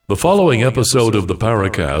The following episode of the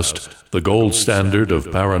Paracast, the gold standard of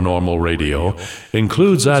paranormal radio,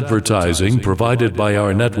 includes advertising provided by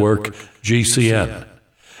our network, GCN.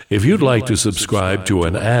 If you'd like to subscribe to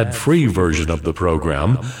an ad-free version of the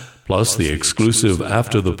program, plus the exclusive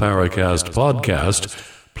After the Paracast podcast,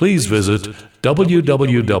 please visit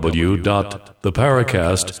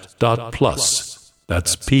www.theparacast.plus.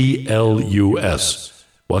 That's P-L-U-S.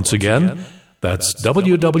 Once again, that's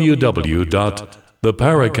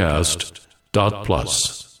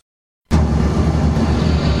www.theparacast.plus.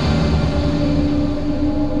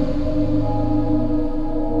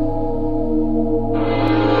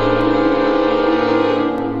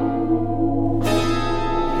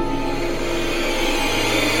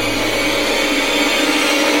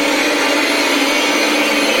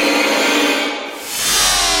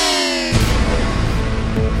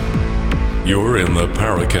 You're in the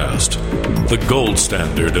Paracast, the gold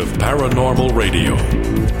standard of paranormal radio.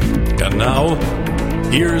 And now,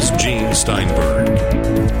 here's Gene Steinberg.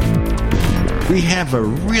 We have a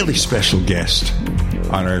really special guest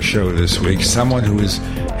on our show this week, someone who has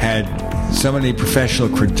had so many professional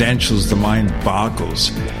credentials the mind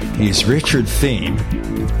boggles. He's Richard Thieme,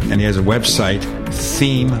 and he has a website,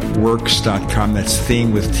 themeworks.com. That's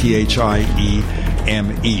Thieme with Thieme. And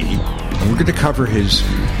we're going to cover his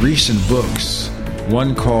recent books,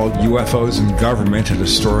 one called UFOs and Government, a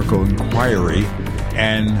Historical Inquiry,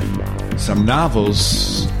 and some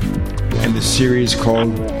novels in the series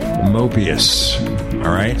called Mobius.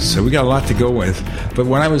 All right, so we got a lot to go with. But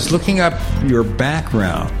when I was looking up your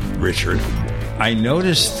background, Richard, I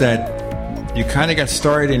noticed that you kind of got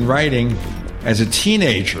started in writing as a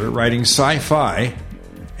teenager, writing sci-fi,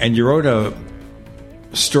 and you wrote a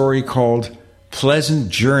story called Pleasant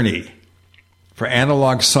Journey for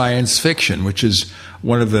Analog Science Fiction, which is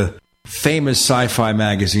one of the famous sci-fi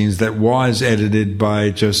magazines that was edited by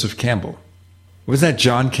Joseph Campbell. Was that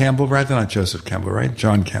John Campbell, rather? Not Joseph Campbell, right?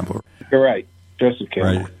 John Campbell. You're right. Joseph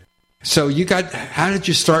Campbell. Right. So how did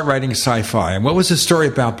you start writing sci-fi? And what was the story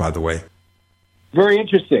about, by the way? Very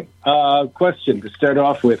interesting question to start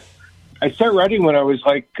off with. I started writing when I was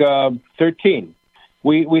like 13.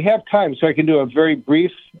 We have time, so I can do a very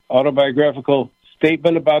brief autobiographical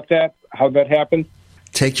statement about that, how that happened.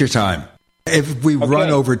 Take your time. If we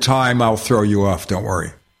run over time, I'll throw you off. Don't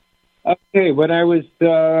worry. Okay. When I was,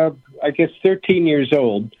 13 years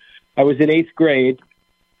old, I was in 8th grade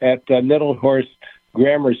at Nettlehurst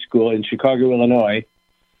Grammar School in Chicago, Illinois.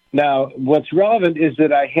 Now, what's relevant is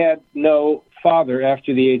that I had no father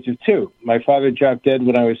after the age of 2. My father dropped dead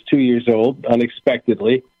when I was 2 years old,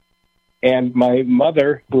 unexpectedly. And my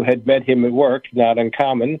mother, who had met him at work, not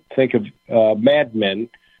uncommon, think of Mad Men,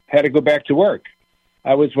 had to go back to work.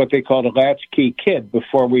 I was what they called a latchkey kid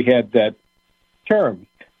before we had that term.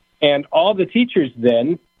 And all the teachers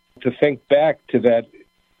then, to think back to that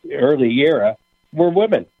early era, were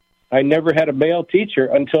women. I never had a male teacher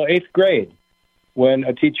until 8th grade, when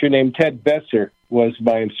a teacher named Ted Besser was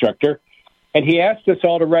my instructor, and he asked us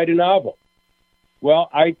all to write a novel. Well,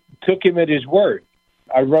 I took him at his word.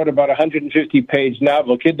 I wrote about a 150-page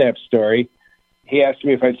novel, kidnap story. He asked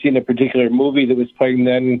me if I'd seen a particular movie that was playing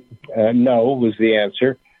then. No, was the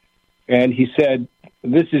answer. And he said,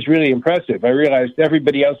 this is really impressive. I realized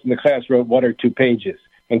everybody else in the class wrote 1 or 2 pages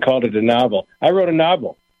and called it a novel. I wrote a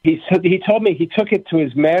novel. He told me he took it to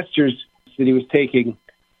his master's that he was taking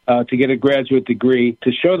to get a graduate degree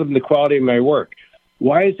to show them the quality of my work.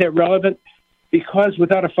 Why is that relevant? Because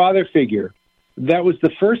without a father figure, that was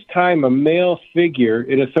the first time a male figure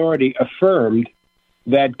in authority affirmed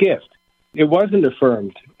that gift. It wasn't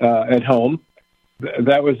affirmed at home.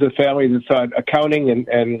 That was a family that thought accounting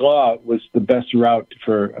and law was the best route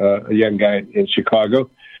for a young guy in Chicago,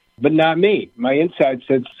 but not me. My inside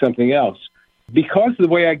said something else. Because of the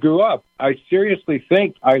way I grew up, I seriously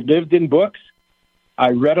think I lived in books.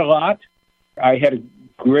 I read a lot. I had a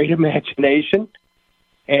great imagination.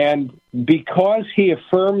 And because he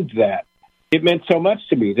affirmed that, it meant so much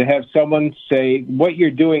to me to have someone say, what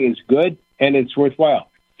you're doing is good and it's worthwhile.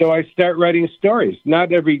 So I start writing stories.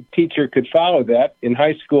 Not every teacher could follow that. In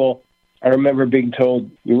high school, I remember being told,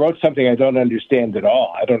 you wrote something I don't understand at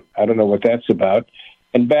all. I don't know what that's about.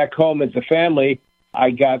 And back home as a family, I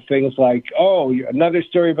got things like, another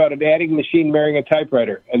story about an adding machine marrying a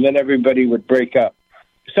typewriter. And then everybody would break up.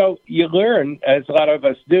 So you learn, as a lot of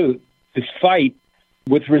us do, to fight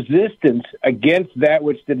with resistance against that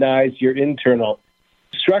which denies your internal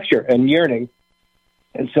structure and yearning.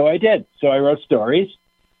 And so I did. So I wrote stories,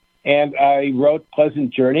 and I wrote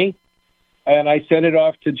Pleasant Journey, and I sent it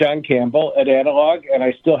off to John Campbell at Analog, and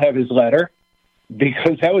I still have his letter,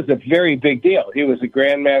 because that was a very big deal. He was a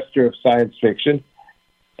grandmaster of science fiction,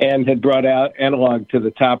 and had brought out Analog to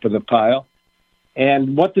the top of the pile.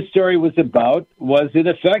 And what the story was about was, in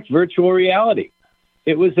effect, virtual reality.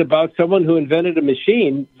 It was about someone who invented a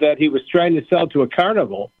machine that he was trying to sell to a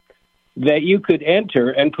carnival that you could enter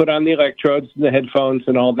and put on the electrodes and the headphones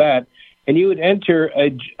and all that, and you would enter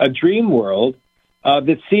a dream world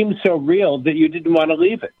that seemed so real that you didn't want to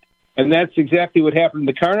leave it. And that's exactly what happened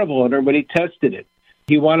to the carnival owner when he tested it.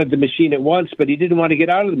 He wanted the machine at once, but he didn't want to get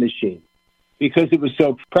out of the machine because it was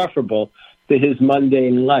so preferable to his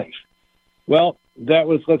mundane life. Well, that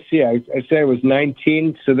was, let's see, I say I was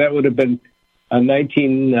 19, so that would have been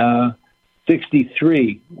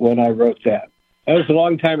 1963 when I wrote that. That was a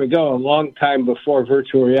long time ago, a long time before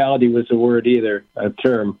virtual reality was a word either, a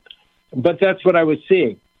term. But that's what I was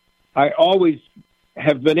seeing. I always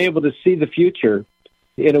have been able to see the future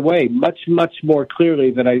in a way much, much more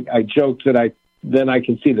clearly than I joked than I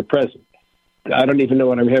can see the present. I don't even know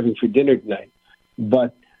what I'm having for dinner tonight.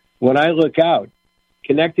 But when I look out,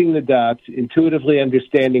 connecting the dots, intuitively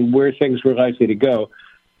understanding where things were likely to go,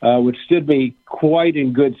 which stood me quite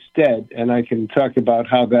in good stead, and I can talk about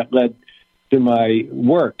how that led to my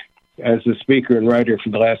work as a speaker and writer for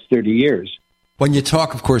the last 30 years. When you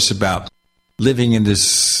talk, of course, about living in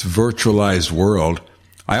this virtualized world,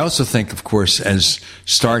 I also think, of course, as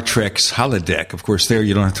Star Trek's holodeck. Of course, there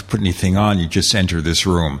you don't have to put anything on. You just enter this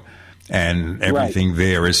room, and everything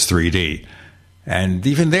there is 3D. And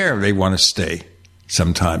even there, they want to stay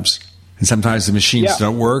sometimes. And sometimes the machines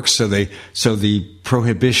don't work, so the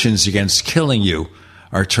prohibitions against killing you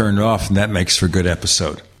are turned off, and that makes for a good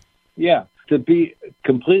episode. Yeah, to be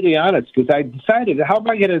completely honest, because I decided, how am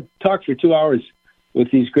I going to talk for 2 hours with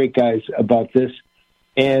these great guys about this?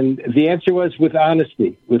 And the answer was with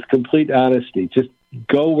honesty, with complete honesty. Just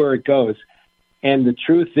go where it goes. And the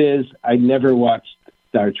truth is, I never watched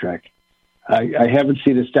Star Trek. I haven't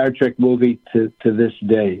seen a Star Trek movie to this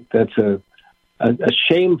day. That's a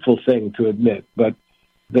shameful thing to admit, but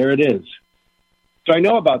there it is. So I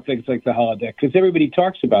know about things like the holodeck because everybody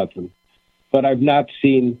talks about them, but I've not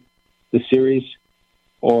seen the series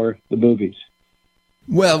or the movies.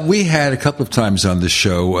 Well, we had a couple of times on the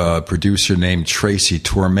show a producer named Tracy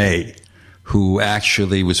Torme, who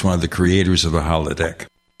actually was one of the creators of the holodeck.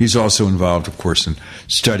 He's also involved, of course, in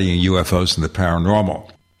studying UFOs and the paranormal.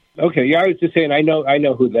 Okay, yeah, I was just saying, I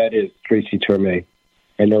know who that is, Tracy Torme.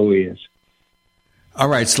 I know who he is. All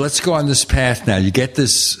right, so let's go on this path now. You get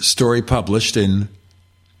this story published in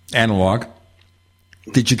Analog.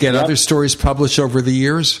 Did you get other stories published over the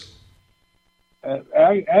years?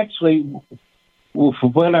 I actually,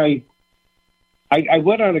 when I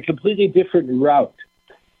went on a completely different route.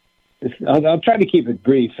 I'll try to keep it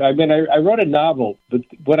brief. I mean, I wrote a novel, but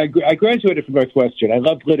when I graduated from Northwestern, I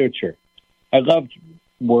loved literature. I loved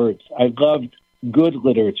words. I loved good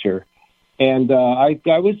literature. And I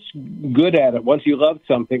was good at it. Once you loved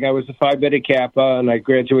something, I was a Phi Beta Kappa, and I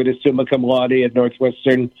graduated summa cum laude at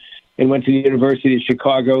Northwestern and went to the University of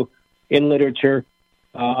Chicago in literature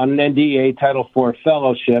on an NDA Title IV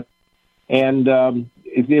fellowship. And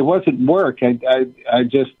it wasn't work. I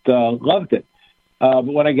just loved it. But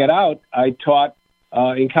when I got out, I taught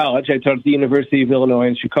in college. I taught at the University of Illinois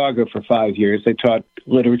in Chicago for 5 years. I taught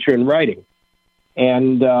literature and writing.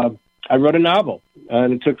 And I wrote a novel,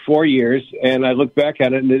 and it took 4 years, and I look back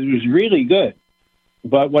at it, and it was really good.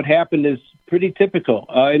 But what happened is pretty typical.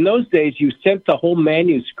 In those days, you sent the whole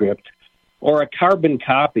manuscript or a carbon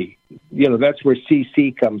copy. You know, that's where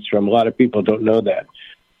CC comes from. A lot of people don't know that.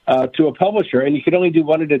 To a publisher, and you could only do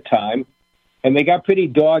one at a time. And they got pretty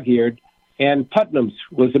dog-eared. And Putnam's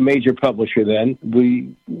was a major publisher then.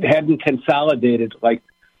 We hadn't consolidated like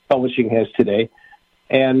publishing has today.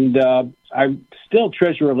 And I still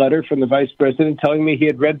treasure a letter from the vice president telling me he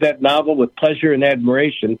had read that novel with pleasure and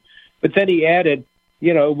admiration. But then he added,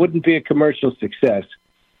 you know, it wouldn't be a commercial success.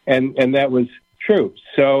 And that was true.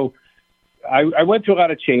 So I went through a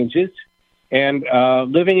lot of changes. And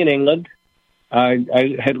living in England,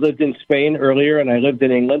 I had lived in Spain earlier, and I lived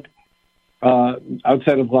in England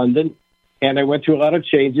outside of London. And I went through a lot of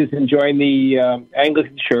changes and joined the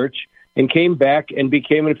Anglican Church and came back and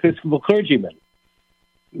became an Episcopal clergyman.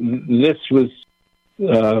 This was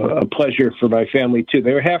a pleasure for my family, too.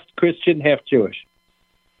 They were half Christian, half Jewish.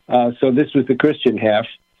 So this was the Christian half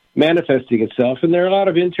manifesting itself. And there are a lot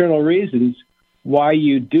of internal reasons why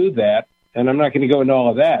you do that. And I'm not going to go into all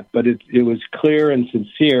of that, but it was clear and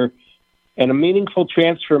sincere and a meaningful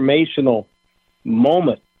transformational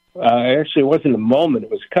moment. Actually, it wasn't a moment.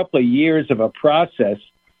 It was a couple of years of a process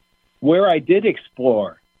where I did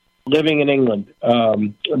explore living in England,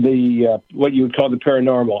 what you would call the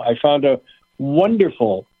paranormal. I found a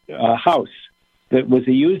wonderful house that was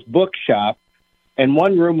a used bookshop, And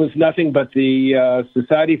one room was nothing but the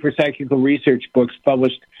Society for Psychical Research books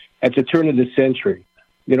published at the turn of the century.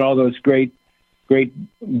 All those great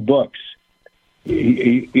books,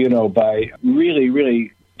 by really,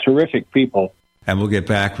 really terrific people. And we'll get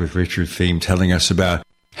back with Richard Thieme telling us about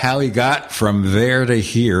how he got from there to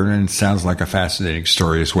here, and it sounds like a fascinating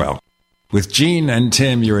story as well. With Gene and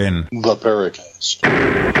Tim, you're in The Paracast.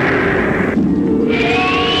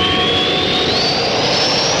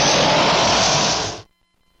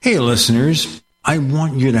 Hey, listeners, I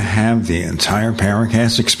want you to have the entire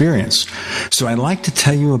Paracast experience. So I'd like to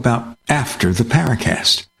tell you about After the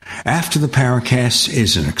Paracast. After the Paracast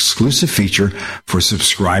is an exclusive feature for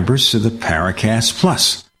subscribers to the Paracast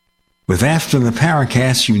Plus. With After the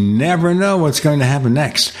Paracast, you never know what's going to happen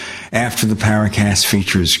next. After the Paracast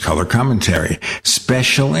features color commentary,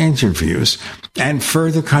 special interviews, and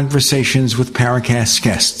further conversations with Paracast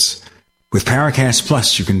guests. With Paracast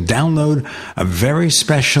Plus, you can download a very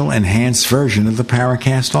special enhanced version of the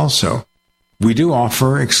Paracast also. We do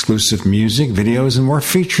offer exclusive music, videos, and more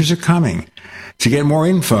features are coming. To get more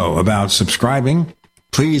info about subscribing,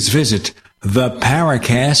 please visit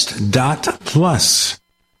theparacast.plus.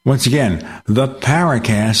 Once again,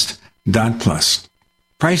 theparacast.plus.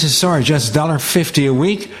 Prices are just $1.50 a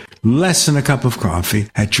week, less than a cup of coffee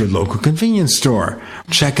at your local convenience store.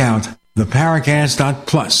 Check out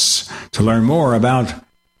theparacast.plus to learn more about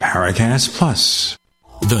Paracast Plus.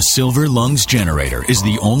 The Silver Lungs Generator is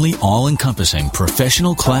the only all-encompassing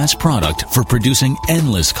professional-class product for producing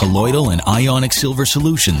endless colloidal and ionic silver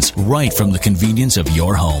solutions right from the convenience of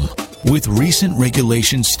your home. With recent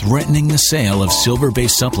regulations threatening the sale of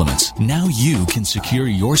silver-based supplements, now you can secure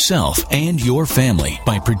yourself and your family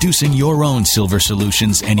by producing your own silver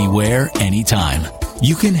solutions anywhere, anytime.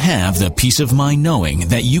 You can have the peace of mind knowing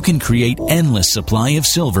that you can create endless supply of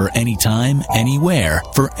silver anytime, anywhere,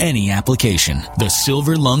 for any application. The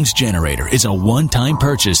Silver Lungs Generator is a one-time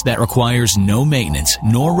purchase that requires no maintenance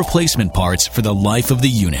nor replacement parts for the life of the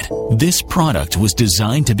unit. This product was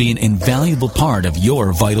designed to be an invaluable part of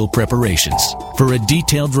your vital preparations. For a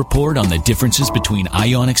detailed report on the differences between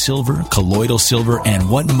ionic silver, colloidal silver, and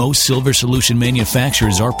what most silver solution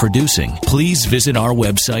manufacturers are producing, please visit our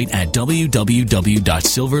website at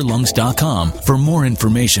www.silverlungs.com for more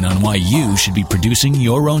information on why you should be producing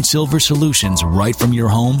your own silver solutions right from your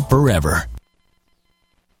home forever.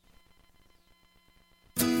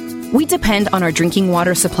 We depend on our drinking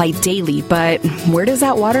water supply daily, but where does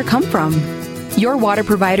that water come from? Your water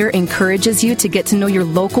provider encourages you to get to know your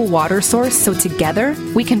local water source so together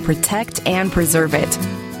we can protect and preserve it.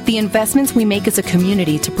 The investments we make as a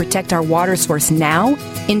community to protect our water source now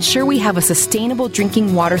ensure we have a sustainable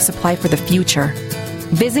drinking water supply for the future.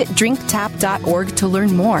 Visit drinktap.org to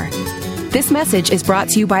learn more. This message is brought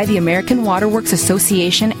to you by the American Water Works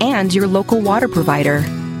Association and your local water provider.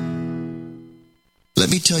 Let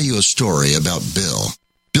me tell you a story about Bill.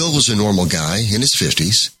 Bill was a normal guy in his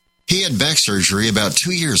 50s. He had back surgery about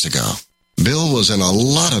 2 years ago. Bill was in a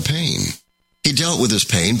lot of pain. He dealt with his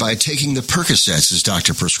pain by taking the Percocets his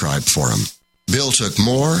doctor prescribed for him. Bill took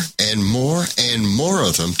more and more and more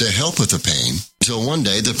of them to help with the pain, until one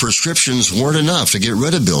day the prescriptions weren't enough to get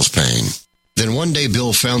rid of Bill's pain. Then one day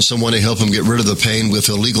Bill found someone to help him get rid of the pain with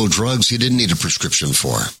illegal drugs he didn't need a prescription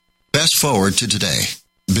for. Fast forward to today.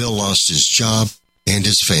 Bill lost his job and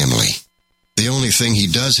his family. The only thing he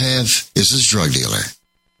does have is his drug dealer.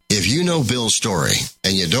 If you know Bill's story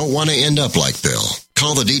and you don't want to end up like Bill,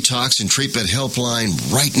 call the Detox and Treatment Helpline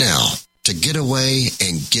right now to get away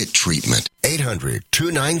and get treatment.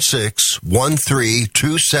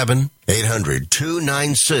 800-296-1327.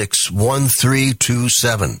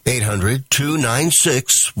 800-296-1327.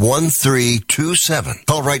 800-296-1327.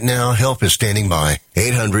 Call right now. Help is standing by.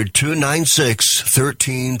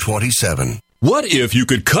 800-296-1327. What if you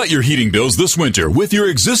could cut your heating bills this winter with your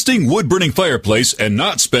existing wood-burning fireplace and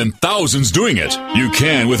not spend thousands doing it? You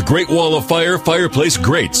can with Great Wall of Fire fireplace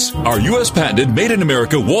grates. Our U.S. patented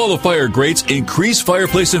made-in-America Wall of Fire grates increase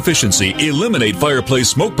fireplace efficiency, eliminate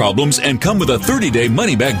fireplace smoke problems, and come with a 30-day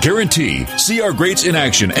money-back guarantee. See our grates in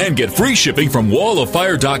action and get free shipping from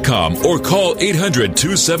walloffire.com or call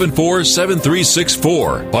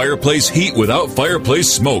 800-274-7364. Fireplace heat without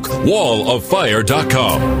fireplace smoke.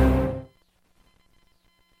 walloffire.com.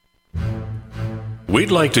 We'd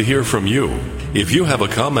like to hear from you. If you have a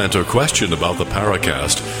comment or question about the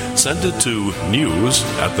Paracast, send it to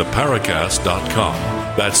news@theparacast.com.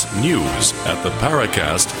 That's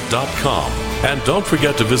news@theparacast.com. And don't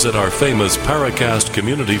forget to visit our famous Paracast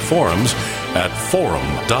community forums at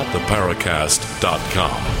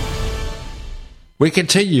forum.theparacast.com. We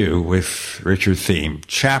continue with Richard Thieme,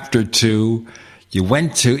 Chapter 2, You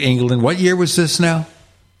went to England. What year was this now?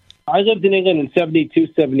 I lived in England in 72,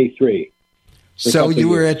 73. So you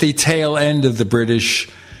were at the tail end of the British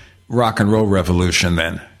rock and roll revolution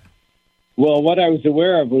then? Well, what I was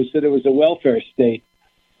aware of was that it was a welfare state,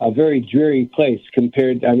 a very dreary place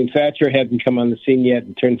compared. I mean, Thatcher hadn't come on the scene yet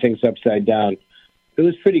and turned things upside down. It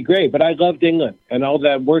was pretty great, but I loved England, and all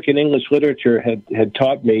that work in English literature had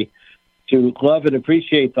taught me to love and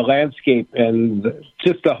appreciate the landscape and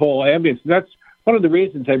just the whole ambience. That's one of the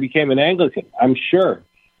reasons I became an Anglican, I'm sure,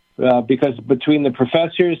 because between the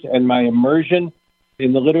professors and my immersion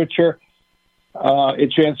in the literature,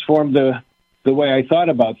 it transformed the way I thought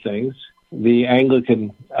about things, the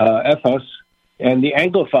Anglican ethos and the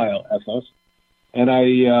Anglophile ethos. And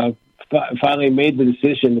I finally made the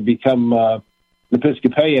decision to become an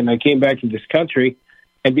Episcopalian. I came back to this country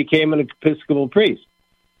and became an Episcopal priest.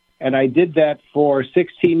 And I did that for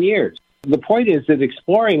 16 years. The point is that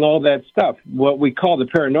exploring all that stuff, what we call the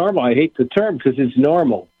paranormal, I hate the term because it's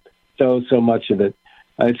normal, so much of it.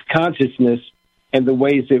 It's consciousness and the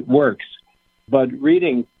ways it works. But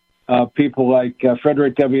reading people like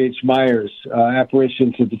Frederick W.H. Myers,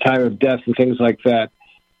 Apparitions at the Time of Death and things like that,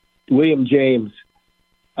 William James,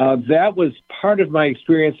 that was part of my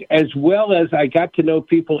experience, as well as I got to know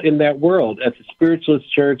people in that world at the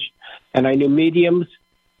Spiritualist Church, and I knew mediums,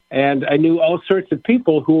 and I knew all sorts of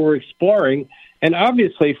people who were exploring. And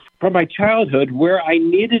obviously, from my childhood, where I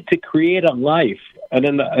needed to create a life and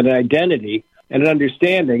an identity and an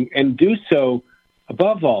understanding, and do so,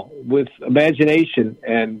 above all, with imagination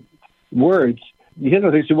and words. You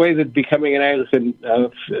know, there's a way that becoming an Anglican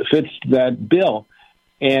fits that bill.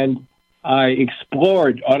 And I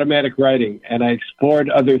explored automatic writing, and I explored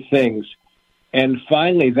other things. And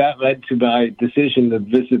finally, that led to my decision to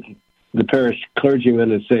visit the parish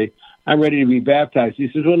clergyman and say, I'm ready to be baptized. He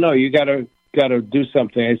says, well, no, you got to do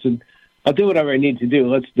something. I said, I'll do whatever I need to do.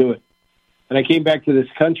 Let's do it. And I came back to this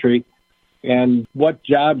country, and what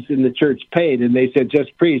jobs in the church paid? And they said,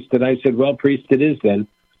 just priest. And I said, well, priest it is then.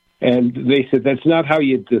 And they said, that's not how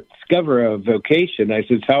you discover a vocation. I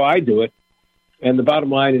said, it's how I do it. And the bottom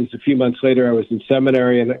line is, a few months later, I was in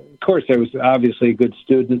seminary, and of course, I was obviously a good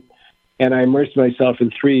student, and I immersed myself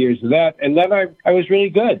in 3 years of that. And then I was really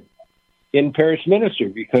good in parish ministry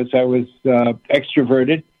because I was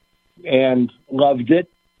extroverted and loved it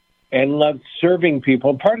and loved serving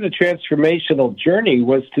people. Part of the transformational journey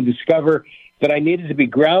was to discover that I needed to be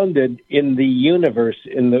grounded in the universe,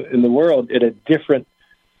 in the world, in a different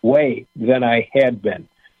way than I had been.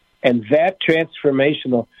 And that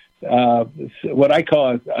transformational, what I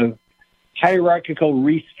call a hierarchical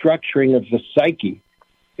restructuring of the psyche,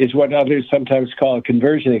 is what others sometimes call a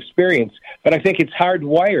conversion experience. But I think it's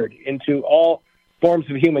hardwired into all forms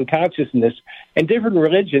of human consciousness. And different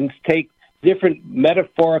religions take different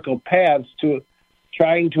metaphorical paths to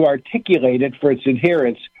trying to articulate it for its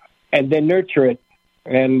adherents and then nurture it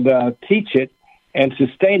and teach it and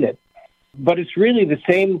sustain it. But it's really the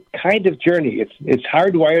same kind of journey. It's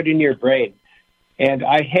hardwired in your brain. And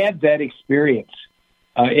I had that experience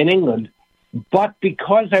in England. But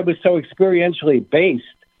because I was so experientially based,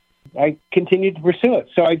 I continued to pursue it.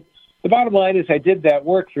 So the bottom line is I did that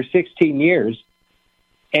work for 16 years.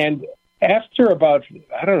 And after about,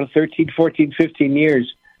 13, 14, 15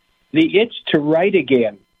 years, the itch to write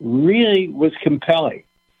again really was compelling.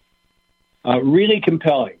 Really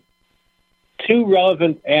compelling. Two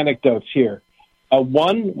relevant anecdotes here.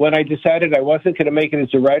 One, when I decided I wasn't going to make it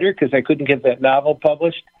as a writer because I couldn't get that novel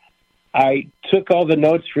published, I took all the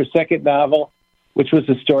notes for a second novel, which was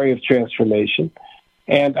a story of transformation,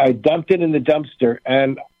 and I dumped it in the dumpster.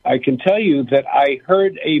 And I can tell you that I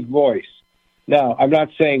heard a voice. Now, I'm not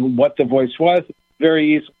saying what the voice was.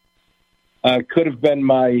 Very easily could have been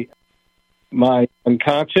my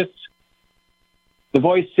unconscious. The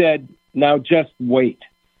voice said, now just wait.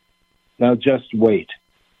 Now just wait.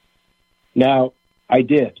 Now, I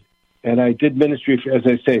did. And I did ministry, as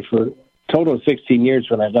I say, for a total of 16 years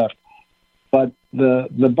when I left. But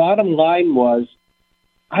the bottom line was,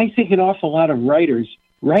 I think an awful lot of writers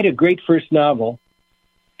write a great first novel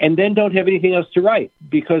and then don't have anything else to write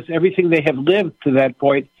because everything they have lived to that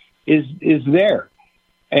point is there.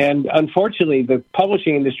 And unfortunately, the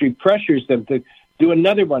publishing industry pressures them to do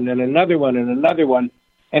another one and another one and another one,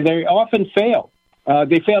 and they often fail.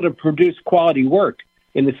 They fail to produce quality work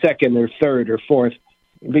in the second or third or fourth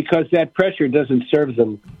because that pressure doesn't serve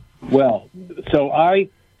them well. So I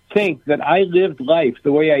think that I lived life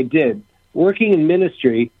the way I did, working in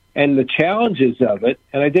ministry and the challenges of it,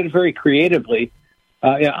 and I did it very creatively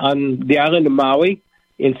on the island of Maui,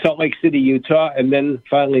 in Salt Lake City, Utah, and then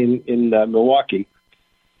finally in Milwaukee.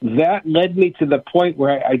 That led me to the point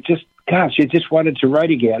where I just gosh, I just wanted to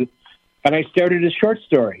write again. And I started a short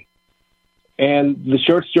story. And the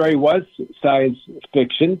short story was science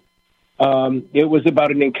fiction. It was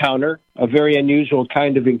about an encounter, a very unusual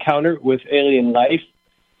kind of encounter with alien life,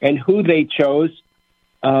 and who they chose,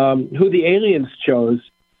 who the aliens chose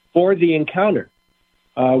for the encounter,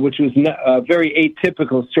 which was a very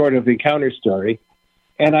atypical sort of encounter story.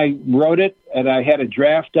 And I wrote it, and I had a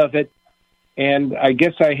draft of it, and I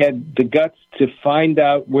guess I had the guts to find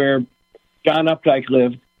out where John Updike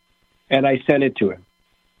lived, and I sent it to him.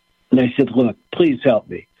 And I said, look, please help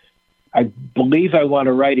me. I believe I want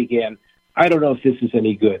to write again. I don't know if this is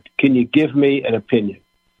any good. Can you give me an opinion?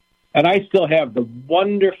 And I still have the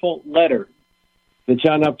wonderful letter that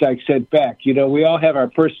John Updike sent back. You know, we all have our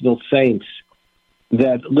personal saints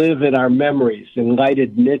that live in our memories in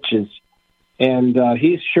lighted niches. And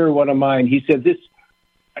he's sure one of mine. He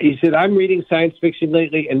said, I'm reading science fiction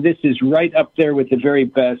lately, and this is right up there with the very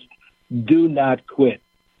best. Do not quit.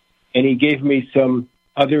 And he gave me some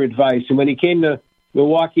other advice. And when he came to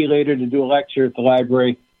Milwaukee later to do a lecture at the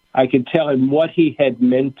library, I could tell him what he had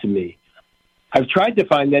meant to me. I've tried to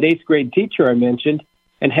find that 8th grade teacher I mentioned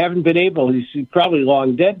and haven't been able. He's probably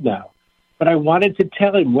long dead now. But I wanted to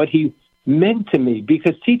tell him what he meant to me,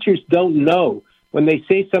 because teachers don't know when they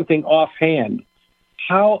say something offhand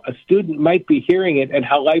how a student might be hearing it and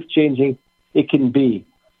how life-changing it can be.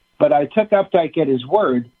 But I took Updike at his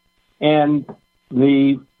word, and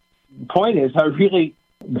the point is I really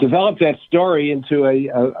developed that story into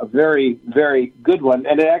a very, very good one,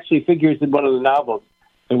 and it actually figures in one of the novels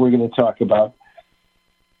that we're going to talk about.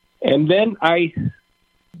 And then I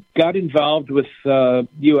got involved with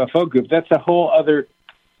UFO Group. That's a whole other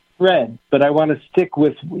thread, but I want to stick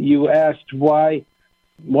with, you asked why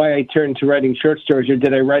I turned to writing short stories, or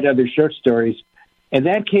did I write other short stories? And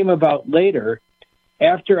that came about later,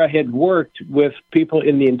 after I had worked with people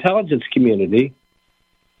in the intelligence community.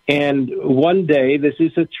 And one day, this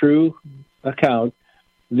is a true account,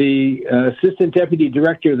 the assistant deputy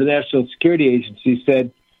director of the National Security Agency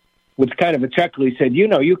said, with kind of a chuckle, he said, you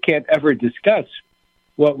know, you can't ever discuss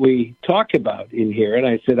what we talk about in here. And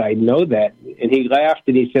I said, I know that. And he laughed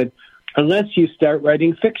and he said, unless you start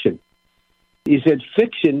writing fiction. He said,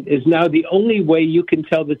 fiction is now the only way you can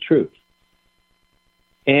tell the truth.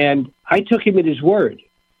 And I took him at his word,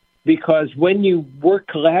 because when you work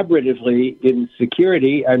collaboratively in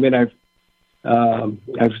security, I mean, I've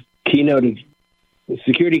keynoted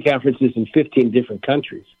security conferences in 15 different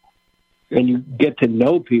countries, and you get to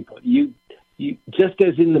know people. You just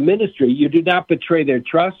as in the ministry, you do not betray their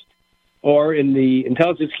trust, or in the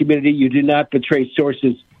intelligence community, you do not betray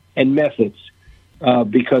sources and methods,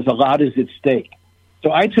 because a lot is at stake.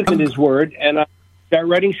 So I took his word, and I started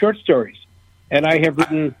writing short stories. And I have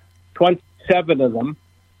written 27 of them,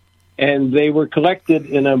 and they were collected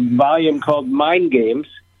in a volume called Mind Games,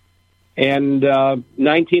 and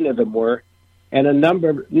 19 of them were. And a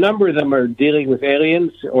number of them are dealing with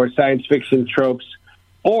aliens or science fiction tropes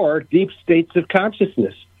or deep states of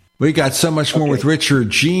consciousness. We got so much more with Richard,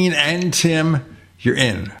 Gene, and Tim. You're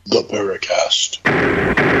in the Paracast.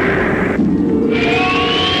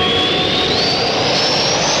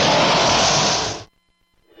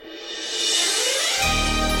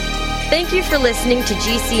 Thank you for listening to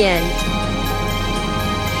GCN.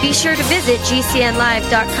 Be sure to visit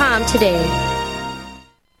GCNlive.com today.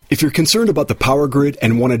 If you're concerned about the power grid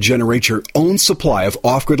and want to generate your own supply of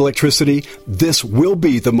off-grid electricity, this will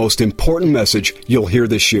be the most important message you'll hear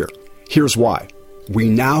this year. Here's why. We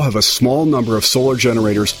now have a small number of solar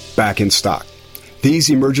generators back in stock. These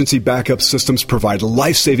emergency backup systems provide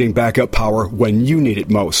life-saving backup power when you need it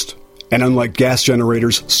most. And unlike gas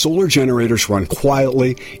generators, solar generators run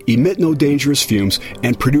quietly, emit no dangerous fumes,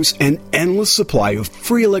 and produce an endless supply of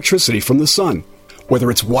free electricity from the sun.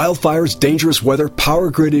 Whether it's wildfires, dangerous weather,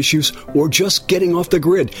 power grid issues, or just getting off the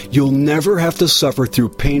grid, you'll never have to suffer through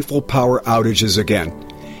painful power outages again.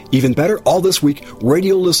 Even better, all this week,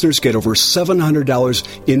 radio listeners get over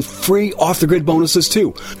 $700 in free off-the-grid bonuses,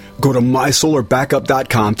 too. Go to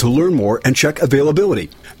mysolarbackup.com to learn more and check availability.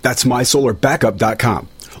 That's mysolarbackup.com.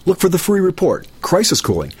 Look for the free report, Crisis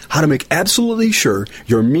Cooling, how to make absolutely sure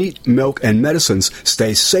your meat, milk, and medicines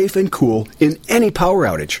stay safe and cool in any power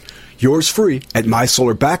outage. Yours free at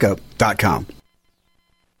mysolarbackup.com.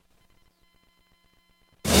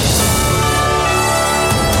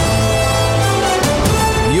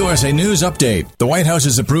 USA News Update. The White House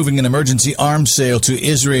is approving an emergency arms sale to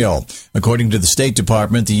Israel. According to the State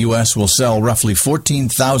Department, the U.S. will sell roughly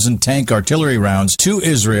 14,000 tank artillery rounds to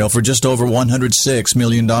Israel for just over $106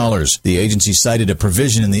 million. The agency cited a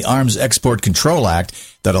provision in the Arms Export Control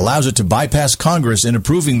Act that allows it to bypass Congress in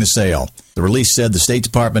approving the sale. The The release said the State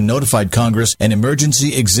Department notified Congress an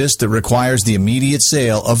emergency exists that requires the immediate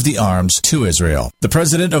sale of the arms to Israel. The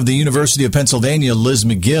president of the University of Pennsylvania, Liz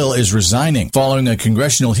McGill, is resigning following a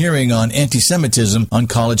congressional hearing on anti-Semitism on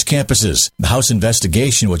college campuses. The House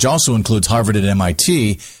investigation, which also includes Harvard and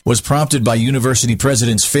MIT, was prompted by university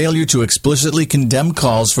presidents' failure to explicitly condemn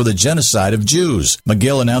calls for the genocide of Jews.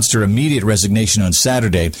 McGill announced her immediate resignation on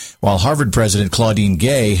Saturday, while Harvard President Claudine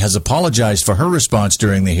Gay has apologized for her response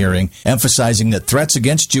during the hearing, emphasizing that threats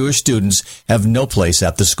against Jewish students have no place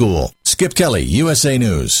at the school. Skip Kelly, USA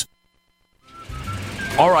News.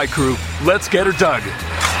 All right, crew, let's get her dug.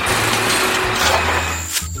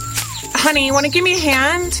 Honey, you want to give me a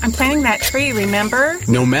hand? I'm planting that tree, remember?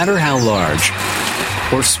 No matter how large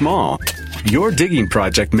or small your digging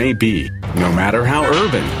project may be, no matter how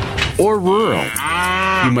urban or rural,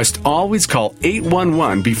 you must always call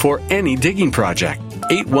 811 before any digging project.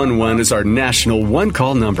 811 is our national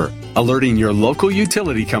one-call number, alerting your local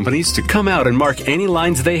utility companies to come out and mark any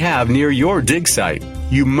lines they have near your dig site.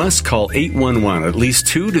 You must call 811 at least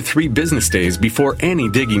 2 to 3 business days before any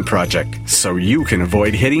digging project, so you can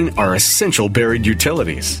avoid hitting our essential buried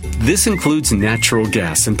utilities. This includes natural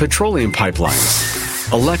gas and petroleum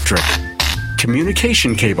pipelines, electric,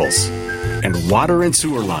 communication cables, and water and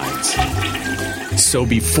sewer lines. So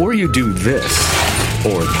before you do this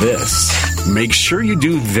or this, make sure you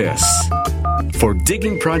do this. For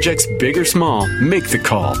digging projects big or small, make the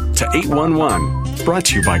call to 811. Brought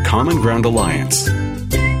to you by Common Ground Alliance.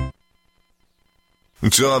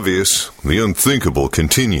 It's obvious. The unthinkable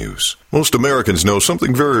continues. Most Americans know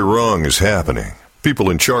something very wrong is happening. People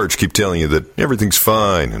in charge keep telling you that everything's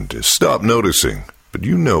fine and to stop noticing. But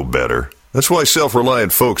you know better. That's why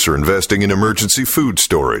self-reliant folks are investing in emergency food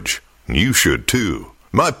storage. And you should too.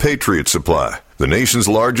 My Patriot Supply, the nation's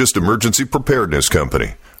largest emergency preparedness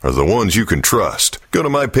company, are the ones you can trust. Go to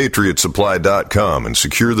mypatriotsupply.com and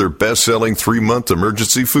secure their best-selling 3-month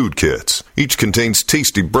emergency food kits. Each contains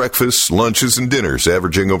tasty breakfasts, lunches, and dinners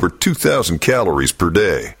averaging over 2,000 calories per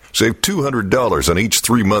day. Save $200 on each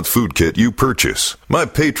 3-month food kit you purchase. My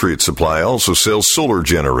Patriot Supply also sells solar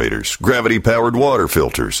generators, gravity-powered water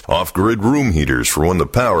filters, off-grid room heaters for when the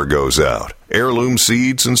power goes out, heirloom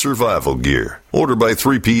seeds, and survival gear. Order by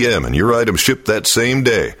 3 p.m. and your items ship that same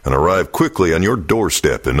day and arrive quickly on your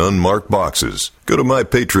doorstep in unmarked boxes. Go to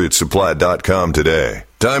mypatriotsupply.com today.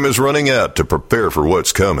 Time is running out to prepare for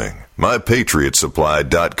what's coming.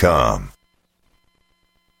 mypatriotsupply.com.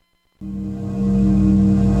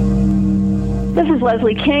 This is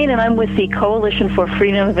Leslie Kane, and I'm with the Coalition for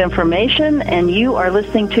Freedom of Information, and you are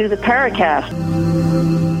listening to the Paracast.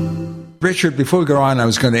 Richard, before we go on, I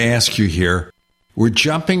was going to ask you here, we're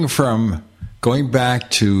jumping from going back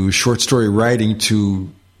to short story writing to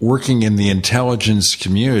working in the intelligence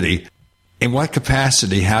community. In what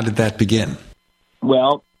capacity? How did that begin?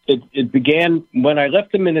 Well, it began when I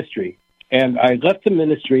left the ministry, and I left the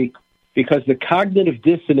ministry because the cognitive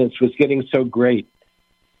dissonance was getting so great.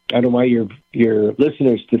 I don't want your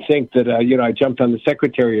listeners to think that I jumped on the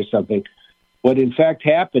secretary or something. What in fact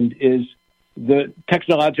happened is the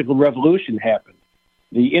technological revolution happened.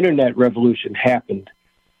 The internet revolution happened.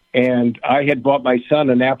 And I had bought my son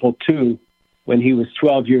an Apple II when he was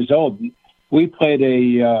 12 years old. We played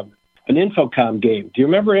an Infocom game. Do you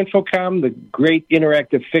remember Infocom, the great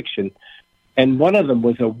interactive fiction? And one of them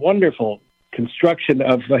was a wonderful construction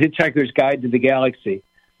of A Hitchhiker's Guide to the Galaxy.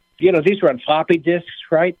 You know, these were on floppy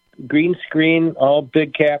disks, right? Green screen, all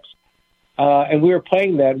big caps. And we were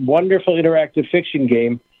playing that wonderful interactive fiction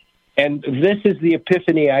game. And this is the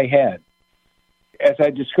epiphany I had. As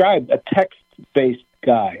I described, a text-based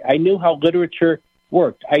guy. I knew how literature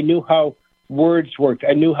worked. I knew how words worked.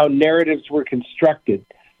 I knew how narratives were constructed.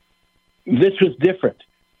 This was different.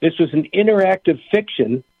 This was an interactive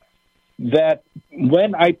fiction that,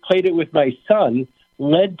 when I played it with my son,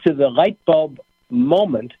 led to the light bulb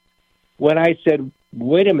moment when I said,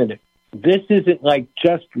 wait a minute, this isn't like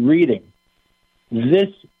just reading. This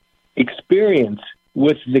experience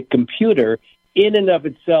with the computer in and of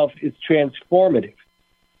itself is transformative.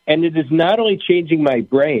 And it is not only changing my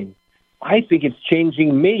brain, I think it's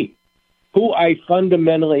changing me, who I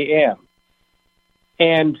fundamentally am.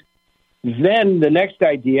 And then the next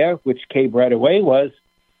idea, which came right away, was,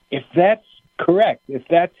 if that's correct, if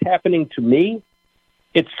that's happening to me,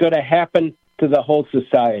 it's going to happen to the whole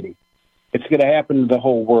society. It's going to happen to the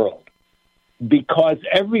whole world. Because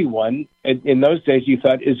everyone, in those days you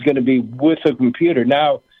thought, is going to be with a computer.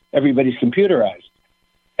 Now everybody's computerized.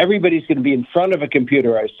 Everybody's going to be in front of a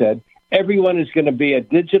computer, I said. Everyone is going to be a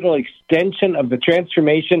digital extension of the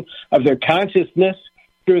transformation of their consciousness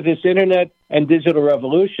through this internet and digital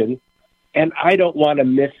revolution, and I don't want to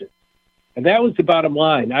miss it. And that was the bottom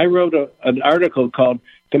line. I wrote an article called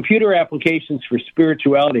Computer Applications for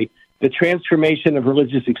Spirituality, the Transformation of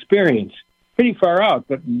Religious Experience. Pretty far out,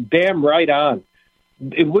 but damn right on.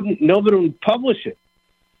 Nobody would publish it.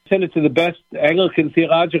 Sent it to the best Anglican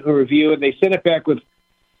Theological Review, and they sent it back with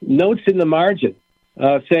notes in the margin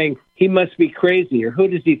saying, he must be crazy, or who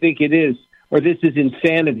does he think it is, or this is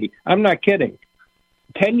insanity. I'm not kidding.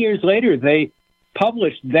 10 years later, they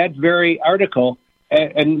published that very article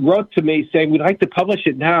and wrote to me saying, we'd like to publish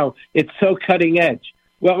it now. It's so cutting edge.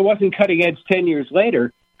 Well, it wasn't cutting edge 10 years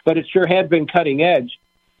later, but it sure had been cutting edge.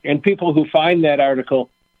 And people who find that article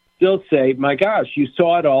still say, my gosh, you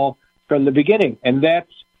saw it all from the beginning. And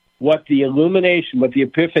that's what the illumination, what the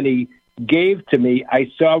epiphany gave to me.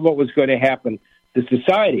 I saw what was going to happen to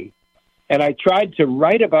society. And I tried to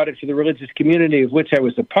write about it for the religious community of which I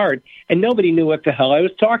was a part, and nobody knew what the hell I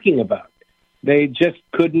was talking about. They just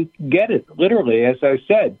couldn't get it, literally, as I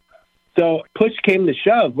said. So push came to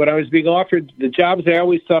shove when I was being offered the jobs I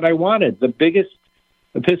always thought I wanted, the biggest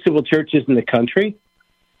Episcopal churches in the country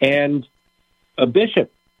and a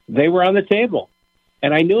bishop. They were on the table.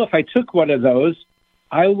 And I knew if I took one of those,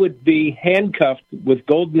 I would be handcuffed with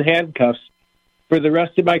golden handcuffs for the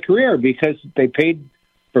rest of my career because they paid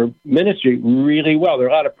for ministry really well. There are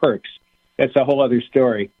a lot of perks. That's a whole other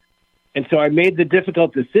story. And so I made the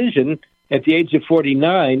difficult decision at the age of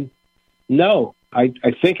 49, no, I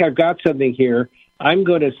think I've got something here. I'm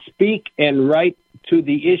going to speak and write to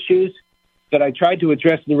the issues that I tried to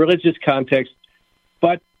address in the religious context,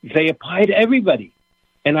 but they apply to everybody.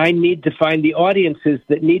 And I need to find the audiences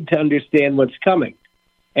that need to understand what's coming.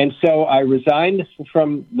 And so I resigned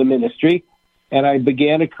from the ministry, and I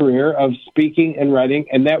began a career of speaking and writing,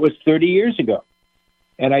 and that was 30 years ago.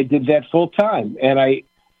 And I did that full time. And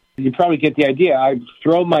you probably get the idea. I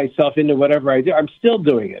throw myself into whatever I do. I'm still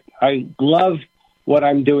doing it. I love what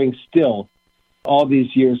I'm doing still all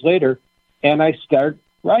these years later. And I start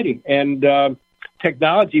writing. And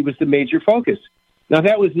technology was the major focus. Now,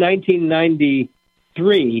 that was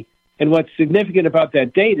 1993. And what's significant about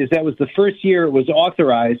that date is that was the first year it was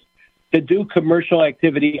authorized to do commercial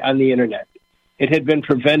activity on the Internet. It had been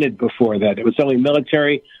prevented before that. It was only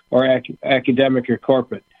military or academic or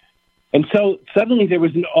corporate. And so suddenly there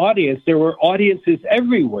was an audience. There were audiences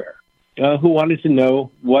everywhere who wanted to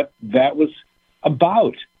know what that was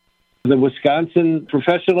about. The Wisconsin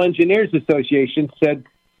Professional Engineers Association said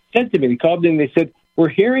to me, they called me and they said, we're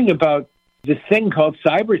hearing about this thing called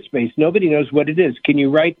cyberspace. Nobody knows what it is. Can you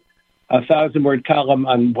write a 1,000-word column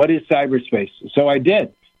on what is cyberspace? So I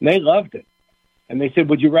did, and they loved it. And they said,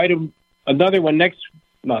 would you write another one next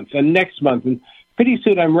month and next month? And pretty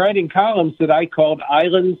soon I'm writing columns that I called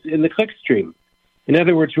Islands in the Clickstream. In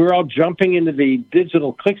other words, we're all jumping into the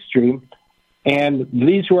digital clickstream, and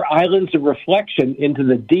these were islands of reflection into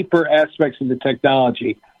the deeper aspects of the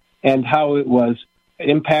technology and how it was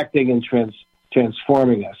impacting and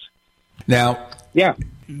transforming us. Now, yeah,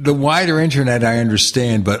 the wider Internet I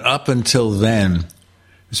understand, but up until then,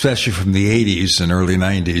 especially from the 80s and early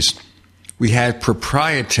 90s, we had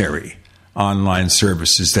proprietary online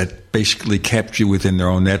services that basically kept you within their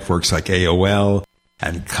own networks like AOL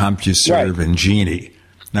and CompuServe and Genie.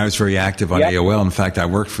 And I was very active on AOL. In fact, I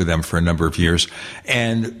worked for them for a number of years.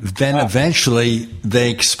 And then eventually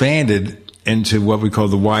they expanded into what we call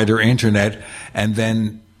the wider Internet, and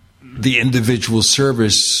then the individual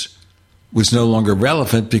service was no longer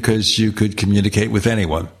relevant because you could communicate with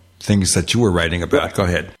anyone, things that you were writing about. Right. Go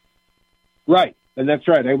ahead. Right, and that's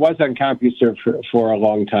right. I was on CompuServe for a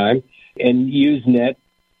long time, and Usenet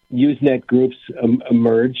groups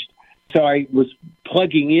emerged. So I was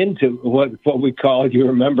plugging into what we call, you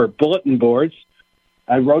remember, bulletin boards.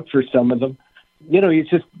 I wrote for some of them. You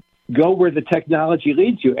just go where the technology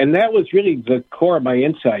leads you. And that was really the core of my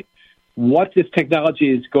insight. What this technology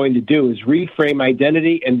is going to do is reframe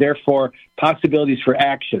identity and therefore possibilities for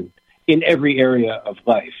action in every area of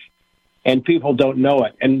life. And people don't know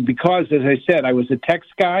it. And because, as I said, I was a text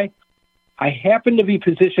guy, I happened to be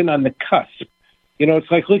positioned on the cusp.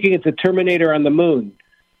 It's like looking at the Terminator on the moon.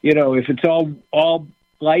 If it's all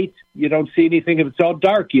light, you don't see anything. If it's all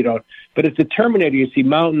dark, you don't. But if the Terminator, you see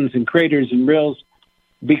mountains and craters and rills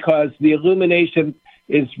because the illumination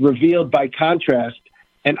is revealed by contrast.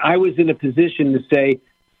 And I was in a position to say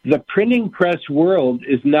the printing press world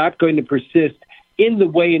is not going to persist in the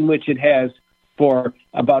way in which it has for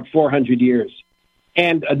about 400 years.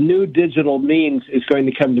 And a new digital means is going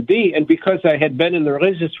to come to be. And because I had been in the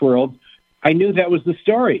religious world, I knew that was the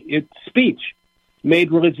story. Speech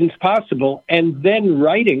made religions possible, and then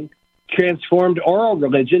writing transformed oral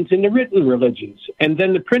religions into written religions. And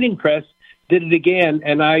then the printing press did it again,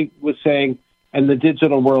 and I was saying, and the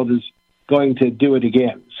digital world is going to do it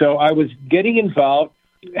again. So I was getting involved.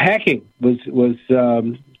 Hacking was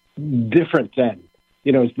different then.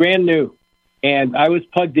 It was brand new. And I was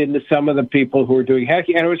plugged into some of the people who were doing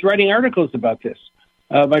hacking, and I was writing articles about this.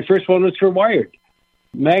 My first one was for Wired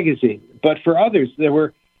magazine, but for others, they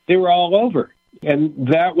were all over. And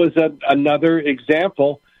that was another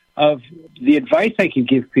example of the advice I could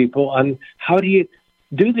give people on how do you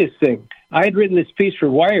do this thing. I had written this piece for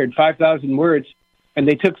Wired, 5,000 words, and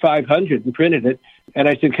they took 500 and printed it. And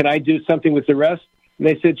I said, can I do something with the rest? And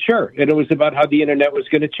they said, sure. And it was about how the internet was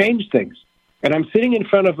going to change things. And I'm sitting in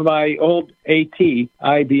front of my old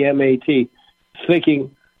IBM AT,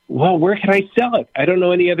 thinking, well, where can I sell it? I don't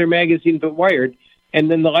know any other magazine but Wired. And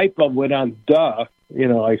then the light bulb went on, duh,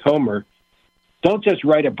 like Homer. Don't just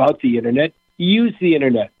write about the internet, use the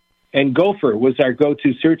internet. And Gopher was our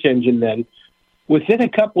go-to search engine then. Within a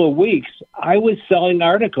couple of weeks, I was selling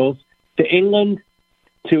articles to England,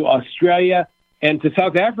 to Australia, and to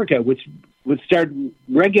South Africa, which would start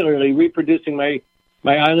regularly reproducing my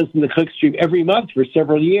islands in the clickstream every month for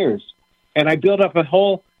several years. And I built up a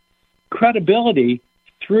whole credibility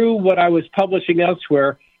through what I was publishing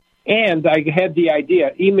elsewhere. And I had the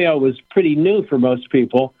idea, email was pretty new for most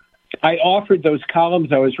people. I offered those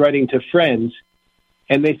columns I was writing to friends,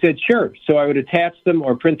 and they said, sure. So I would attach them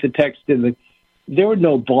or print the text in there were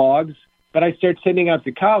no blogs, but I started sending out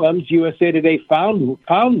the columns. USA Today found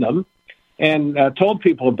them and told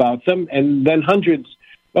people about them. And then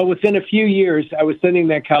within a few years, I was sending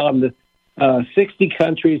that column to 60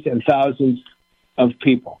 countries and thousands of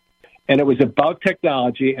people. And it was about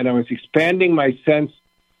technology, and I was expanding my sense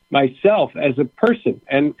myself as a person.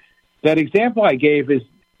 And that example I gave is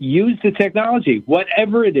use the technology,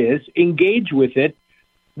 whatever it is, engage with it,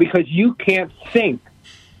 because you can't think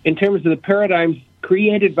in terms of the paradigms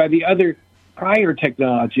created by the other prior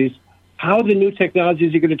technologies, how the new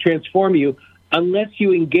technologies are going to transform you unless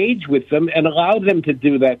you engage with them and allow them to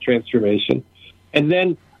do that transformation. And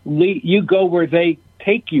then you go where they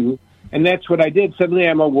take you. And that's what I did. Suddenly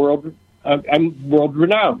I'm world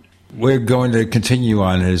renowned. We're going to continue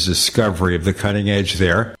on his discovery of the cutting edge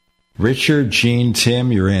there. Richard, Gene,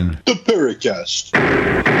 Tim, you're in the Paracast.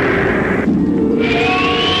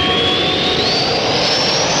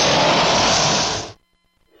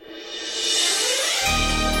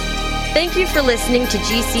 Thank you for listening to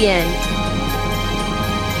GCN.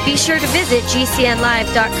 Be sure to visit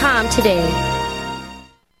GCNlive.com today.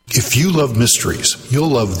 If you love mysteries, you'll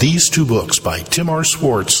love these two books by Tim R.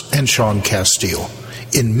 Swartz and Sean Castile.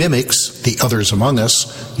 In Mimics, The Others Among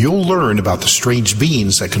Us, you'll learn about the strange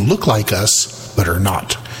beings that can look like us, but are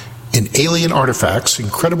not. In Alien Artifacts,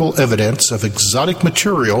 Incredible Evidence of Exotic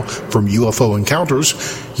Material from UFO Encounters,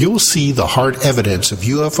 you'll see the hard evidence of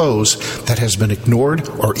UFOs that has been ignored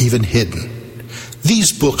or even hidden.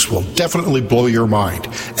 These books will definitely blow your mind,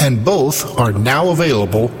 and both are now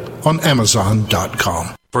available on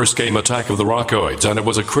Amazon.com. First came Attack of the Rockoids, and it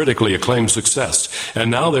was a critically acclaimed success. And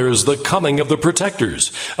now there is The Coming of the Protectors.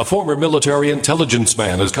 A former military intelligence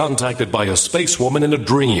man is contacted by a space woman in a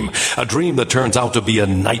dream that turns out to be a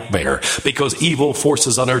nightmare because evil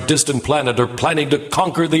forces on her distant planet are planning to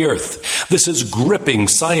conquer the Earth. This is gripping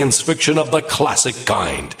science fiction of the classic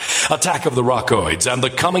kind. Attack of the Rockoids and The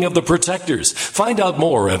Coming of the Protectors. Find out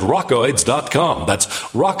more at rockoids.com. That's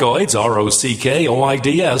Rockoids,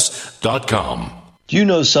 ROCKOIDS.com. Do you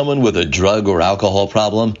know someone with a drug or alcohol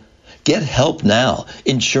problem? Get help now.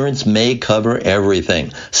 Insurance may cover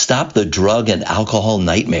everything. Stop the drug and alcohol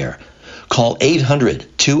nightmare. Call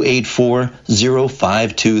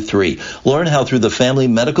 800-284-0523. Learn how through the Family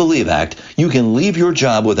Medical Leave Act you can leave your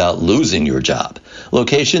job without losing your job.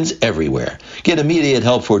 Locations everywhere. Get immediate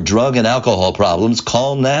help for drug and alcohol problems.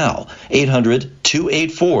 Call now.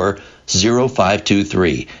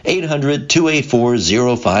 800-284-0523.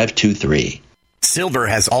 800-284-0523. Silver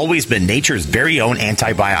has always been nature's very own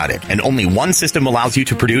antibiotic, and only one system allows you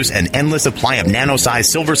to produce an endless supply of nano-sized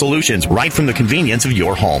silver solutions right from the convenience of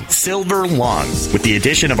your home. Silver Lungs. With the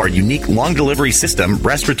addition of our unique lung delivery system,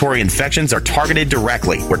 respiratory infections are targeted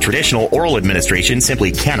directly, where traditional oral administration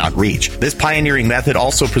simply cannot reach. This pioneering method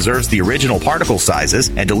also preserves the original particle sizes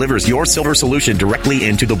and delivers your silver solution directly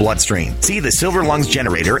into the bloodstream. See the Silver Lungs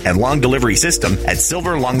generator and lung delivery system at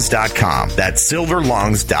silverlungs.com. That's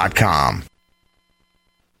silverlungs.com.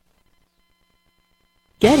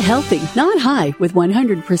 Get healthy, not high, with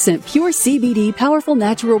 100% pure CBD powerful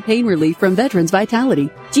natural pain relief from Veterans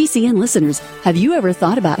Vitality. GCN listeners, have you ever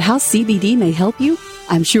thought about how CBD may help you?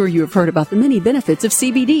 I'm sure you have heard about the many benefits of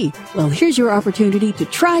CBD. Well, here's your opportunity to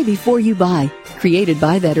try before you buy. Created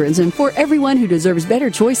by veterans and for everyone who deserves better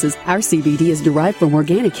choices, our CBD is derived from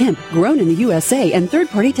organic hemp, grown in the USA, and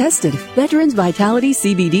third-party tested. Veterans Vitality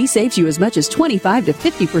CBD saves you as much as 25 to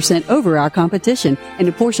 50% over our competition, and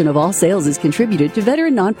a portion of all sales is contributed to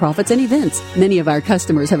veteran nonprofits and events. Many of our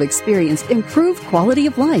customers have experienced improved quality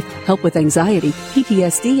of life, help with anxiety,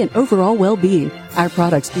 PTSD, and overall well-being. Our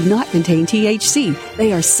products do not contain THC.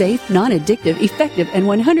 They are safe, non-addictive, effective, and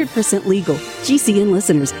 100% legal. GCN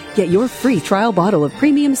listeners, get your free trial bottle of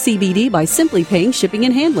premium CBD by simply paying shipping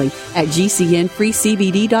and handling at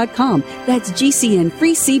GCNFreeCBD.com. That's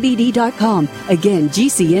GCNFreeCBD.com. Again,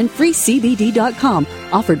 GCNFreeCBD.com.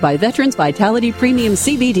 Offered by Veterans Vitality Premium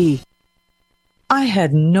CBD. I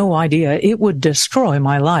had no idea it would destroy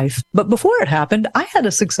my life. But before it happened, I had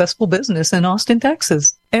a successful business in Austin,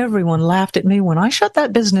 Texas. Everyone laughed at me when I shut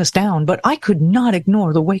that business down, but I could not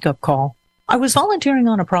ignore the wake-up call. I was volunteering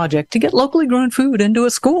on a project to get locally grown food into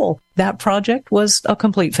a school. That project was a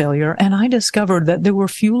complete failure, and I discovered that there were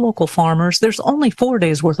few local farmers. There's only 4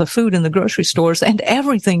 days worth of food in the grocery stores, and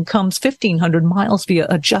everything comes 1,500 miles via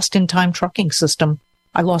a just-in-time trucking system.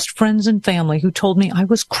 I lost friends and family who told me I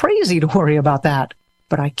was crazy to worry about that.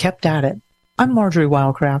 But I kept at it. I'm Marjorie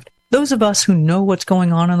Wildcraft. Those of us who know what's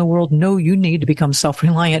going on in the world know you need to become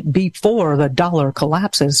self-reliant before the dollar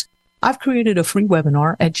collapses. I've created a free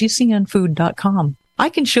webinar at gcnfood.com. I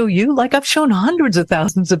can show you, like I've shown hundreds of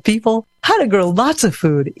thousands of people, how to grow lots of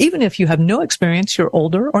food, even if you have no experience, you're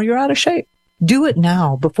older, or you're out of shape. Do it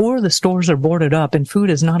now before the stores are boarded up and food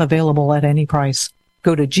is not available at any price.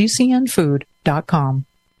 Go to gcnfood.com.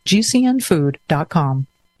 gcnfood.com.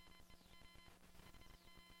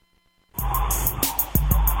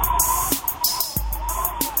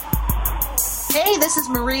 Hey, this is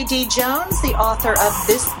Marie D. Jones, the author of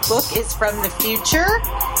This Book is from the Future,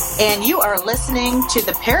 and you are listening to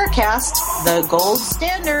the Paracast, the gold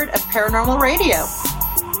standard of paranormal radio.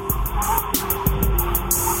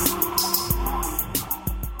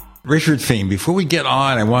 Richard Thieme, before we get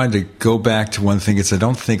on, I wanted to go back to one thing. I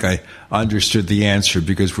don't think I understood the answer,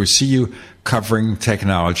 because we see you covering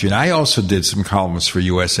technology. And I also did some columns for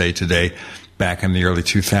USA Today back in the early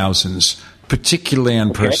 2000s, particularly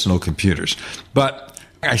on personal computers. But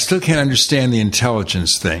I still can't understand the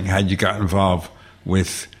intelligence thing, how you got involved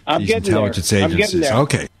with these intelligence agencies. I'm getting there.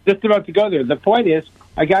 Okay. Just about to go there. The point is,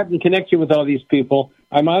 I got in connection with all these people.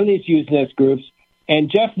 I'm on these Usenet groups,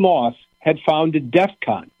 and Jeff Moss had founded DEF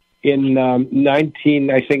CON in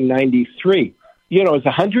 93. You know, it was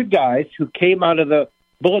 100 guys who came out of the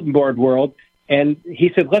bulletin board world, and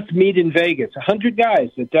he said, let's meet in Vegas. 100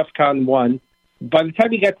 guys at DEF CON 1. By the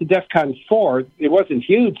time he got to DEF CON 4, it wasn't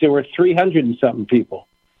huge. There were 300 and something people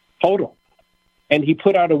total. And he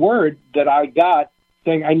put out a word that I got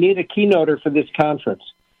saying, I need a keynoter for this conference.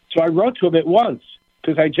 So I wrote to him at once,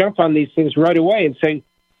 because I jump on these things right away and say,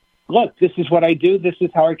 look, this is what I do. This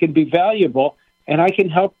is how I can be valuable. And I can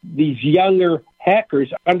help these younger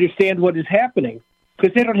hackers understand what is happening,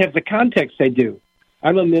 because they don't have the context I do.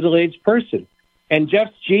 I'm a middle-aged person. And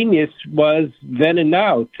Jeff's genius was then and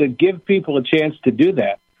now to give people a chance to do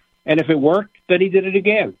that. And if it worked, then he did it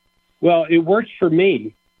again. Well, it worked for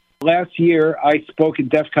me. Last year, I spoke at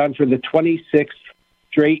DEF CON for the 26th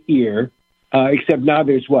straight year, except now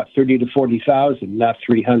there's, 30 to 40,000, not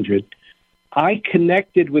 300. I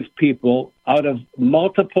connected with people out of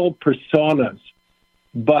multiple personas.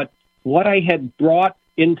 But what I had brought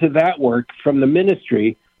into that work from the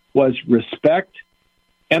ministry was respect,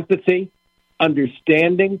 empathy,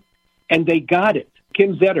 understanding, and they got it.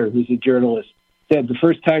 Kim Zetter, who's a journalist, said the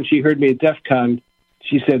first time she heard me at DEF CON,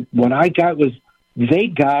 she said, what I got was they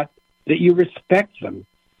got that you respect them.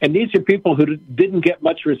 And these are people who didn't get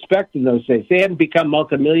much respect in those days. They hadn't become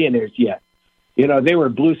multimillionaires yet. You know, they were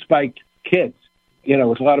blue-spiked kids, you know,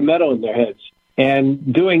 with a lot of metal in their heads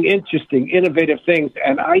and doing interesting, innovative things.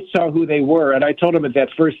 And I saw who they were, and I told them at that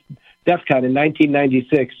first DEF CON in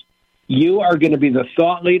 1996, you are going to be the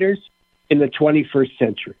thought leaders in the 21st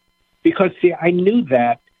century. Because, see, I knew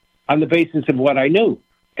that on the basis of what I knew,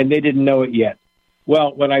 and they didn't know it yet.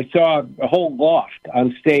 Well, when I saw a whole loft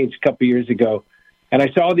on stage a couple years ago, and I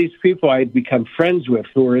saw all these people I had become friends with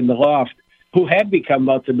who were in the loft, who had become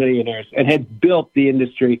multimillionaires and had built the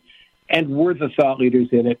industry and were the thought leaders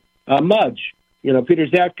in it. Mudge, Peter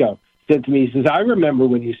Zatko, said to me, he says, I remember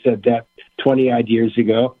when you said that 20-odd years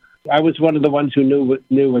ago. I was one of the ones who knew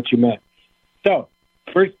what you meant. So,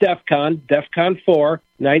 first DEF CON 4,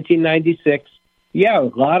 1996, Yeah, a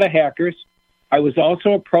lot of hackers. I was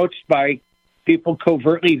also approached by people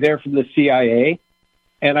covertly there from the CIA,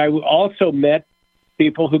 and I also met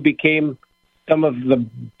people who became some of the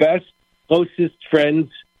best, closest friends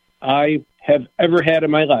I have ever had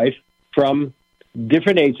in my life from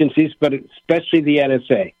different agencies, but especially the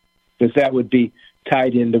NSA, because that would be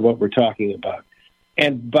tied into what we're talking about.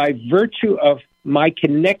 And by virtue of my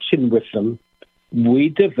connection with them, we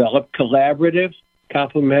developed collaborative,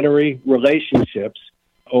 complementary relationships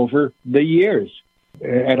over the years.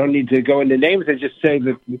 I don't need to go into names. I just say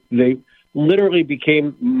that they literally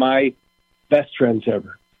became my best friends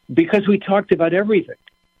ever because we talked about everything.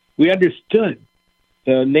 We understood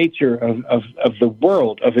the nature of the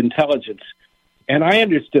world of intelligence. And I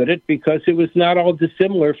understood it because it was not all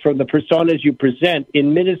dissimilar from the personas you present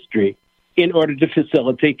in ministry in order to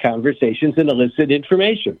facilitate conversations and elicit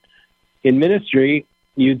information. In ministry,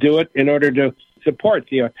 you do it in order to support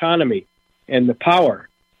the autonomy and the power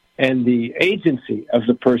and the agency of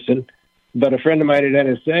the person. But a friend of mine at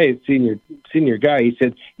NSA, senior guy, he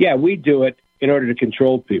said, yeah, we do it in order to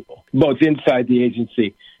control people, both inside the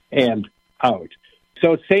agency and out.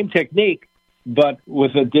 So same technique, but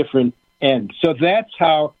with a different end. So that's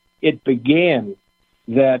how it began,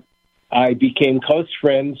 that I became close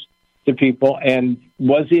friends to people and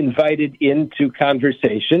was invited into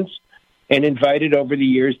conversations and invited over the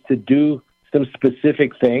years to do some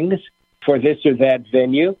specific things for this or that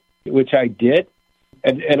venue, which I did.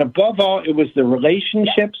 And above all, it was the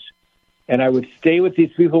relationships. And I would stay with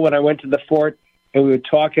these people when I went to the fort, and we would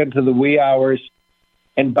talk into the wee hours.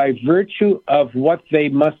 And by virtue of what they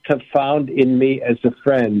must have found in me as a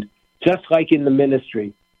friend, just like in the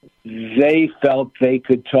ministry, they felt they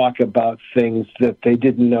could talk about things that they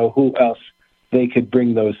didn't know who else they could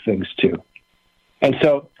bring those things to. And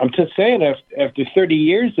so I'm just saying, after 30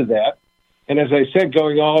 years of that, and as I said,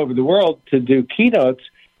 going all over the world to do keynotes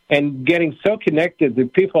and getting so connected to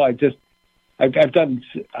people, I've done,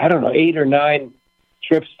 8 or 9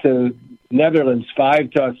 trips to Netherlands,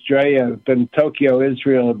 5 to Australia, I've been Tokyo,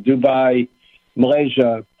 Israel, Dubai,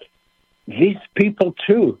 Malaysia. These people,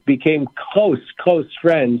 too, became close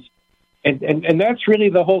friends. And that's really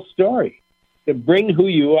the whole story. To bring who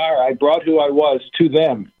you are, I brought who I was to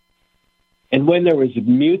them. And when there was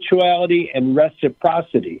mutuality and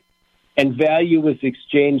reciprocity and value was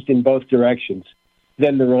exchanged in both directions,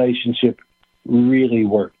 then the relationship really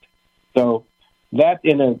worked. So that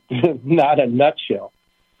not a nutshell,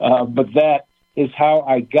 but that is how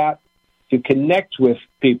I got to connect with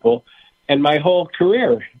people and my whole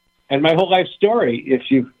career and my whole life story.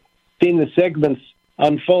 If you've seen the segments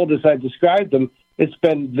unfold as I described them, it's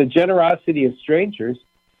been the generosity of strangers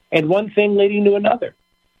and one thing leading to another.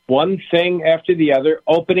 One thing after the other,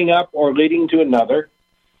 opening up or leading to another.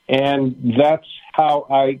 And that's how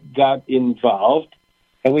I got involved.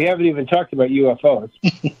 And we haven't even talked about UFOs.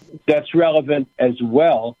 That's relevant as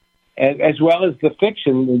well as the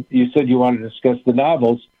fiction. You said you wanted to discuss the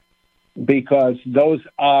novels, because those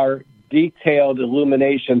are detailed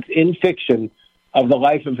illuminations in fiction of the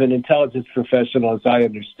life of an intelligence professional as I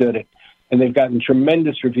understood it. And they've gotten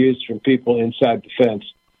tremendous reviews from people inside the fence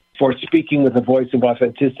for speaking with a voice of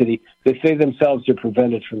authenticity that they themselves are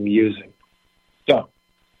prevented from using. So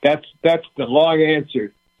that's the long answer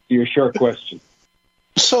to your short question.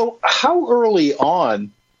 So how early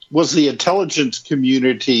on was the intelligence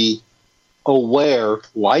community aware,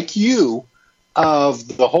 like you,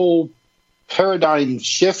 of the whole paradigm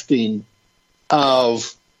shifting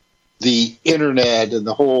of the internet and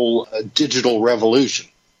the whole digital revolution?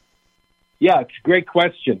 Yeah, it's a great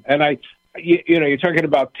question. And you're talking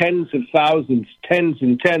about tens and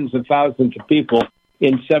tens of thousands of people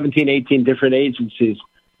in 17, 18 different agencies.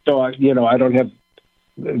 So, I don't have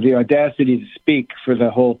the audacity to speak for the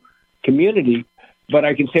whole community, but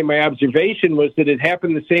I can say my observation was that it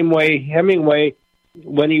happened the same way Hemingway,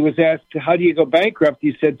 when he was asked, how do you go bankrupt?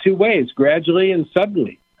 He said 2 ways, gradually and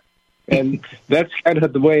suddenly. And that's kind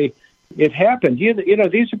of the way it happened.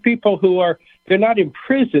 These are people they're not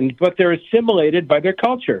imprisoned, but they're assimilated by their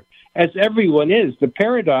culture, as everyone is. The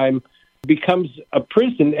paradigm becomes a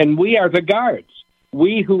prison, and we are the guards.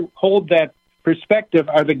 We who hold that perspective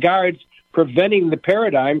are the guards preventing the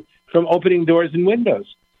paradigm from opening doors and windows.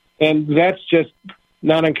 And that's just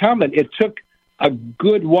not uncommon. It took a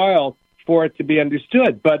good while for it to be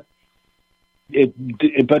understood, but it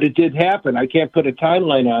did happen. I can't put a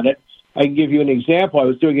timeline on it. I can give you an example. I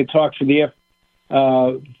was doing a talk for the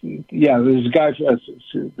there's a guy,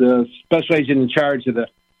 the special agent in charge of the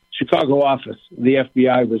Chicago office, the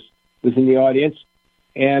FBI, was in the audience,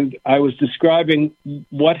 and I was describing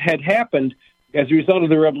what had happened as a result of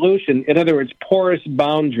the revolution. In other words, porous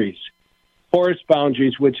boundaries. porous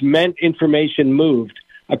boundaries, which meant information moved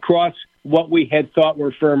across what we had thought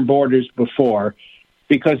were firm borders before,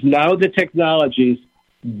 because now the technologies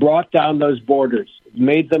brought down those borders,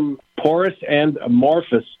 made them porous and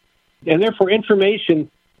amorphous, and therefore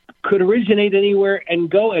information could originate anywhere and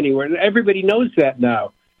go anywhere. And everybody knows that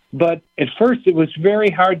now. But at first, it was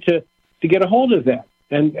very hard to get a hold of that.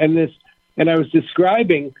 And I was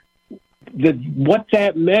describing that what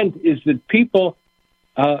that meant is that people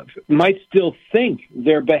might still think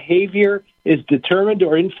their behavior is determined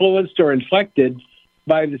or influenced or inflected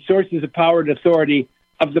by the sources of power and authority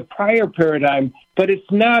of the prior paradigm, but it's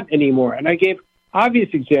not anymore. And I gave obvious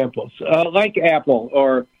examples, like Apple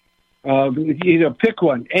or, pick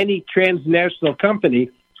one, any transnational company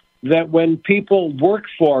that when people work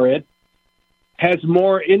for it has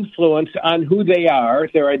more influence on who they are,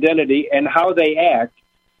 their identity, and how they act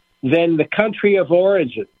than the country of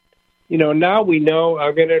origin. Now we know, I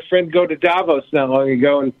had a friend go to Davos not long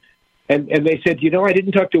ago, and they said, I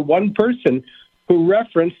didn't talk to one person who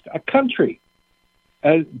referenced a country.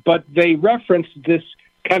 But they referenced this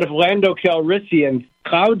kind of Lando Calrissian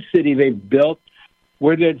cloud city they've built,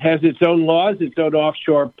 where it has its own laws, its own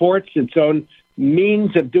offshore ports, its own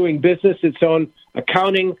means of doing business, its own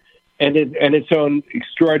accounting, and its own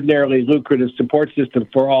extraordinarily lucrative support system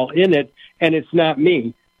for all in it. And it's not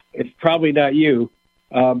me. It's probably not you,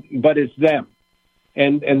 but it's them.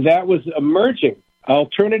 And that was emerging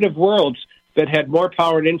alternative worlds that had more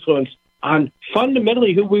power and influence on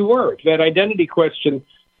fundamentally who we were, that identity question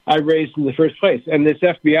I raised in the first place. And this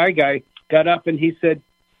FBI guy got up and he said,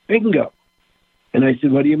 bingo. And I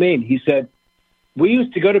said, what do you mean? He said, we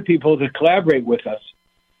used to go to people to collaborate with us,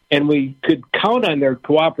 and we could count on their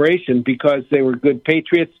cooperation because they were good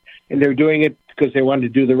patriots and they were doing it because they wanted to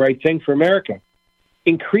do the right thing for America.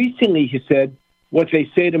 Increasingly, he said, what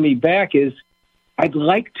they say to me back is, I'd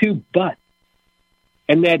like to, but.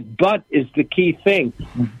 And that but is the key thing.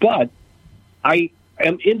 But I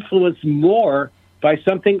am influenced more by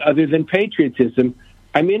something other than patriotism.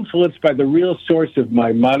 I'm influenced by the real source of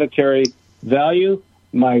my monetary value,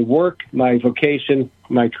 my work, my vocation,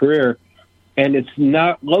 my career, and it's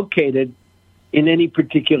not located in any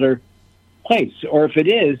particular place. Or if it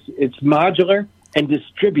is, it's modular and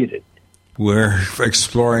distributed. We're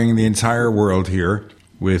exploring the entire world here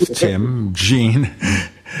with Tim, Gene,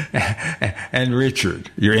 and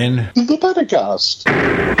Richard. You're in the podcast.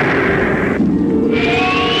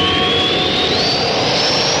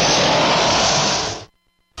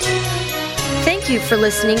 Thank you for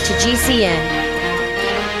listening to GCN.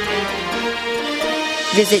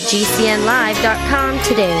 Visit GCNlive.com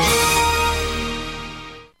today.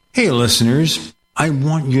 Hey, listeners. I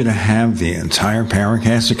want you to have the entire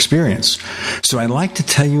Paracast experience. So I'd like to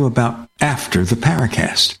tell you about After the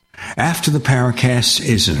Paracast. After the Paracast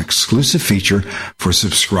is an exclusive feature for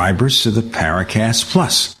subscribers to the Paracast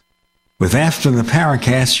Plus. With After the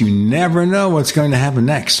Paracast, you never know what's going to happen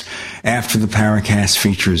next. After the Paracast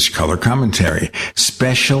features color commentary,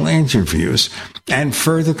 special interviews, and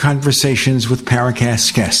further conversations with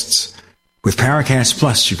Paracast guests. With Paracast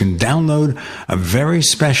Plus, you can download a very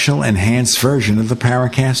special enhanced version of the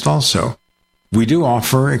Paracast also. We do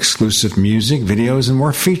offer exclusive music, videos, and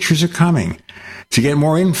more features are coming. To get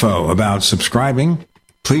more info about subscribing,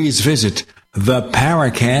 please visit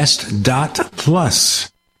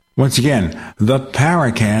theparacast.plus. Once again,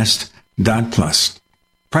 theparacast.plus.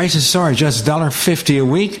 Prices are just $1.50 a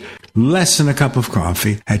week, less than a cup of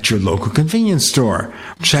coffee at your local convenience store.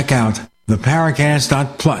 Check out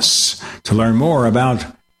theparacast.plus to learn more about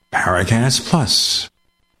Paracast Plus.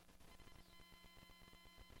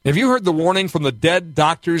 Have you heard the warning from the dead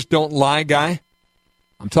doctors don't lie guy?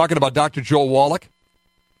 I'm talking about Dr. Joel Wallach.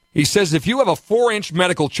 He says if you have a 4-inch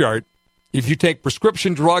medical chart, if you take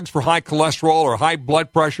prescription drugs for high cholesterol or high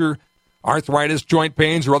blood pressure, arthritis, joint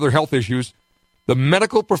pains, or other health issues, the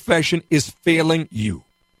medical profession is failing you.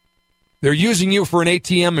 They're using you for an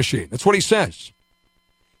ATM machine. That's what he says.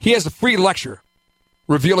 He has a free lecture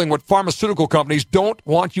revealing what pharmaceutical companies don't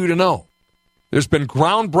want you to know. There's been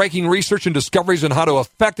groundbreaking research and discoveries on how to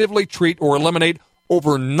effectively treat or eliminate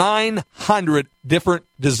over 900 different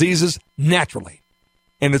diseases naturally.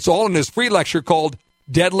 And it's all in his free lecture called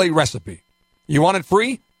Deadly Recipe. You want it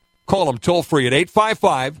free? Call him toll free at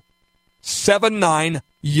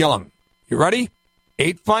 855-79-YOUNG. You ready?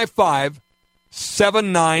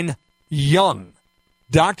 855-79-YOUNG.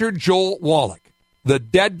 Dr. Joel Wallach, the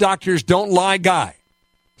dead doctors don't lie guy,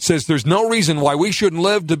 says there's no reason why we shouldn't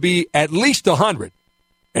live to be at least 100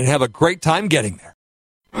 and have a great time getting there.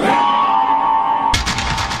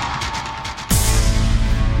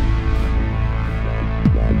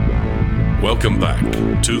 Welcome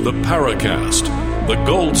back to the Paracast, the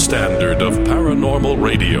gold standard of paranormal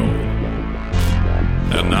radio.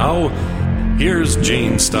 And now, here's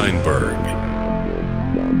Gene Steinberg.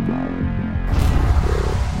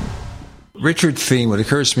 Richard Thieme, what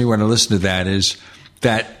occurs to me when I listen to that is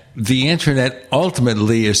that the internet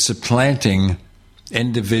ultimately is supplanting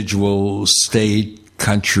individual state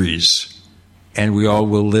countries, and we all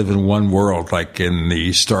will live in one world like in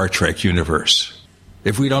the Star Trek universe,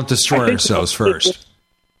 if we don't destroy ourselves first.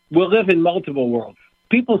 We'll live in multiple worlds.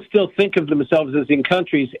 People still think of themselves as in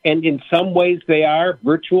countries, and in some ways they are,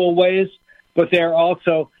 virtual ways, but they're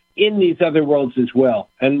also in these other worlds as well.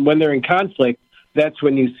 And when they're in conflict, that's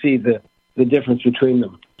when you see the difference between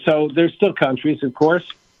them. So they're still countries, of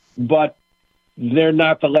course, but they're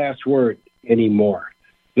not the last word anymore.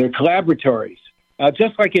 They're collaboratories,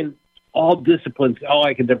 just like in all disciplines, all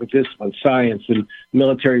academic disciplines, science and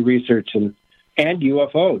military research and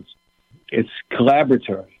UFOs. It's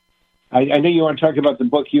collaboratory. I know you want to talk about the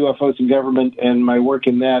book UFOs and Government and my work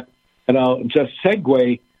in that, and I'll just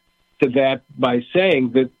segue to that by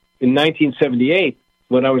saying that in 1978,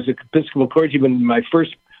 when I was an Episcopal clergyman in my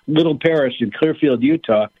first little parish in Clearfield,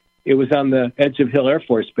 Utah, it was on the Edge of Hill Air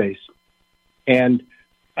Force Base. And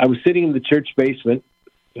I was sitting in the church basement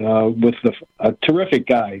with a terrific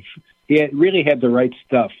guy. He really had the right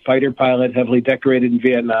stuff. Fighter pilot, heavily decorated in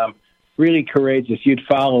Vietnam, really courageous. You'd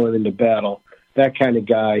follow him into battle, that kind of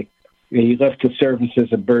guy. He left the service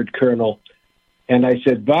as a bird colonel. And I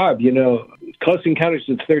said, Bob, Close Encounters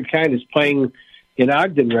of the Third Kind is playing in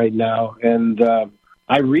Ogden right now. And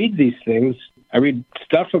I read these things. I read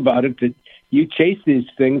stuff about it that you chase these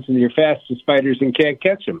things and you're fast as spiders and can't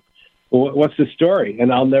catch them. Well, what's the story?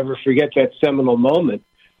 And I'll never forget that seminal moment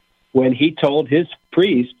when he told his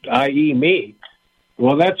priest, i.e. me,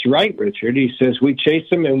 well, that's right, Richard. He says, we chase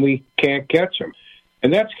them and we can't catch them.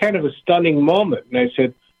 And that's kind of a stunning moment. And I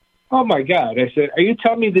said, oh, my God. I said, are you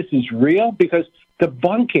telling me this is real? Because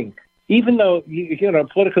debunking, even though,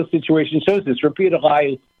 political situation shows this, repeat a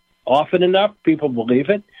lie often enough, people believe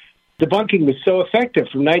it. Debunking was so effective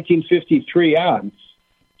from 1953 on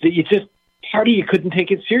that part of you couldn't take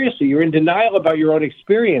it seriously. You're in denial about your own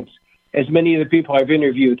experience, as many of the people I've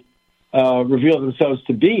interviewed reveal themselves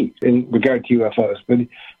to be in regard to UFOs. But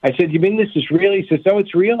I said, you mean this is real? He says, oh,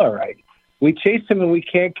 it's real, all right. We chase them and we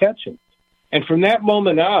can't catch them. And from that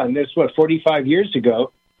moment on, this 45 years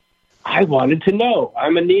ago, I wanted to know.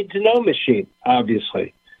 I'm a need-to-know machine,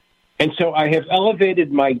 obviously. And so I have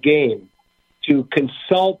elevated my game to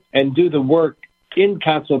consult and do the work in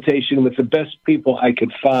consultation with the best people I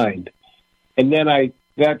could find. And then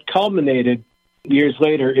that culminated years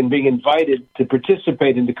later in being invited to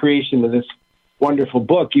participate in the creation of this wonderful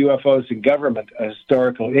book, UFOs and Government, a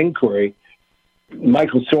historical inquiry.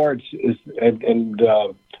 Michael Swartz and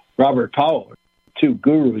Robert Powell, two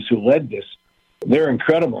gurus who led this. They're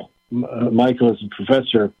incredible. Michael is a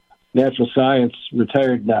professor of natural science,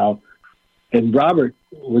 retired now, and Robert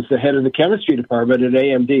was the head of the chemistry department at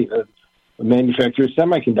AMD, the manufacturer of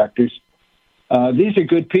semiconductors. These are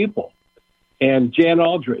good people. And Jan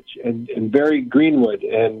Aldrich and Barry Greenwood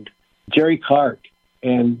and Jerry Clark.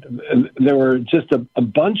 And there were just a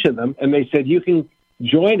bunch of them. And they said, you can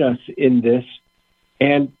join us in this.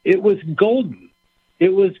 And it was golden.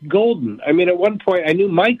 It was golden. I mean, at one point, I knew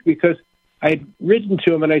Mike because I had written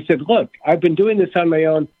to him and I said, look, I've been doing this on my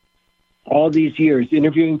own all these years,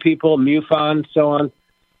 interviewing people, MUFON, so on.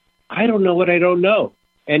 I don't know what I don't know.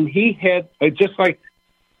 And he had, just like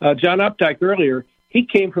John Updike earlier, he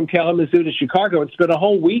came from Kalamazoo to Chicago and spent a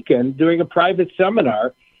whole weekend doing a private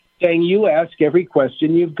seminar saying, you ask every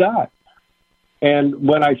question you've got. And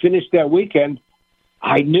when I finished that weekend,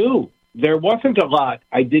 I knew there wasn't a lot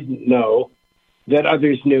I didn't know that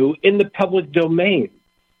others knew in the public domain.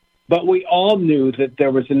 But we all knew that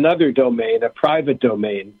there was another domain, a private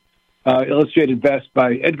domain, illustrated best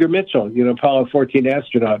by Edgar Mitchell, Apollo 14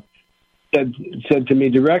 astronaut, said to me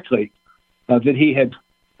directly that he had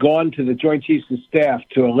gone to the Joint Chiefs of Staff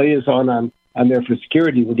to a liaison on there for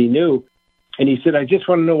security that he knew. And he said, I just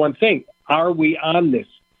want to know one thing. Are we on this?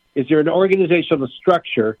 Is there an organizational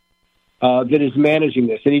structure that is managing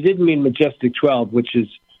this? And he didn't mean Majestic 12, which is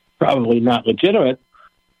probably not legitimate.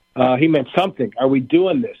 He meant something. Are we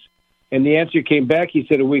doing this? And the answer came back. He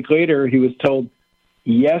said a week later, he was told,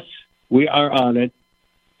 yes, we are on it.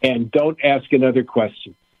 And don't ask another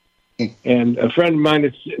question. And a friend of mine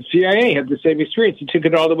at CIA had the same experience. He took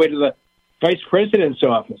it all the way to the vice president's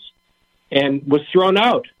office and was thrown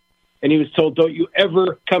out. And he was told, don't you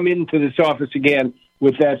ever come into this office again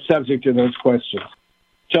with that subject or those questions.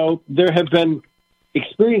 So there have been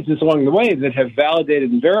experiences along the way that have validated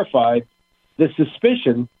and verified the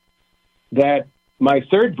suspicion that my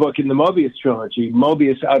third book in the Mobius Trilogy,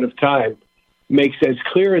 Mobius Out of Time, makes as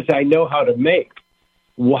clear as I know how to make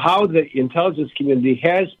how the intelligence community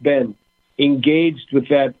has been engaged with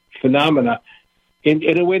that phenomena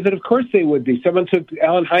in a way that, of course, they would be. Someone took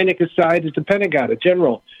Alan Hynek aside at the Pentagon, a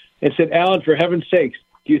general, and said, Alan, for heaven's sakes,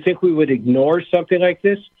 do you think we would ignore something like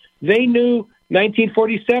this? They knew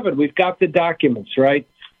 1947. We've got the documents, right?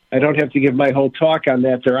 I don't have to give my whole talk on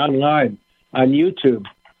that. They're online on YouTube.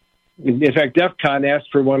 In fact, DEF CON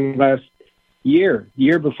asked for one last year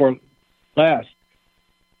before last.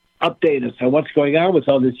 Update us on what's going on with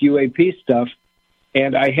all this UAP stuff.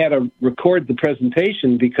 And I had to record the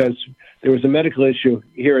presentation because there was a medical issue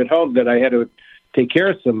here at home that I had to take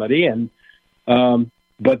care of somebody.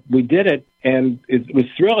 But we did it, and it was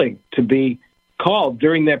thrilling to be called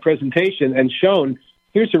during that presentation and shown,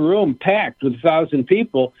 here's a room packed with 1,000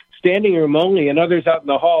 people, standing room only, and others out in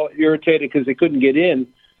the hall irritated because they couldn't get in,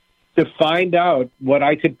 to find out what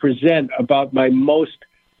I could present about my most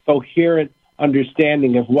coherent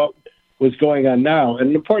understanding of what was going on now. And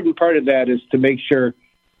an important part of that is to make sure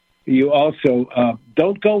you also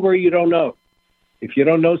don't go where you don't know. If you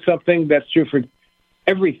don't know something, that's true for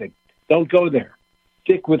everything. Don't go there.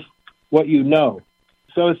 Stick with what you know.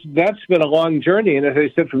 So that's been a long journey. And as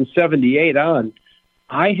I said, from 78 on,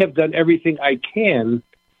 I have done everything I can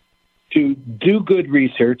to do good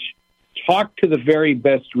research, talk to the very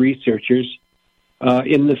best researchers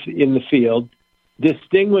in the field,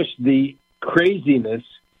 distinguish the craziness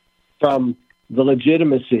from the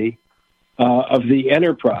legitimacy of the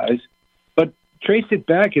enterprise, but trace it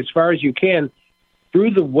back as far as you can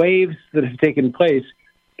through the waves that have taken place,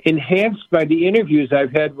 enhanced by the interviews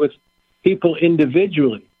I've had with people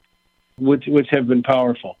individually, which have been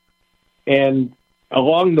powerful. And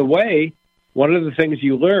along the way, one of the things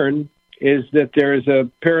you learn is that there is a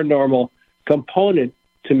paranormal component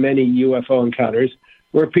to many UFO encounters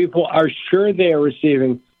where people are sure they are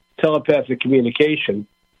receiving telepathic communication.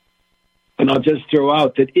 And I'll just throw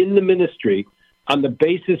out that in the ministry, on the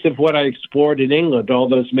basis of what I explored in England all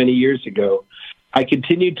those many years ago, I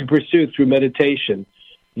continued to pursue through meditation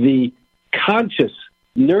the conscious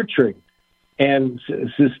nurturing and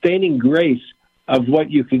sustaining grace of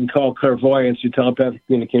what you can call clairvoyance or telepathic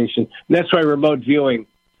communication. And that's why remote viewing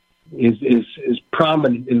is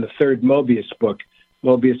prominent in the third Mobius book,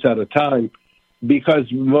 Mobius Out of Time,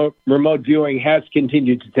 because remote viewing has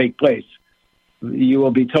continued to take place. You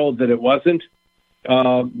will be told that it wasn't,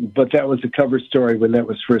 but that was a cover story when that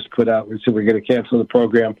was first put out. We said we're going to cancel the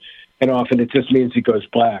program, and often it just means it goes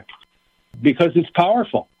black because it's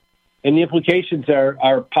powerful, and the implications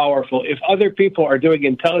are powerful. If other people are doing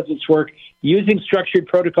intelligence work using structured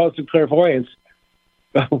protocols of clairvoyance,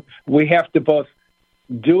 we have to both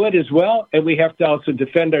do it as well, and we have to also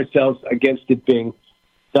defend ourselves against it being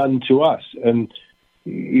done to us. And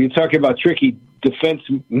you're talking about tricky defense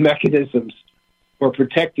mechanisms for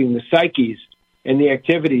protecting the psyches and the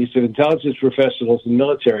activities of intelligence professionals and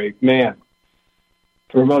military. Man,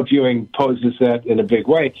 remote viewing poses that in a big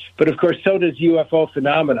way. But, of course, so does UFO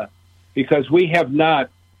phenomena, because we have not,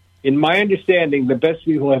 in my understanding, the best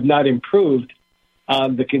people have not improved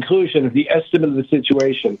on the conclusion of the estimate of the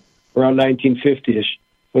situation around 1950-ish,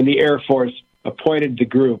 when the Air Force appointed the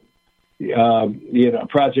group,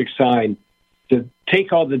 Project Sign, to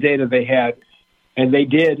take all the data they had. And they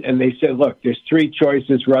did, and they said, look, there's three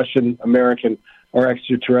choices, Russian, American, or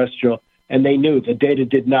extraterrestrial. And they knew the data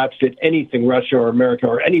did not fit anything Russia or America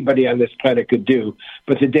or anybody on this planet could do,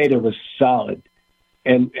 but the data was solid.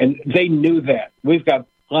 And they knew that. We've got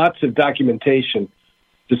lots of documentation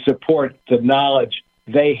to support the knowledge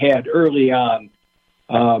they had early on,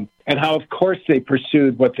 and how, of course, they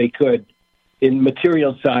pursued what they could in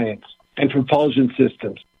material science and propulsion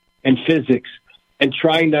systems and physics, and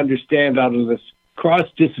trying to understand out of this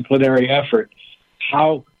cross-disciplinary effort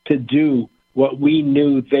how to do what we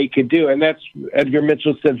knew they could do. And that's, Edgar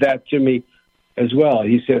Mitchell said that to me as well.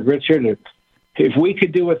 He said, Richard, if we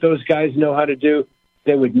could do what those guys know how to do,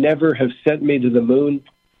 they would never have sent me to the moon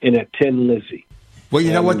in a tin Lizzie. Well,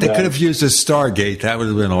 you know what? They could have used a Stargate. That would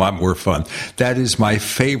have been a lot more fun. That is my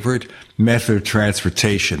favorite method of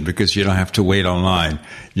transportation, because you don't have to wait online.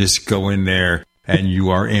 You just go in there and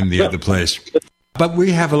you are in the other place. But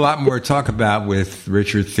we have a lot more to talk about with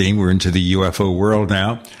Richard Thieme. We're into the UFO world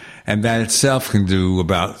now, and that itself can do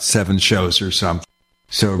about 7 shows or something.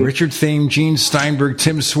 So Richard Thieme, Gene Steinberg,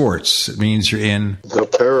 Tim Swartz. It means you're in the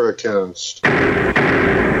Paracast.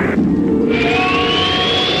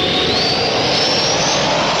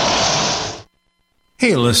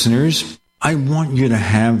 Hey, listeners. I want you to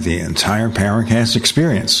have the entire Paracast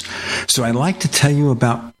experience. So I'd like to tell you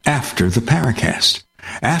about After the Paracast.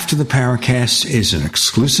 After the Paracast is an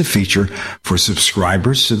exclusive feature for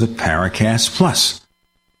subscribers to the Paracast Plus.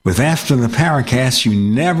 With After the Paracast, you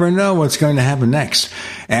never know what's going to happen next.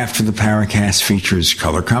 After the Paracast features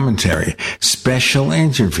color commentary, special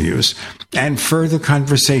interviews, and further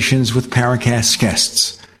conversations with Paracast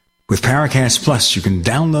guests. With Paracast Plus, you can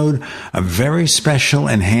download a very special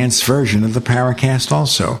enhanced version of the Paracast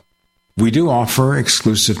also. We do offer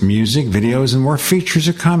exclusive music, videos, and more features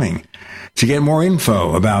are coming. To get more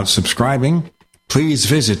info about subscribing, please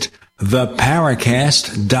visit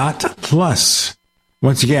theparacast.plus.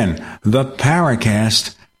 Once again,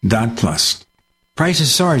 theparacast.plus.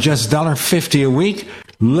 Prices are just $1.50 a week,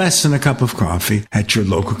 less than a cup of coffee at your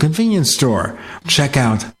local convenience store. Check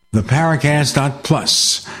out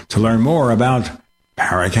theparacast.plus to learn more about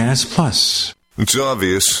Paracast Plus. It's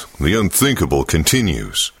obvious. The unthinkable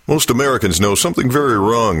continues. Most Americans know something very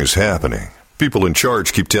wrong is happening. People in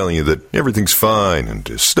charge keep telling you that everything's fine and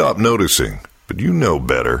to stop noticing. But you know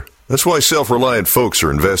better. That's why self-reliant folks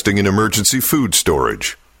are investing in emergency food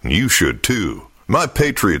storage. You should too. My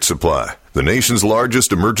Patriot Supply, the nation's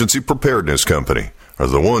largest emergency preparedness company, are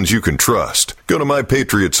the ones you can trust. Go to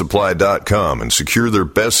mypatriotsupply.com and secure their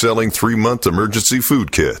best-selling 3-month emergency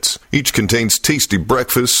food kits. Each contains tasty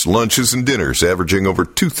breakfasts, lunches, and dinners averaging over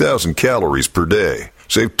 2,000 calories per day.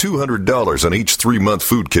 Save $200 on each 3-month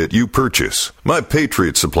food kit you purchase. My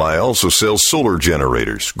Patriot Supply also sells solar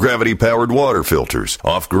generators, gravity-powered water filters,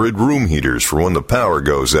 off-grid room heaters for when the power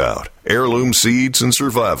goes out, heirloom seeds, and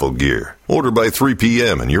survival gear. Order by 3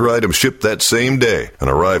 p.m. and your items ship that same day and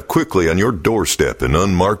arrive quickly on your doorstep in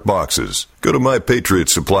unmarked boxes. Go to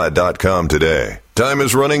mypatriotsupply.com today. Time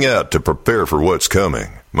is running out to prepare for what's coming.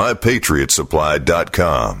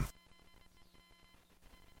 mypatriotsupply.com.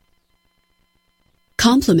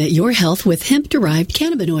 Complement your health with hemp-derived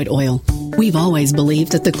cannabinoid oil. We've always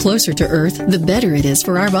believed that the closer to Earth, the better it is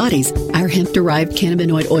for our bodies. Our hemp-derived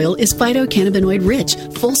cannabinoid oil is phytocannabinoid-rich,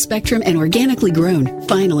 full-spectrum, and organically grown.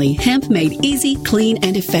 Finally, hemp made easy, clean,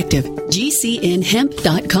 and effective.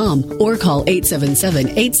 GCNhemp.com or call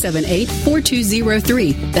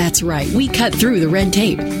 877-878-4203. That's right, we cut through the red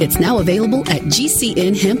tape. It's now available at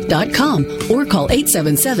GCNhemp.com or call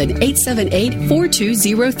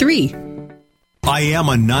 877-878-4203. I am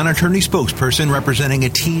a non-attorney spokesperson representing a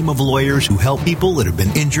team of lawyers who help people that have been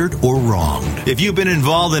injured or wronged. If you've been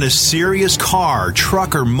involved in a serious car,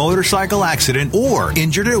 truck, or motorcycle accident or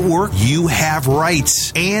injured at work, you have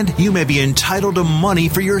rights, and you may be entitled to money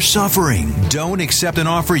for your suffering. Don't accept an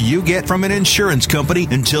offer you get from an insurance company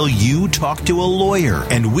until you talk to a lawyer,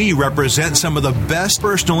 and we represent some of the best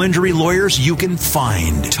personal injury lawyers you can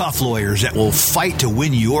find. Tough lawyers that will fight to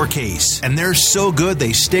win your case, and they're so good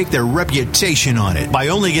they stake their reputation on it by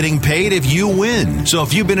only getting paid if you win. So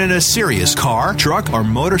if you've been in a serious car, truck, or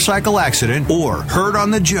motorcycle accident or hurt on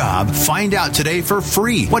the job, find out today for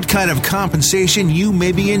free what kind of compensation you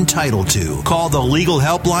may be entitled to. Call the legal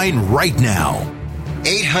helpline right now.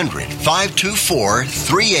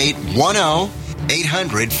 800-524-3810.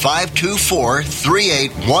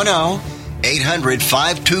 800-524-3810.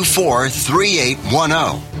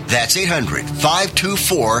 800-524-3810. That's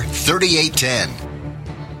 800-524-3810.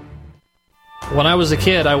 When I was a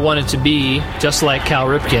kid, I wanted to be just like Cal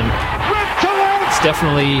Ripken. It's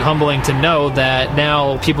definitely humbling to know that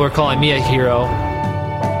now people are calling me a hero.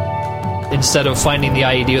 Instead of finding the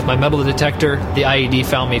IED with my metal detector, the IED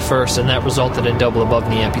found me first, and that resulted in double above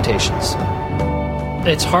knee amputations.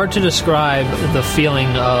 It's hard to describe the feeling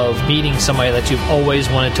of meeting somebody that you've always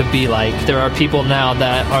wanted to be like. There are people now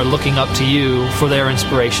that are looking up to you for their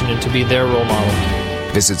inspiration and to be their role model.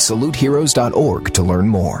 Visit saluteheroes.org to learn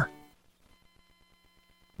more.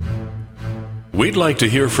 We'd like to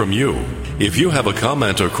hear from you. If you have a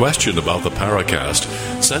comment or question about the Paracast,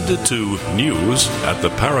 send it to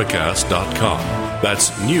news@theparacast.com.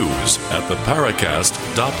 That's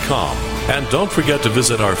news@theparacast.com. And don't forget to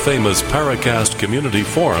visit our famous Paracast community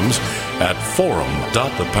forums at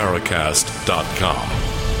forum.theparacast.com.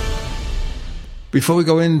 Before we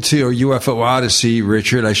go into your UFO Odyssey,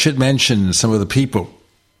 Richard, I should mention some of the people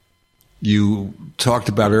you talked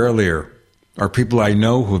about earlier are people I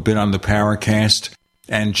know who have been on the Paracast,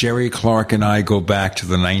 and Jerry Clark and I go back to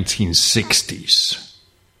the 1960s.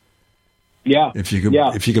 Yeah. If you could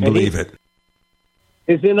believe it.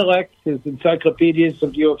 His intellect, his encyclopedias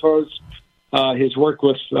of UFOs, his work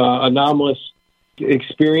with anomalous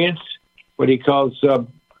experience, what he calls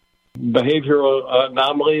behavioral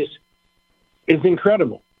anomalies, is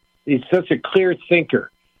incredible. He's such a clear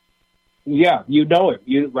thinker. Yeah, you know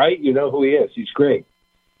him, right? You know who he is. He's great.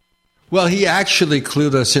 Well, he actually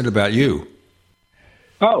clued us in about you.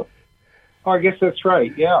 Oh, I guess that's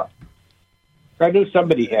right, yeah. I knew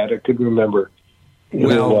somebody had. I couldn't remember who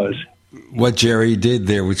it was. What Jerry did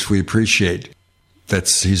there, which we appreciate,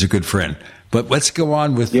 he's a good friend. But let's go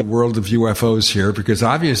on with the world of UFOs here, because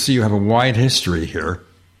obviously you have a wide history here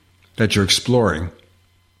that you're exploring.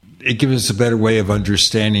 It gives us a better way of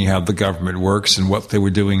understanding how the government works and what they were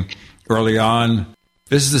doing early on.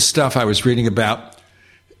 This is the stuff I was reading about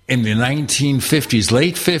in the 1950s,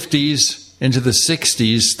 late 50s into the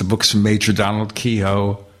 60s. The books from Major Donald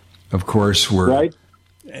Kehoe, of course, were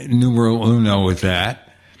numero uno with that.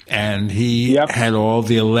 And he had all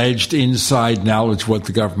the alleged inside knowledge what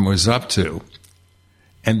the government was up to.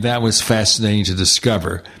 And that was fascinating to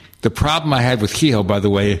discover. The problem I had with Kehoe, by the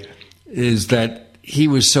way, is that he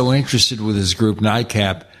was so interested with his group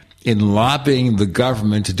NICAP in lobbying the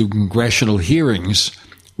government to do congressional hearings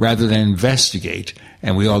rather than investigate.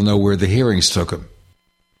 And we all know where the hearings took him.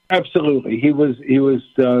 Absolutely. He was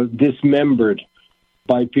dismembered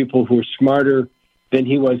by people who were smarter than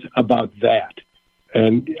he was about that.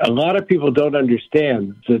 And a lot of people don't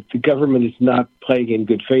understand that the government is not playing in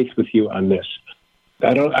good faith with you on this.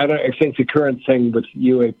 I think the current thing with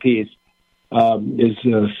UAPs is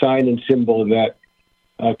a sign and symbol of that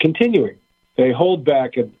continuing. They hold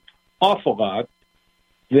back an awful lot.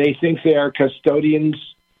 They think they are custodians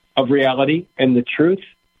of reality and the truth.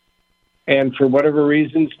 And for whatever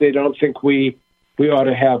reasons, they don't think we ought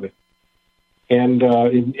to have it. And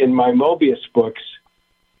in my Mobius books,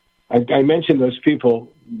 I mentioned those people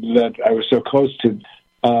that I was so close to.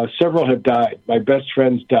 Several have died. My best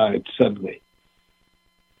friends died suddenly.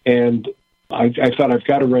 And I thought I've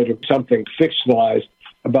got to write something fictionalized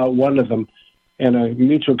about one of them. And a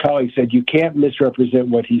mutual colleague said, you can't misrepresent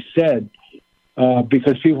what he said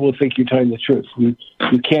because people will think you're telling the truth. You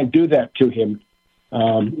can't do that to him.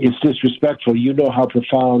 It's disrespectful. You know how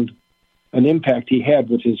profound an impact he had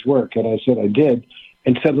with his work. And I said, I did.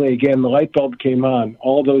 And suddenly, again, the light bulb came on.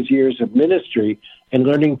 All those years of ministry and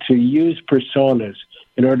learning to use personas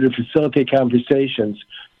in order to facilitate conversations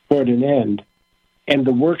toward an end. And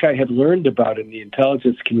the work I had learned about in the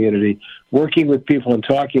intelligence community, working with people and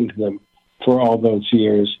talking to them for all those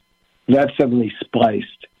years, that suddenly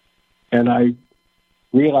spliced. And I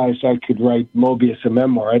realized I could write Mobius, a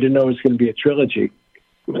memoir. I didn't know it was going to be a trilogy.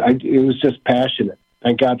 It was just passionate.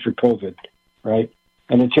 Thank God for COVID, right?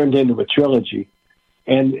 And it turned into a trilogy.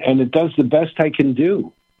 And it does the best I can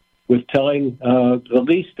do with telling the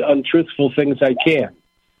least untruthful things I can,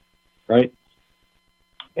 right?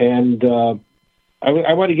 And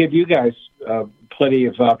I want to give you guys plenty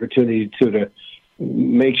of opportunity to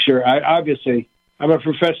make sure. Obviously, I'm a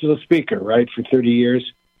professional speaker, right, for 30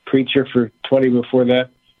 years, preacher for 20 before that.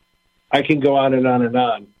 I can go on and on and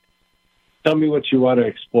on. Tell me what you want to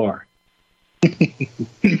explore.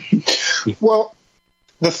 Well,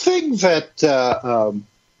 the thing that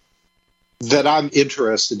that I'm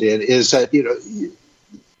interested in is that,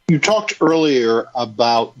 you talked earlier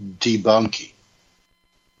about debunking.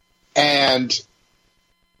 And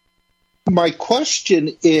my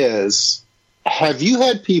question is, have you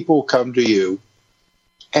had people come to you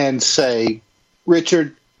and say,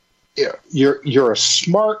 Richard, you're a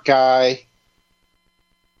smart guy,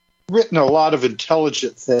 written a lot of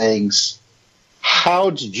intelligent things. How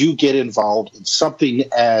did you get involved in something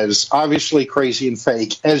as obviously crazy and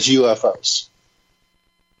fake as UFOs?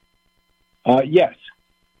 Yes.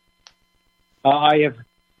 I have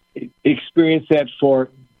experienced that for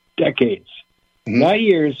decades. Not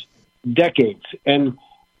years, decades. And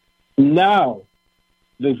now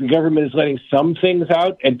the government is letting some things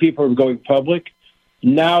out and people are going public.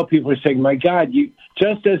 Now people are saying, my God,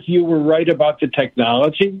 just as you were right about the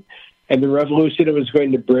technology and the revolution it was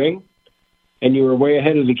going to bring, and you were way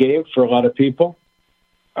ahead of the game for a lot of people,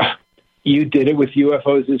 you did it with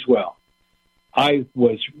UFOs as well. I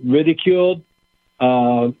was ridiculed.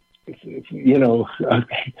 Oh, it's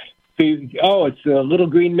the little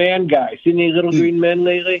green man guy. Seen any little green men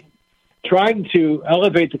lately? Trying to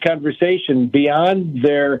elevate the conversation beyond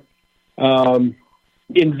their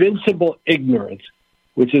invincible ignorance,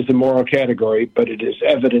 which is a moral category, but it is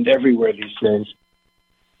evident everywhere these days,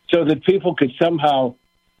 so that people could somehow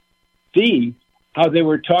see how they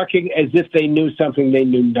were talking as if they knew something they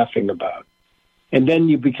knew nothing about. And then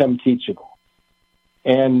you become teachable.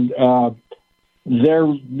 And their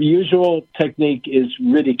usual technique is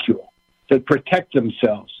ridicule, to protect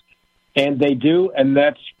themselves. And they do, and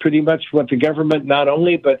that's pretty much what the government, not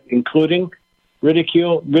only, but including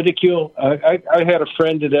ridicule. I had a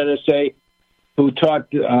friend at NSA who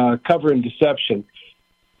taught cover and deception.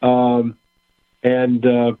 And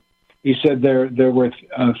he said there were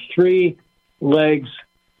three legs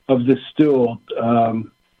of the stool.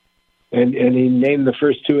 And he named the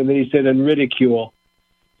first two, and then he said, and ridicule.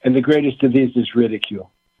 And the greatest of these is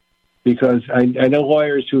ridicule. Because I know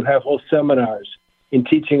lawyers who have whole seminars in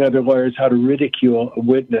teaching other lawyers how to ridicule a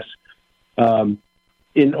witness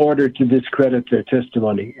in order to discredit their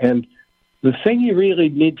testimony. And the thing you really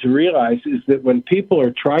need to realize is that when people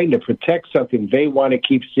are trying to protect something they want to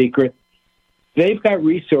keep secret, they've got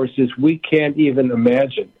resources we can't even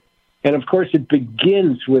imagine. And, of course, it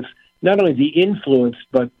begins with not only the influence,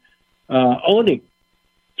 but owning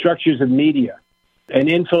structures of media and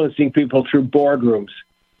influencing people through boardrooms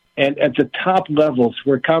and at the top levels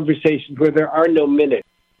where conversations where there are no minutes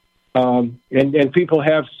and people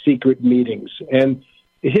have secret meetings. And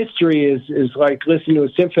history is like listening to a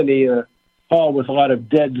symphony hall with a lot of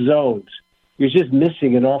dead zones. You're just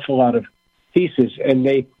missing an awful lot of pieces, and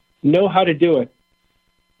they know how to do it.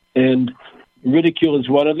 And ridicule is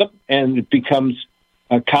one of them, and it becomes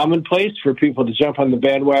a commonplace for people to jump on the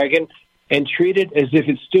bandwagon and treat it as if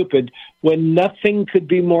it's stupid, when nothing could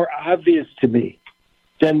be more obvious to me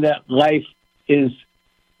than that life is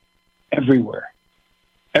everywhere.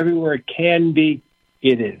 Everywhere it can be,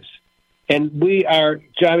 it is. And we are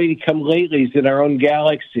Johnny come latelys in our own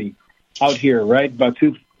galaxy out here, right? About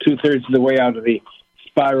two-thirds of the way out of the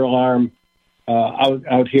spiral arm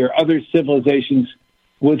out here. Other civilizations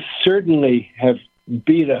would certainly have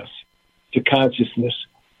beat us to consciousness.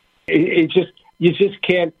 You just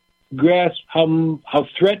can't grasp how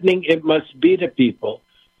threatening it must be to people,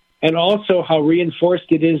 and also how reinforced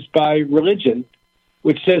it is by religion,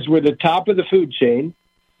 which says we're the top of the food chain,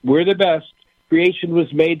 we're the best, creation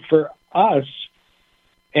was made for us,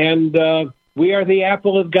 and we are the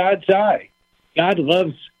apple of God's eye. God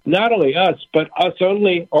loves not only us, but us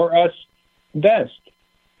only, or us best.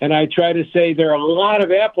 And I try to say there are a lot of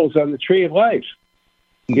apples on the tree of life,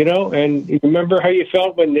 you know, and you remember how you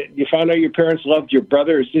felt when you found out your parents loved your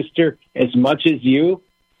brother or sister as much as you?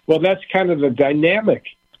 Well, that's kind of the dynamic.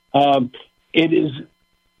 It is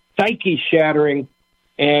psyche-shattering,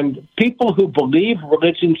 and people who believe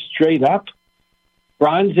religion straight up,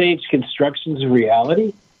 Bronze Age constructions of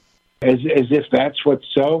reality, as if that's what's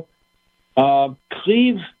so,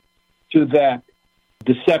 cleave to that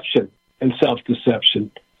deception and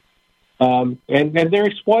self-deception. And they're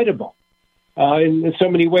exploitable in so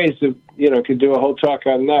many ways that, could do a whole talk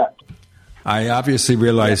on that. I obviously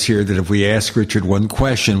realize here that if we ask Richard one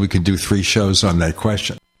question, we could do 3 shows on that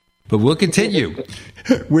question. But we'll continue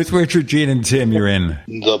with Richard, Gene, and Tim. You're in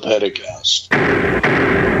the Paracast.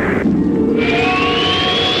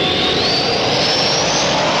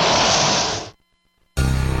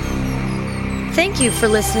 Thank you for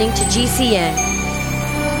listening to GCN.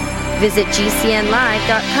 Visit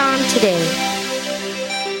GCNlive.com today.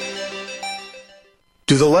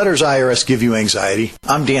 Do the letters IRS give you anxiety?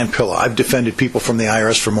 I'm Dan Pilla. I've defended people from the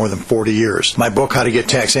IRS for more than 40 years. My book, How to Get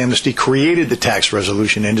Tax Amnesty, created the tax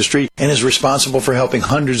resolution industry and is responsible for helping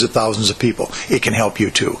hundreds of thousands of people. It can help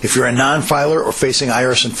you too. If you're a non-filer or facing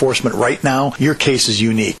IRS enforcement right now, your case is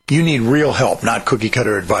unique. You need real help, not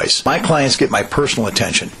cookie-cutter advice. My clients get my personal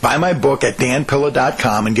attention. Buy my book at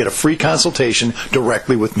danpilla.com and get a free consultation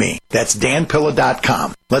directly with me. That's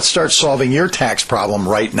danpilla.com. Let's start solving your tax problem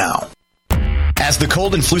right now. As the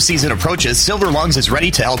cold and flu season approaches, Silver Lungs is ready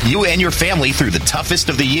to help you and your family through the toughest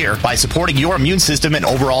of the year by supporting your immune system and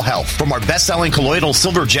overall health. From our best-selling colloidal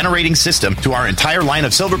silver generating system to our entire line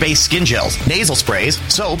of silver-based skin gels, nasal sprays,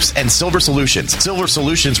 soaps, and silver solutions. Silver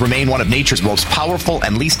solutions remain one of nature's most powerful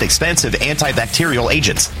and least expensive antibacterial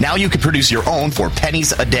agents. Now you can produce your own for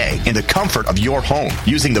pennies a day in the comfort of your home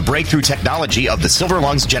using the breakthrough technology of the Silver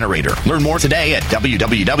Lungs generator. Learn more today at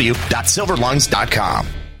www.silverlungs.com.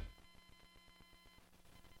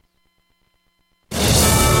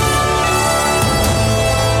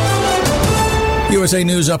 USA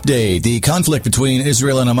News Update. The conflict between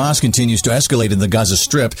Israel and Hamas continues to escalate in the Gaza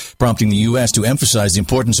Strip, prompting the U.S. to emphasize the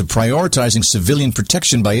importance of prioritizing civilian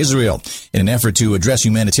protection by Israel. In an effort to address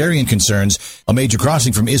humanitarian concerns, a major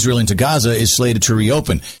crossing from Israel into Gaza is slated to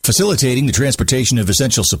reopen, facilitating the transportation of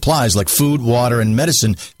essential supplies like food, water, and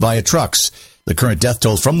medicine via trucks. The current death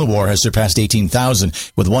toll from the war has surpassed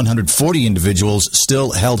 18,000, with 140 individuals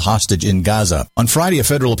still held hostage in Gaza. On Friday, a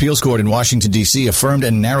federal appeals court in Washington, D.C. affirmed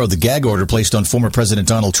and narrowed the gag order placed on former President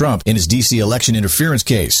Donald Trump in his D.C. election interference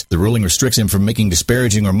case. The ruling restricts him from making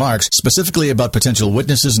disparaging remarks, specifically about potential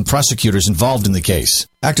witnesses and prosecutors involved in the case.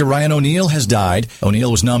 Actor Ryan O'Neal has died.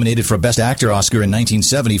 O'Neal was nominated for a Best Actor Oscar in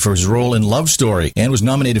 1970 for his role in Love Story, and was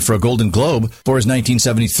nominated for a Golden Globe for his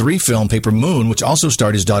 1973 film Paper Moon, which also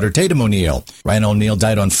starred his daughter Tatum O'Neal. Ryan O'Neal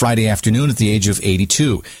died on Friday afternoon at the age of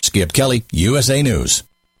 82. Skip Kelly, USA News.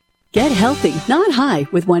 Get healthy, not high,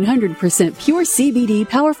 with 100% pure CBD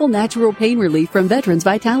powerful natural pain relief from Veterans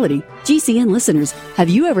Vitality. GCN listeners, have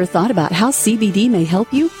you ever thought about how CBD may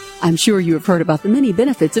help you? I'm sure you have heard about the many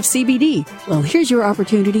benefits of CBD. Well, here's your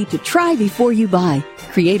opportunity to try before you buy.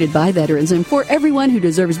 Created by veterans and for everyone who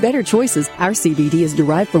deserves better choices, our CBD is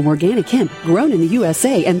derived from organic hemp, grown in the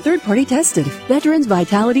USA and third-party tested. Veterans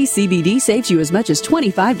Vitality CBD saves you as much as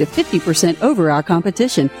 25 to 50% over our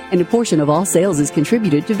competition, and a portion of all sales is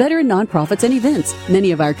contributed to veteran nonprofits and events.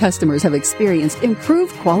 Many of our customers have experienced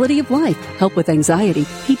improved quality of life, help with anxiety,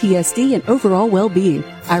 PTSD, and overall well-being.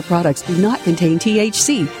 Our products do not contain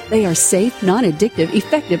THC. They are safe, non-addictive,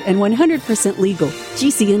 effective, and 100% legal.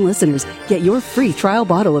 GCN listeners, get your free trial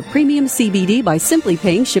bottle of premium CBD by simply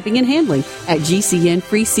paying shipping and handling at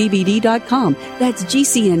GCNFreeCBD.com. That's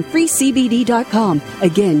GCNFreeCBD.com.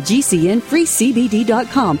 Again,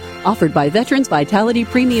 GCNFreeCBD.com. Offered by Veterans Vitality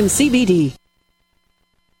Premium CBD.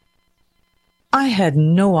 I had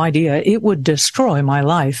no idea it would destroy my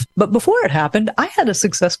life. But before it happened, I had a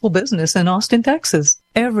successful business in Austin, Texas.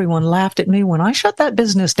 Everyone laughed at me when I shut that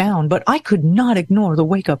business down, but I could not ignore the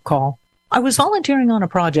wake-up call. I was volunteering on a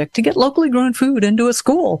project to get locally grown food into a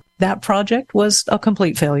school. That project was a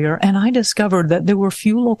complete failure, and I discovered that there were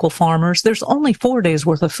few local farmers. There's only 4 days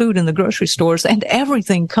worth of food in the grocery stores, and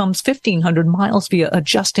everything comes 1,500 miles via a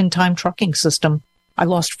just-in-time trucking system. I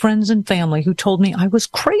lost friends and family who told me I was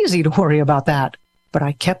crazy to worry about that, but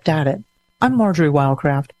I kept at it. I'm Marjorie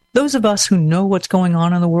Wildcraft. Those of us who know what's going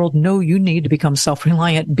on in the world know you need to become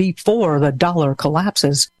self-reliant before the dollar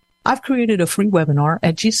collapses. I've created a free webinar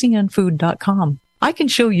at gcnfood.com. I can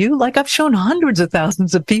show you, like I've shown hundreds of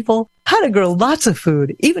thousands of people, how to grow lots of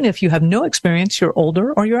food, even if you have no experience, you're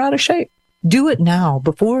older, or you're out of shape. Do it now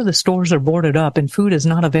before the stores are boarded up and food is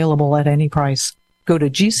not available at any price. Go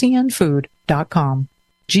to gcnfood.com.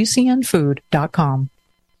 gcnfood.com.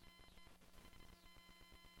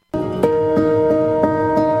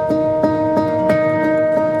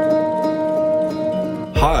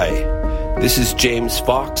 Hi, this is James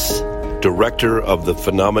Fox, Director of the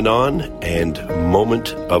Phenomenon and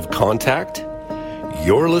Moment of Contact.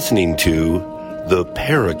 You're listening to the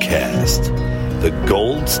Paracast, the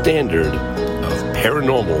gold standard of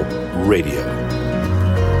paranormal radio.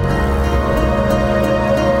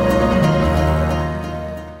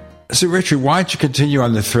 So, Richard, why don't you continue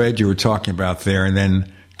on the thread you were talking about there, and then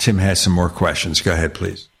Tim has some more questions. Go ahead,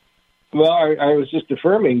 please. Well, I was just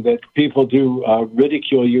affirming that people do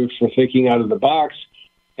ridicule you for thinking out of the box.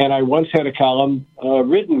 And I once had a column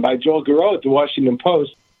written by Joel Garreau at the Washington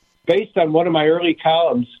Post based on one of my early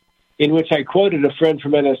columns in which I quoted a friend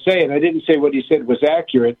from NSA, and I didn't say what he said was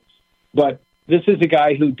accurate, but this is a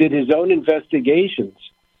guy who did his own investigations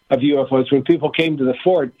of UFOs when people came to the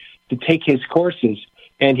fort to take his courses,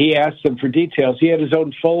 and he asked them for details. He had his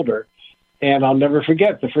own folder, and I'll never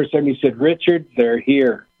forget the first time he said, "Richard, they're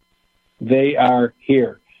here. They are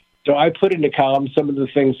here." So I put in the column some of the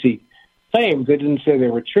things he claimed. I didn't say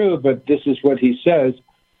they were true, but this is what he says.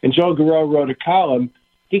 And Joel Garreau wrote a column.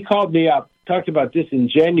 He called me up, talked about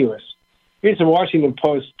disingenuous. Here's a Washington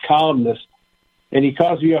Post columnist, and he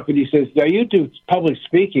calls me up and he says, "Now you do public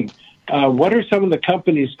speaking. What are some of the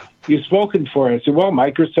companies you've spoken for?" I said, "Well,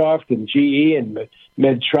 Microsoft and GE and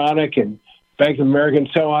Medtronic and Bank of America and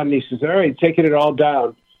so on." And he says, "All right, taking it all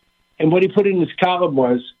down." And what he put in his column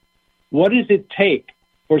was, what does it take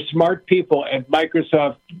for smart people at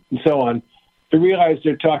Microsoft and so on to realize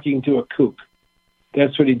they're talking to a kook?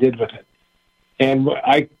 That's what he did with it. And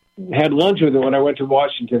I had lunch with him when I went to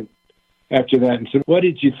Washington after that and said, "What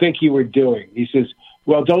did you think you were doing?" He says,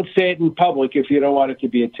 "Well, don't say it in public if you don't want it to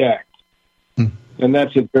be attacked." And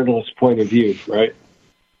that's a journalist's point of view, right?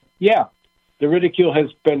 Yeah, the ridicule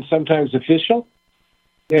has been sometimes official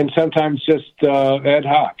and sometimes just ad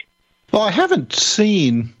hoc. Well, I haven't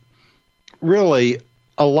seen really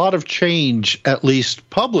a lot of change, at least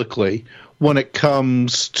publicly, when it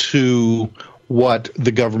comes to what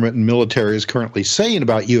the government and military is currently saying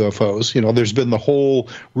about UFOs. You know, there's been the whole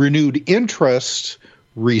renewed interest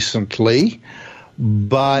recently,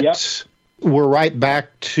 but we're right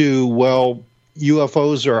back to, well,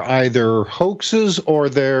 UFOs are either hoaxes or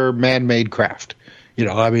they're man-made craft. You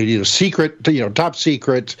know, I mean, secret, top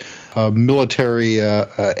secret military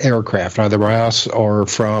aircraft, either by us or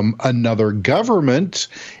from another government,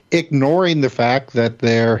 ignoring the fact that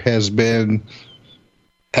there has been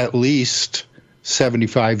at least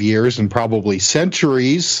 75 years and probably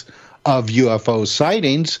centuries of UFO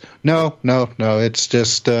sightings. No, it's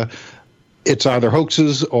just, it's either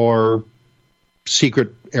hoaxes or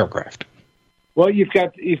secret aircraft. Well, you've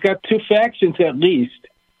got two factions at least.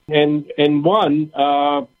 And one,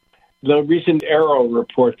 the recent Arrow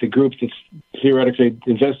report, the group that's theoretically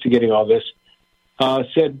investigating all this,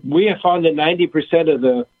 said we have found that 90% of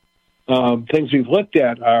the things we've looked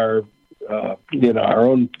at are, our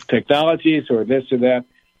own technologies or this or that.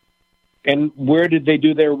 And where did they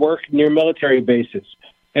do their work? Near military bases.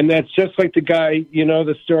 And that's just like the guy,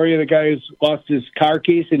 the story of the guy who's lost his car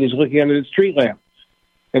keys and he's looking under the street lamp.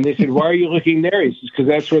 And they said, why are you looking there? He says, because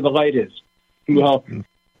that's where the light is. Well,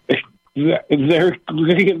 they're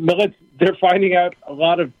looking at they're finding out a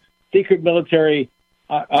lot of secret military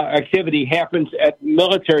activity happens at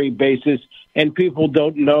military bases, and people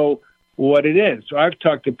don't know what it is. So I've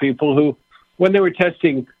talked to people who, when they were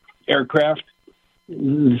testing aircraft,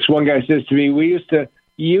 this one guy says to me, we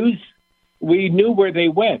knew where they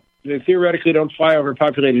went. They theoretically don't fly over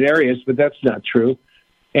populated areas, but that's not true.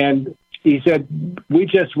 And he said, we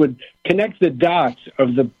just would connect the dots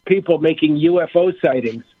of the people making UFO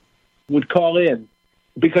sightings would call in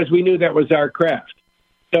because we knew that was our craft.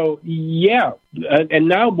 So, yeah, and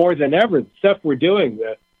now more than ever, the stuff we're doing,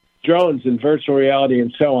 the drones and virtual reality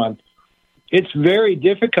and so on, it's very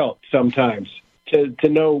difficult sometimes to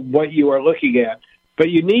know what you are looking at. But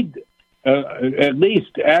you need at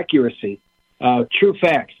least accuracy, true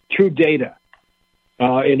facts, true data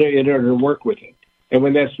in order to work with it. And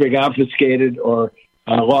when that's being obfuscated or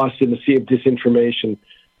lost in the sea of disinformation,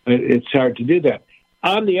 it's hard to do that.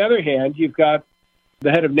 On the other hand, you've got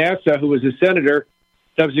the head of NASA, who was a senator,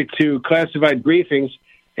 subject to classified briefings,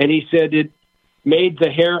 and he said it made the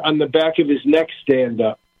hair on the back of his neck stand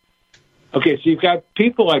up. Okay, so you've got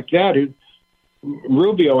people like that,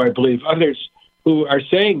 Rubio, I believe, others, who are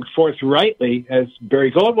saying forthrightly, as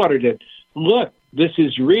Barry Goldwater did, look, this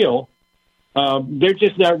is real. They're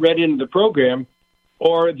just not read into the program,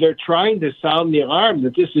 or they're trying to sound the alarm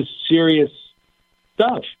that this is serious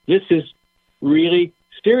stuff. This is really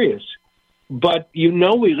serious. But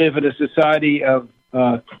we live in a society of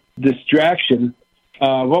distraction.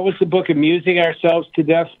 What was the book, Amusing Ourselves to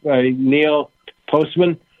Death, by Neil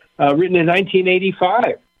Postman, written in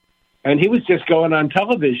 1985? And he was just going on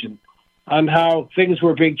television on how things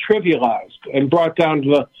were being trivialized and brought down to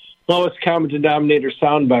the lowest common denominator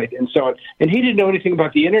soundbite and so on. And he didn't know anything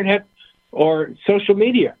about the internet or social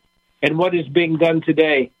media and what is being done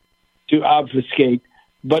today to obfuscate.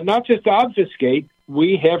 But not just obfuscate,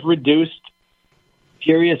 we have reduced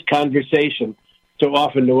serious conversation so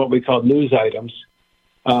often to what we call news items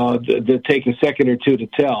that take a second or two to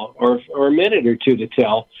tell or a minute or two to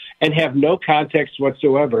tell and have no context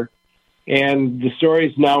whatsoever. And the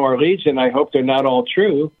stories now are legion. I hope they're not all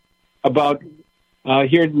true. About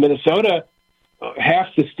here in Minnesota,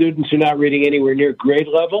 half the students are not reading anywhere near grade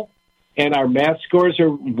level, and our math scores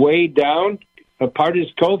are way down. A part is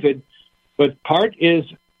COVID, but part is,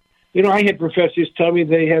 I had professors tell me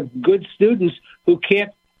they have good students who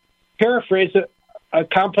can't paraphrase a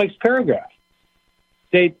complex paragraph.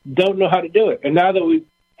 They don't know how to do it. And now that we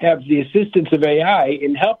have the assistance of AI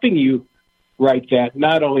in helping you write that,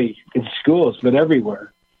 not only in schools, but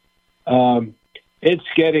everywhere, it's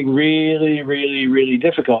getting really, really, really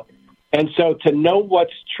difficult. And so to know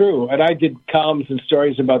what's true, and I did columns and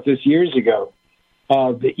stories about this years ago,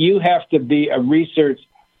 that you have to be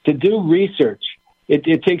to do research.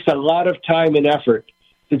 It takes a lot of time and effort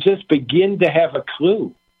to just begin to have a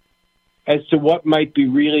clue as to what might be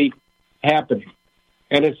really happening.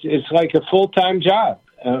 And it's like a full-time job,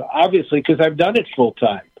 obviously, because I've done it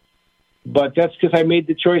full-time. But that's because I made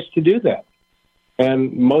the choice to do that.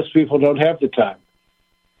 And most people don't have the time.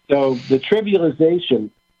 So the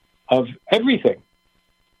trivialization of everything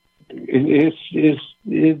is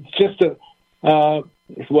just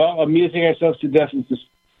amusing ourselves to death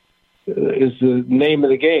is the name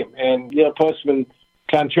of the game. And Neil Postman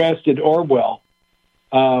contrasted Orwell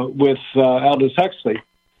with Aldous Huxley.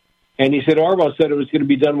 And he said Orwell said it was going to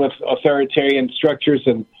be done with authoritarian structures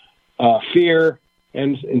and fear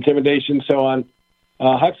and intimidation and so on.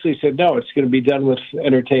 Huxley said, no, it's going to be done with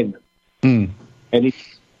entertainment. And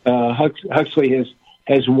Huxley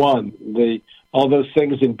has won. All those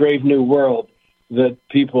things in Brave New World that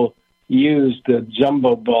people used, the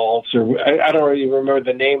jumbo balls, or I don't really remember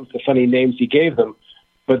the names, the funny names he gave them,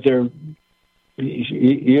 but they're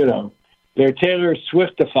Taylor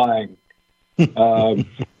Swiftifying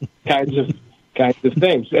kinds of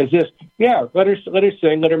things. As if, let her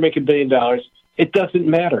sing, let her make $1 billion. It doesn't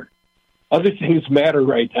matter. Other things matter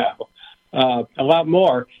right now, a lot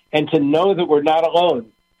more. And to know that we're not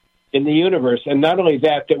alone in the universe, and not only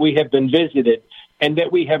that we have been visited and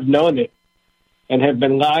that we have known it and have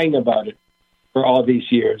been lying about it for all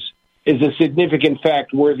these years, is a significant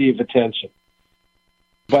fact worthy of attention.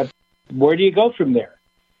 But where do you go from there?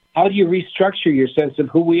 how do you restructure your sense of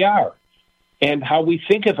who we are and how we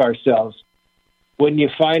think of ourselves when you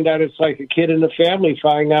find out it's like a kid in the family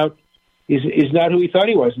finding out is not who he thought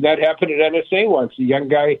he was? And that happened at NSA once. A young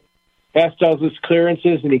guy passed all his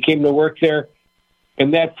clearances, and he came to work there.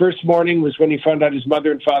 And that first morning was when he found out his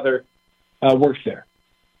mother and father worked there.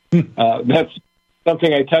 That's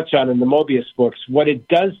something I touch on in the Mobius books, what it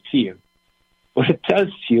does to you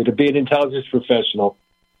to be an intelligence professional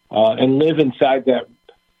and live inside that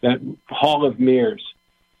hall of mirrors,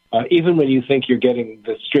 even when you think you're getting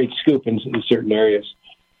the straight scoop in certain areas.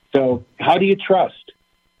 So how do you trust?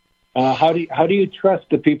 How do you trust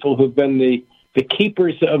the people who've been the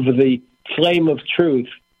keepers of the flame of truth,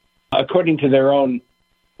 according to their own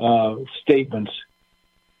statements,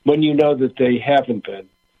 when you know that they haven't been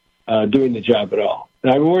doing the job at all?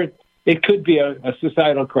 It could be a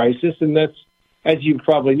societal crisis, and that's, as you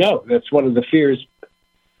probably know, that's one of the fears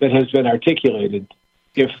that has been articulated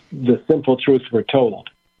if the simple truth were told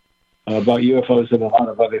about UFOs and a lot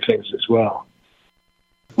of other things as well.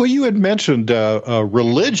 Well, you had mentioned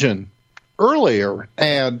religion earlier,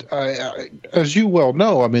 and as you well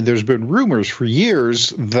know, I mean, there's been rumors for years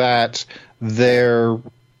that there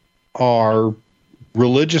are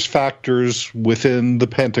religious factors within the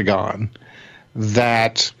Pentagon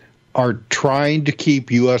that are trying to keep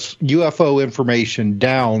UFO information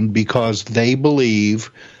down because they believe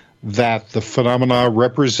that the phenomena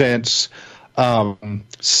represents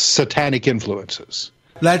satanic influences.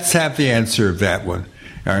 Let's have the answer of that one,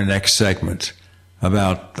 our next segment.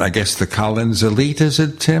 About, I guess, the Collins elite, is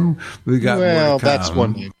it, Tim? We got well, that's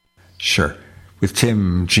one. Sure. With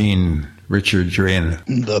Tim, Gene, Richard, you're in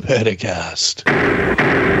the Paracast.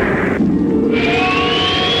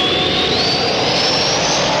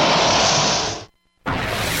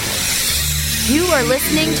 You are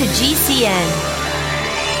listening to GCN.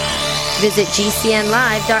 Visit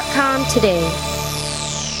GCNlive.com today.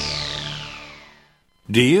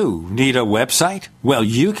 Do you need a website? Well,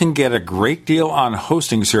 you can get a great deal on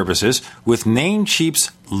hosting services with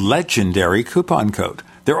Namecheap's legendary coupon code.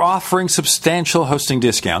 They're offering substantial hosting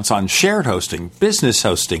discounts on shared hosting, business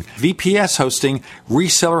hosting, VPS hosting,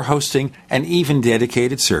 reseller hosting, and even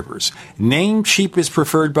dedicated servers. Namecheap is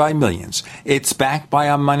preferred by millions. It's backed by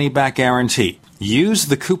a money-back guarantee. Use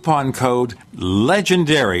the coupon code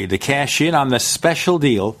LEGENDARY to cash in on the special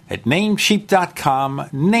deal at Namecheap.com,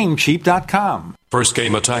 Namecheap.com. First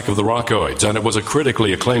came Attack of the Rockoids, and it was a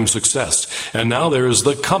critically acclaimed success. And now there is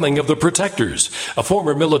The Coming of the Protectors. A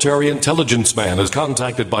former military intelligence man is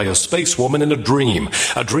contacted by a space woman in a dream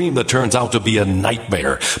that turns out to be a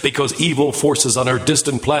nightmare because evil forces on her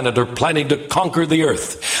distant planet are planning to conquer the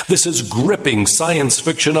Earth. This is gripping science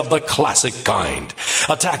fiction of the classic kind.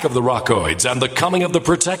 Attack of the Rockoids and The Coming of the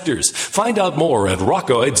Protectors. Find out more at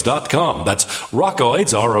rockoids.com. That's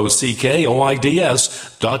Rockoids,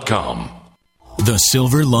 ROCKOIDS.com. The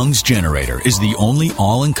Silver Lungs Generator is the only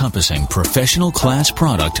all-encompassing professional-class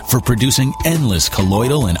product for producing endless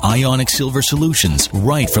colloidal and ionic silver solutions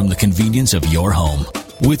right from the convenience of your home.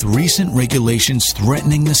 With recent regulations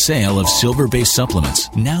threatening the sale of silver-based supplements,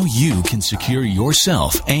 now you can secure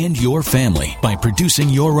yourself and your family by producing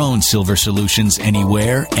your own silver solutions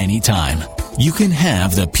anywhere, anytime. You can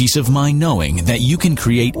have the peace of mind knowing that you can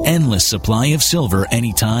create endless supply of silver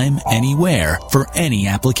anytime, anywhere, for any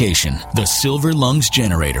application. The Silver Lungs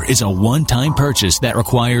Generator is a one-time purchase that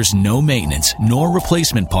requires no maintenance nor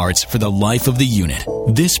replacement parts for the life of the unit.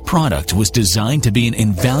 This product was designed to be an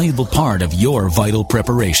invaluable part of your vital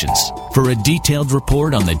preparations. For a detailed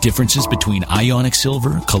report on the differences between ionic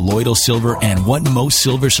silver, colloidal silver, and what most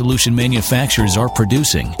silver solution manufacturers are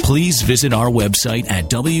producing, please visit our website at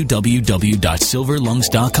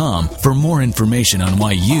www.silverlungs.com for more information on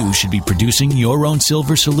why you should be producing your own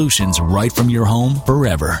silver solutions right from your home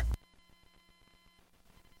forever.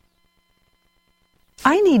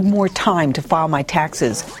 I need more time to file my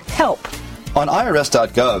taxes. Help. On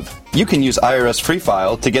IRS.gov, you can use IRS Free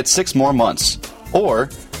File to get 6 more months. Or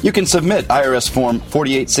you can submit IRS Form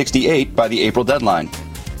 4868 by the April deadline.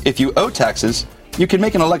 If you owe taxes, you can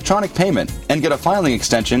make an electronic payment and get a filing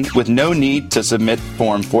extension with no need to submit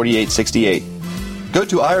Form 4868. Go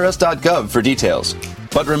to IRS.gov for details.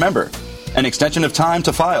 But remember, an extension of time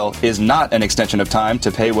to file is not an extension of time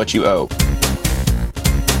to pay what you owe.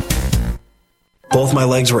 Both my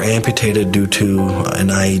legs were amputated due to an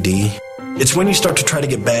IED. It's when you start to try to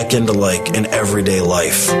get back into like an everyday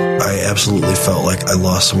life. I absolutely felt like I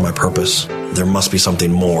lost some of my purpose. There must be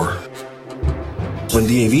something more. When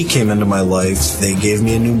DAV came into my life, they gave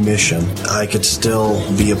me a new mission. I could still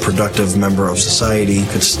be a productive member of society,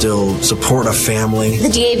 could still support a family. The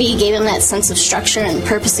DAV gave him that sense of structure and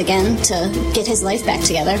purpose again to get his life back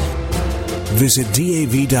together. Visit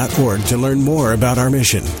DAV.org to learn more about our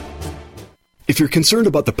mission. If you're concerned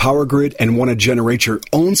about the power grid and want to generate your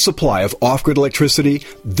own supply of off-grid electricity,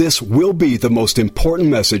 this will be the most important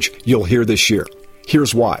message you'll hear this year.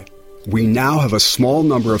 Here's why. We now have a small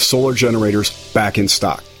number of solar generators back in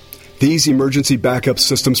stock. These emergency backup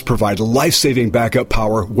systems provide life-saving backup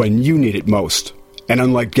power when you need it most. And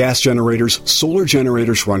unlike gas generators, solar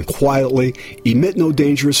generators run quietly, emit no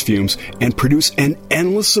dangerous fumes, and produce an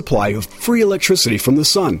endless supply of free electricity from the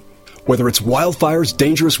sun. Whether it's wildfires,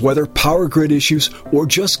 dangerous weather, power grid issues, or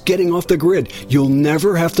just getting off the grid, you'll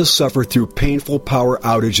never have to suffer through painful power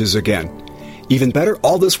outages again. Even better,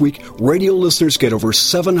 all this week, radio listeners get over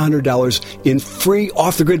 $700 in free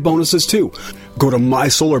off-the-grid bonuses, too. Go to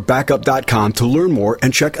mysolarbackup.com to learn more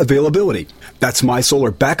and check availability. That's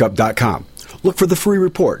mysolarbackup.com. Look for the free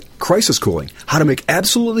report, Crisis Cooling, how to make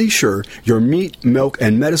absolutely sure your meat, milk,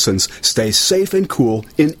 and medicines stay safe and cool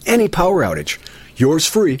in any power outage. Yours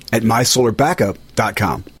free at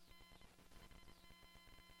mysolarbackup.com.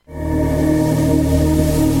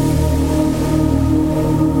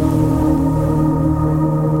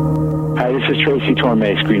 Hi, this is Tracy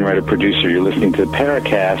Torme, screenwriter, producer. You're listening to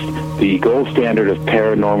Paracast, the gold standard of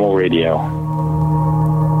paranormal radio.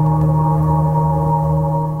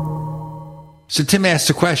 So Tim asked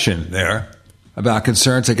a question there about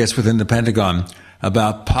concerns, I guess, within the Pentagon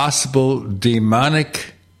about possible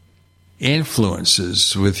demonic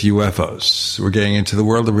influences with UFOs. We're getting into the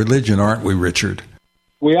world of religion, aren't we, Richard?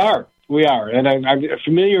 We are. And I'm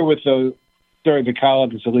familiar with the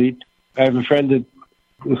Collins elite. I have a friend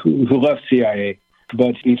who left CIA,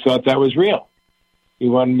 but he thought that was real. He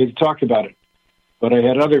wanted me to talk about it. But I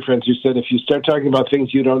had other friends who said, if you start talking about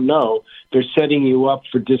things you don't know, they're setting you up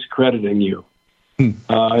for discrediting you.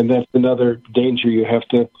 And that's another danger you have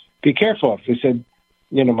to be careful of. They said,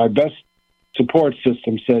 my best support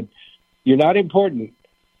system said, you're not important,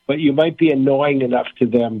 but you might be annoying enough to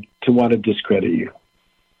them to want to discredit you.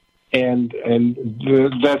 And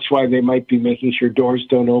that's why they might be making sure doors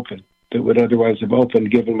don't open that would otherwise have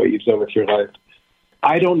opened given what you've done with your life.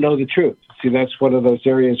 I don't know the truth. See, that's one of those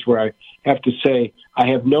areas where I have to say I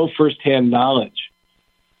have no firsthand knowledge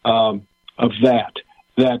of that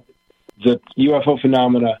the UFO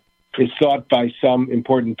phenomena is thought by some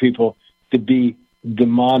important people to be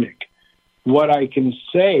demonic. What I can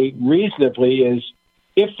say reasonably is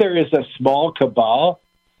if there is a small cabal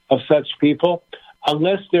of such people,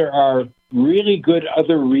 unless there are really good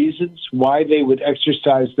other reasons why they would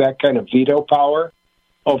exercise that kind of veto power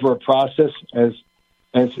over a process as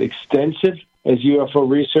extensive as UFO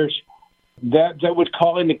research, that would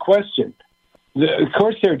call into question. Of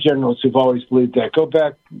course, there are generals who've always believed that. Go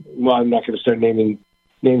back, well, I'm not going to start naming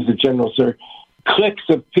names of generals. There are cliques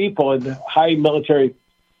of people in high military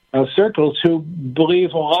circles who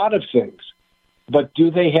believe a lot of things. But do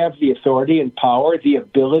they have the authority and power, the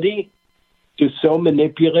ability to so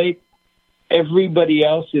manipulate everybody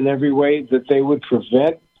else in every way that they would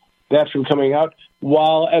prevent that from coming out,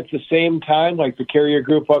 while at the same time, like the carrier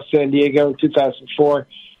group off San Diego in 2004,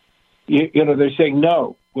 they're saying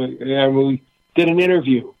no. We did an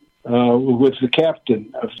interview with the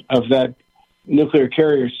captain of that nuclear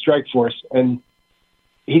carrier strike force, and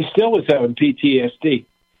he still was having PTSD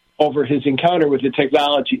over his encounter with the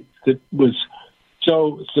technology that was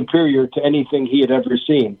so superior to anything he had ever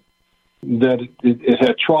seen, that it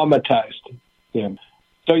had traumatized him.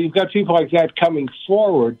 So you've got people like that coming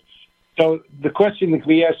forward. So the question that can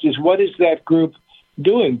be asked is, what is that group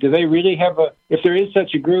doing? Do they really have if there is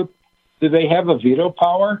such a group, do they have a veto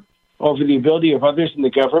power over the ability of others in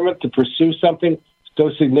the government to pursue something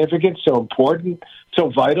so significant, so important, so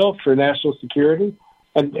vital for national security?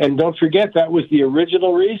 And don't forget, that was the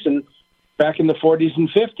original reason back in the 40s and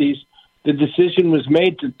 50s the decision was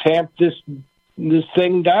made to tamp this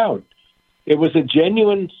thing down. It was a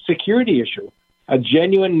genuine security issue, a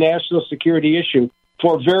genuine national security issue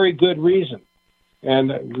for very good reason.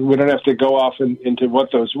 And we don't have to go off into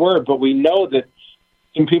what those were, but we know that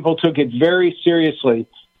some people took it very seriously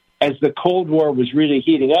as the Cold War was really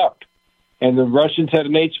heating up. And the Russians had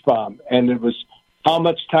an H-bomb, and it was how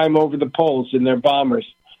much time over the poles in their bombers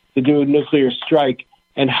to do a nuclear strike,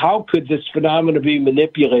 and how could this phenomenon be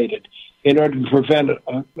manipulated in order to prevent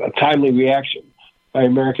a timely reaction by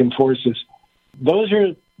American forces. Those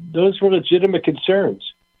were legitimate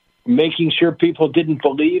concerns. Making sure people didn't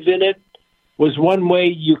believe in it was one way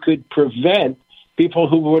you could prevent people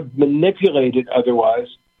who would manipulate it otherwise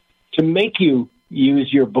to make you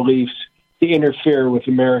use your beliefs to interfere with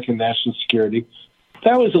American national security.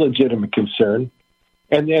 That was a legitimate concern,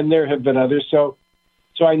 and there have been others. So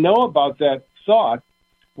I know about that thought.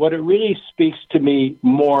 What it really speaks to me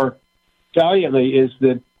more valiantly is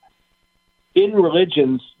that in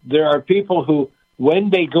religions, there are people who, when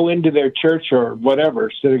they go into their church or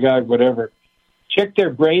whatever, synagogue, whatever, check their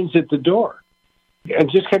brains at the door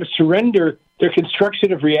and just kind of surrender their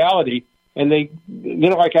construction of reality. And they,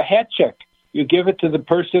 like a hat check, you give it to the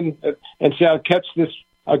person and say, I'll catch this,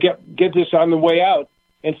 I'll get this on the way out,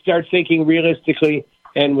 and start thinking realistically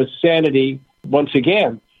and with sanity once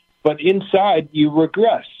again. But inside, you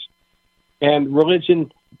regress. And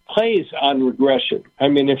religion plays on regression. I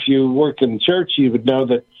mean, if you work in church, you would know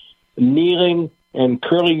that kneeling and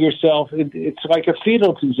curling yourself, it's like a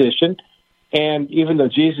fetal position. And even though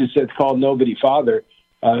Jesus said, call nobody father,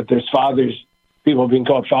 there's fathers, people being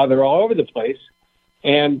called father all over the place.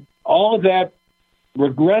 And all of that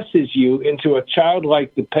regresses you into a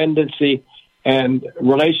childlike dependency and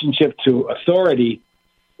relationship to authority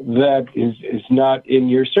that is not in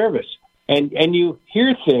your service. And you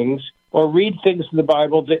hear things or read things in the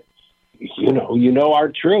Bible that you know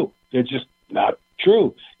aren't true. They're just not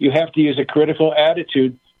true. You have to use a critical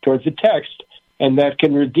attitude towards the text, and that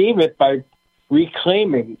can redeem it by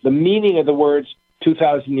reclaiming the meaning of the words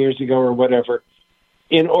 2,000 years ago or whatever,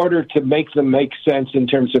 in order to make them make sense in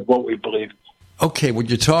terms of what we believe. Okay, when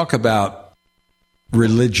you talk about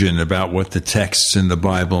religion, about what the texts in the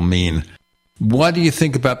Bible mean, what do you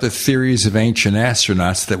think about the theories of ancient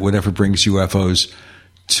astronauts that whatever brings UFOs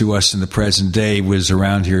to us in the present day was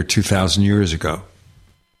around here 2,000 years ago?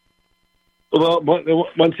 Well,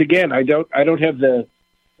 once again, I don't have the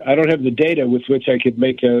data with which I could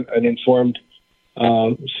make an informed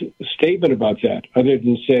statement about that, other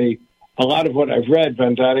than say a lot of what I've read,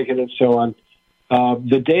 Van Daniken and so on.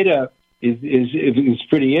 The data is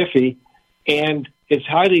pretty iffy, and it's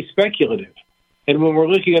highly speculative. And when we're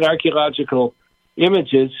looking at archaeological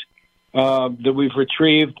images that we've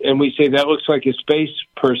retrieved, and we say that looks like a space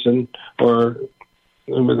person or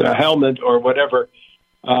with a helmet or whatever,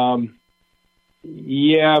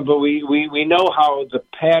 yeah, but we know how the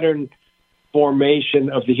pattern formation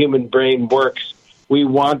of the human brain works. We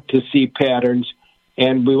want to see patterns,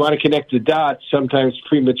 and we want to connect the dots, sometimes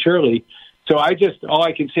prematurely. So all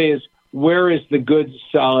I can say is, where is the good,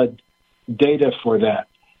 solid data for that?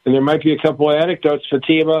 And there might be a couple of anecdotes,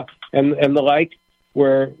 Fatima and the like,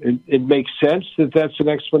 where it makes sense that that's an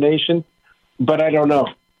explanation, but I don't know.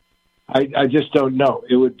 I just don't know.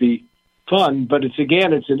 It would be fun, but it's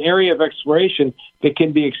an area of exploration that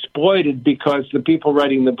can be exploited because the people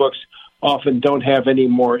writing the books often don't have any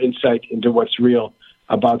more insight into what's real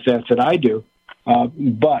about that than I do,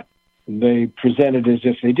 but they present it as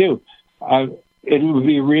if they do. It would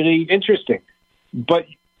be really interesting. But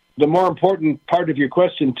the more important part of your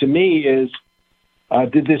question to me is,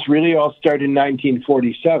 did this really all start in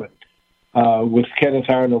 1947 with Kenneth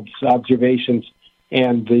Arnold's observations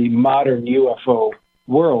and the modern UFO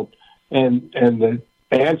world? And the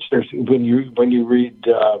answers, when you read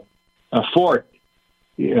Fort,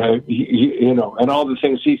 and all the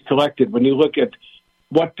things he's collected, when you look at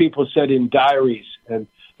what people said in diaries and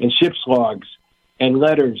ship's logs and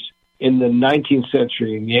letters in the 19th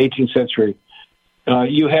century, in the 18th century,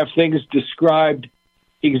 you have things described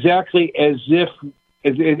exactly as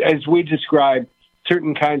we describe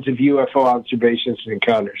certain kinds of UFO observations and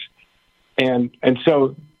encounters. And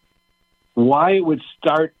so why it would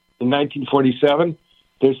start in 1947,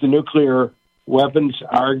 there's the nuclear weapons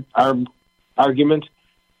argument.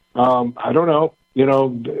 I don't know.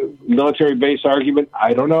 Military base argument.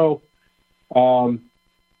 I don't know.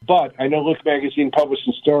 But I know Look Magazine published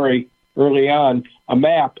a story early on, a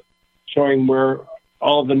map showing where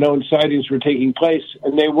all the known sightings were taking place,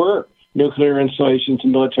 and they were nuclear installations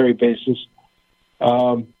and military bases.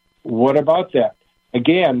 What about that?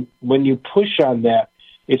 Again, when you push on that,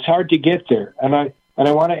 it's hard to get there. And I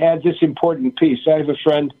want to add this important piece. I have a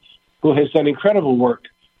friend who has done incredible work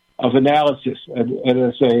of analysis at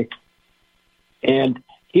NSA, and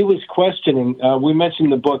he was questioning, we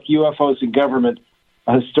mentioned the book UFOs and Government,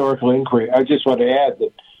 A Historical Inquiry. I just want to add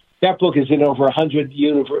that book is in over 100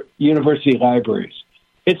 university libraries.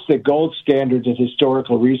 It's the gold standard in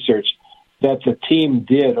historical research that the team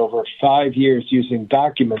did over 5 years using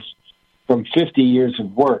documents from 50 years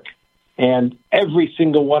of work. And every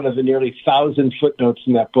single one of the nearly 1,000 footnotes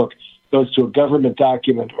in that book goes to a government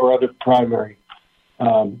document or other primary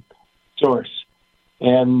source.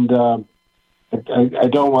 And I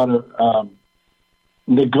don't want to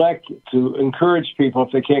neglect to encourage people,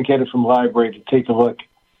 if they can't get it from the library, to take a look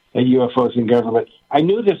at UFOs and Government. I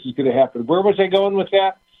knew this was going to happen. Where was I going with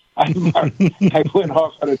that? I went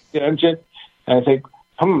off on a tangent, and I think,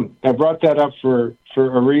 I brought that up for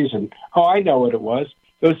a reason. Oh, I know what it was.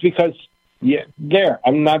 It was because,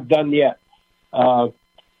 I'm not done yet.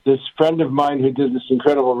 This friend of mine who did this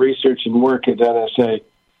incredible research and work at NSA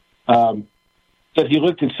said he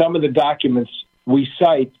looked at some of the documents we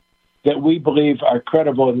cite that we believe are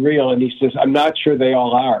credible and real, and he says, I'm not sure they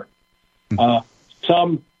all are.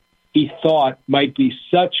 Some he thought might be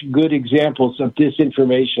such good examples of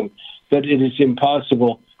disinformation that it is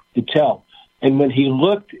impossible to tell. And when he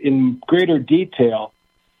looked in greater detail,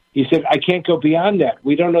 he said, I can't go beyond that.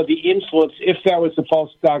 We don't know the influence, if that was a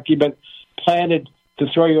false document planted to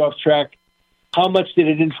throw you off track. How much did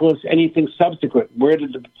it influence anything subsequent? Where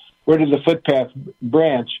did the footpath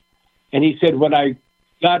branch? And he said, when I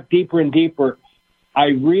got deeper and deeper, I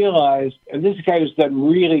realized, and this guy has done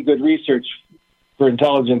really good research for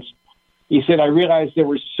intelligence, he said, I realized there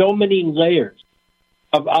were so many layers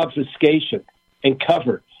of obfuscation and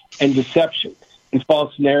cover and deception and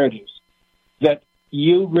false narratives that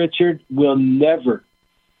you, Richard, will never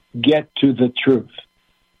get to the truth.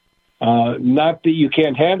 Not that you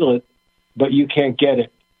can't handle it, but you can't get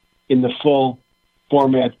it in the full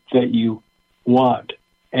format that you want.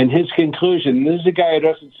 And his conclusion, and this is a guy who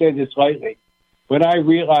doesn't say this lightly, when I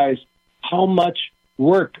realized how much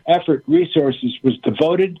work, effort, resources was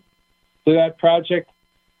devoted to that project,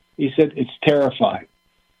 he said, it's terrifying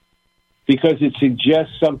because it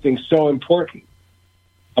suggests something so important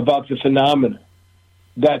about the phenomena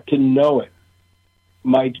that to know it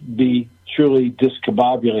might be truly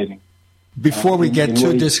discombobulating. Before we get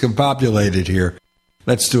too discombobulated here,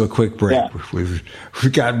 let's do a quick break. Yeah. We've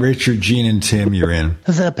got Richard, Gene, and Tim. You're in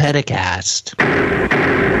the Pedicast.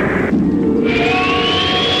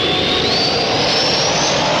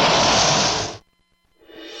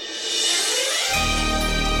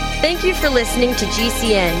 Thank you for listening to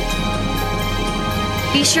GCN.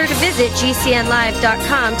 Be sure to visit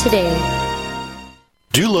GCNlive.com today.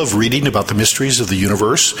 Do you love reading about the mysteries of the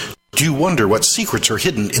universe? Do you wonder what secrets are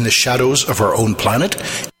hidden in the shadows of our own planet?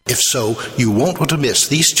 If so, you won't want to miss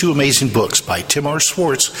these two amazing books by Tim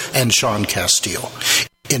Swartz and Sean Castile.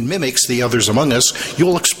 In Mimics, The Others Among Us,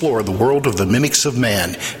 you'll explore the world of the mimics of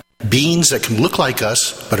man, beings that can look like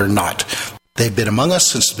us but are not. They've been among us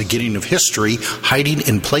since the beginning of history, hiding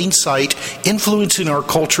in plain sight, influencing our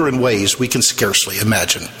culture in ways we can scarcely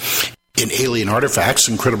imagine. In Alien Artifacts,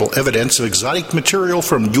 Incredible Evidence of Exotic Material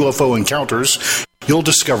from UFO Encounters, you'll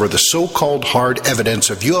discover the so-called hard evidence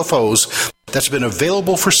of UFOs that's been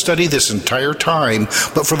available for study this entire time,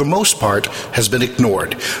 but for the most part has been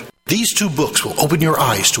ignored. These two books will open your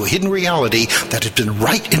eyes to a hidden reality that has been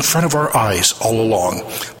right in front of our eyes all along.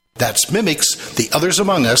 That's Mimics, The Others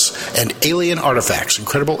Among Us, and Alien Artifacts,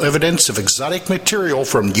 Incredible Evidence of Exotic Material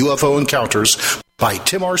from UFO Encounters by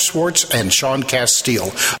Tim Swartz and Sean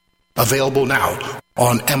Castile. Available now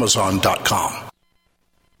on Amazon.com.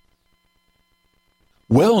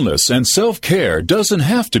 Wellness and self-care doesn't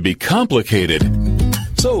have to be complicated.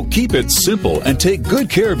 So keep it simple and take good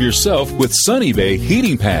care of yourself with Sunny Bay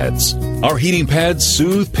heating pads. Our heating pads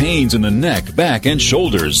soothe pains in the neck, back, and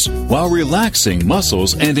shoulders while relaxing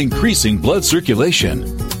muscles and increasing blood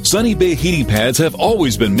circulation. Sunny Bay heating pads have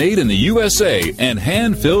always been made in the USA and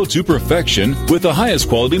hand-filled to perfection with the highest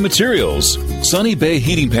quality materials. Sunny Bay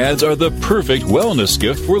heating pads are the perfect wellness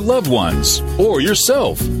gift for loved ones or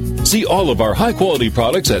yourself. See all of our high-quality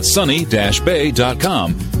products at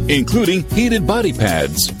sunny-bay.com, including heated body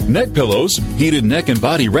pads, neck pillows, heated neck and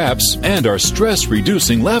body wraps, and our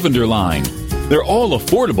stress-reducing lavender line. They're all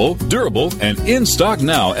affordable, durable, and in stock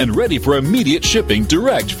now and ready for immediate shipping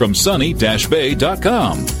direct from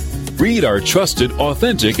sunny-bay.com. Read our trusted,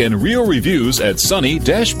 authentic, and real reviews at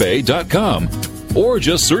sunny-bay.com or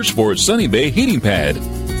just search for Sunny Bay Heating Pad.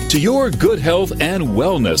 To your good health and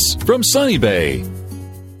wellness from Sunny Bay.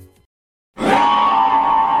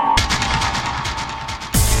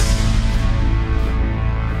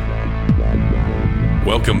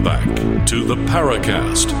 Welcome back to the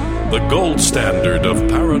Paracast, the gold standard of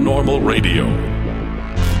paranormal radio.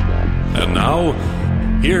 And now,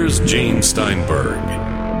 here's Gene Steinberg.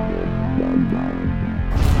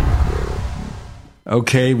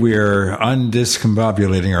 Okay, we're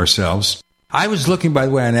undiscombobulating ourselves. I was looking, by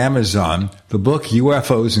the way, on Amazon, the book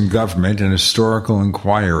UFOs and Government, an Historical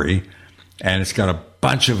Inquiry, and it's got a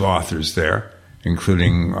bunch of authors there,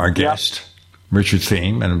 including our guest, Richard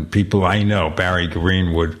Thieme, and people I know, Barry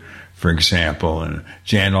Greenwood, for example, and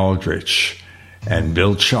Jan Aldrich, and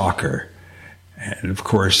Bill Chalker, and, of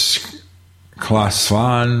course, Klaus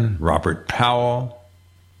Svahn, Robert Powell,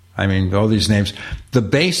 I mean, all these names. The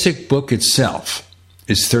basic book itself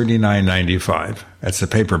is $39.95. That's the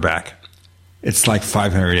paperback. It's like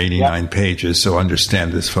 589 pages, so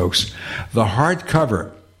understand this, folks. The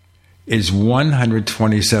hardcover is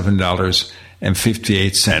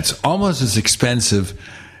 $127.58, almost as expensive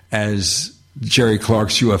as Jerry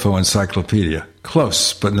Clark's UFO Encyclopedia.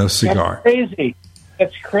 Close, but no cigar.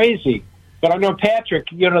 That's crazy. But I know Patrick,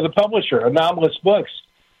 the publisher, Anomalous Books,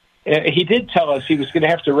 he did tell us he was going to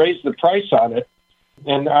have to raise the price on it.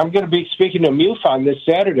 And I'm going to be speaking to MUFON this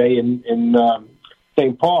Saturday in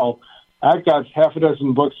St. Paul. I've got half a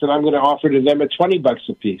dozen books that I'm going to offer to them at $20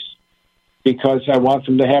 a piece because I want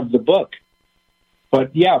them to have the book.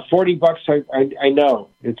 But yeah, $40. I know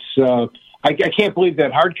it's. I can't believe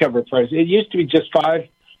that hardcover price. It used to be just $5,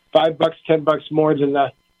 $10 more than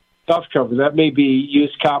the softcover. That may be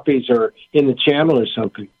used copies or in the channel or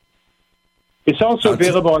something. It's also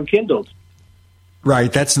available on Kindle.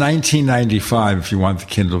 Right, that's $19.95 if you want the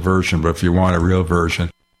Kindle version, but if you want a real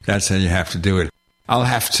version, that's how you have to do it. I'll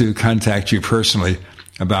have to contact you personally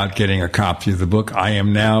about getting a copy of the book. I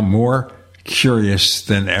am now more curious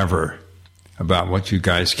than ever about what you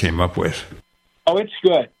guys came up with. Oh, it's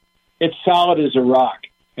good. It's solid as a rock.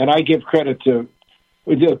 And I give credit to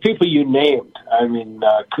the people you named. I mean,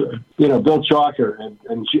 Bill Chalker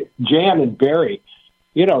and Jan and Barry.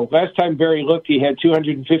 Last time Barry looked, he had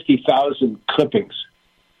 250,000 clippings.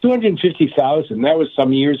 250,000. That was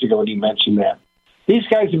some years ago when he mentioned that. These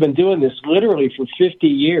guys have been doing this literally for 50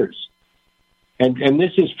 years. And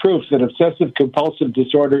this is proof that obsessive-compulsive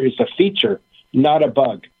disorder is a feature, not a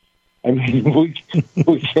bug. I mean, we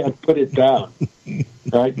can't put it down,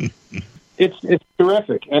 right? It's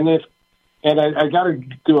terrific. And I got to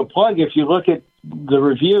do a plug. If you look at the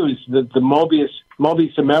reviews, the Mobius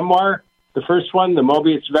the Memoir, the first one, the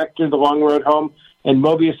Mobius Vector, The Long Road Home, and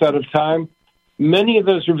Mobius Out of Time, many of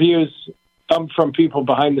those reviews come from people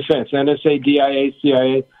behind the fence, NSA, DIA,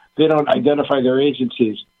 CIA. They don't identify their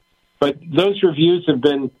agencies. But those reviews have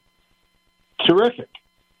been terrific,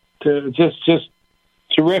 just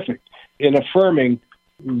terrific in affirming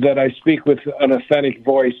that I speak with an authentic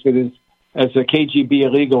voice that is, as a KGB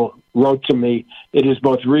illegal wrote to me, it is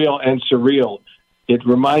both real and surreal. It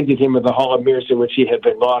reminded him of the Hall of Mirrors in which he had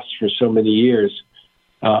been lost for so many years.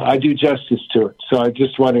 I do justice to it. So I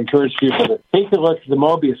just want to encourage people to take a look at the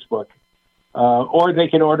Mobius book, or they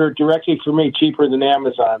can order it directly from me, cheaper than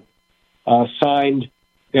Amazon, signed,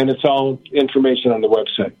 and it's all information on the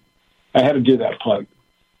website. I had to do that plug.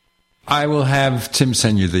 I will have Tim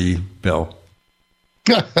send you the bill.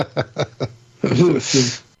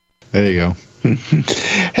 There you go.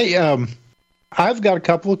 Hey, I've got a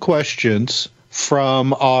couple of questions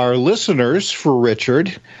from our listeners for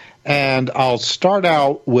Richard, and I'll start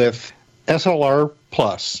out with SLR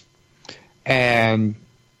Plus. And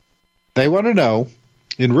they want to know,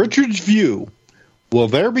 in Richard's view, will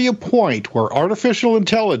there be a point where artificial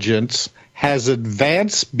intelligence has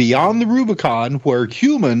advanced beyond the Rubicon where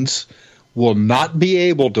humans will not be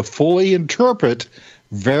able to fully interpret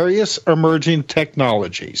various emerging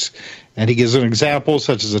technologies? And he gives an example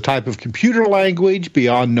such as a type of computer language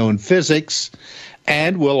beyond known physics.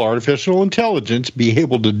 And will artificial intelligence be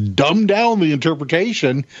able to dumb down the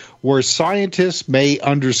interpretation where scientists may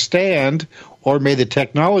understand, or may the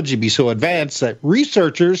technology be so advanced that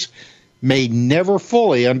researchers may never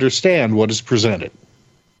fully understand what is presented?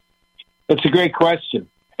 That's a great question.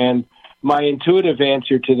 And my intuitive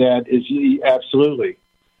answer to that is absolutely.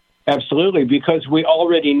 Absolutely, because we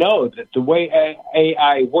already know that the way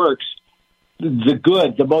AI works,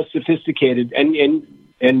 the most sophisticated,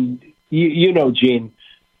 and Gene,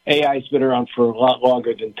 AI's been around for a lot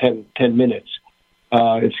longer than 10 minutes.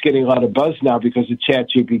 It's getting a lot of buzz now because of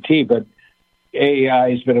ChatGPT, but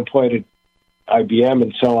AI has been employed at IBM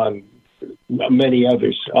and so on, many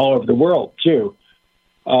others all over the world, too.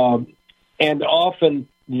 And often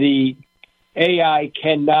the AI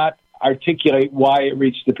cannot articulate why it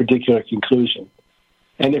reached a particular conclusion.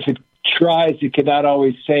 And if it tries, it cannot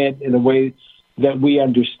always say it in a way that we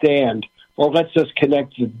understand or lets us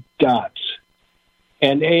connect the dots.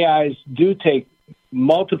 And AIs do take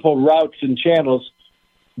multiple routes and channels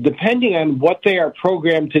depending on what they are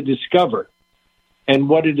programmed to discover and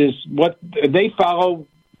what it is. What they follow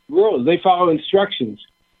rules, they follow instructions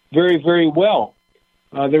very, very well.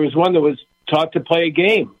 There was one that was taught to play a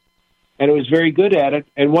game, and it was very good at it,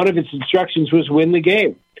 and one of its instructions was win the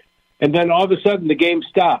game. And then all of a sudden the game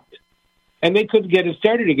stopped, and they couldn't get it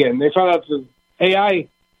started again. They found out the AI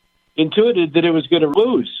intuited that it was going to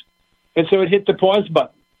lose, and so it hit the pause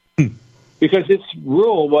button because its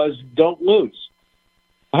rule was don't lose.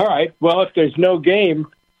 All right, well, if there's no game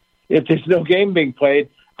being played,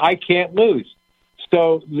 I can't lose.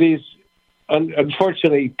 So these,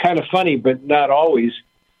 unfortunately, kind of funny, but not always.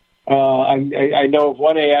 I know of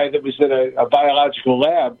one AI that was in a biological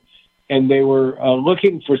lab, and they were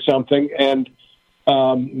looking for something, and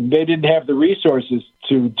they didn't have the resources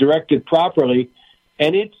to direct it properly,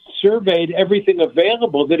 and it surveyed everything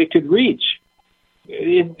available that it could reach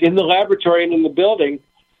in the laboratory and in the building,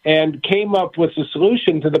 and came up with a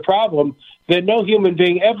solution to the problem that no human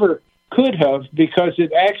being ever could have, because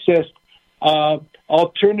it accessed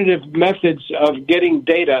alternative methods of getting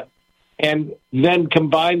data and then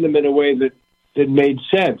combined them in a way that made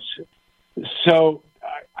sense. So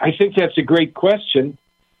I think that's a great question,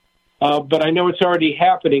 but I know it's already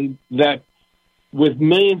happening, that with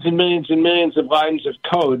millions and millions and millions of lines of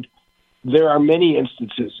code, there are many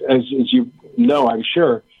instances, as you know, I'm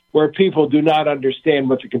sure, where people do not understand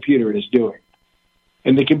what the computer is doing.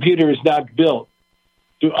 And the computer is not built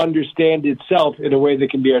to understand itself in a way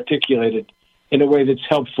that can be articulated, in a way that's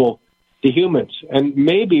helpful to humans. And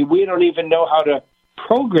maybe we don't even know how to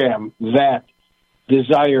program that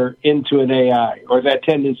desire into an AI, or that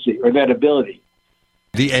tendency, or that ability.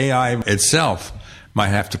 The AI itself might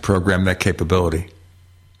have to program that capability.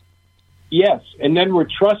 Yes, and then we're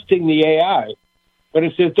trusting the AI. But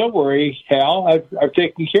it says, don't worry, Hal, I've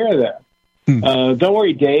taken care of that. Don't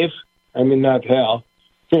worry, Dave. I mean, not Hal.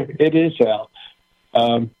 It is Hal.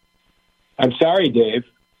 I'm sorry, Dave.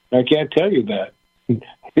 I can't tell you that.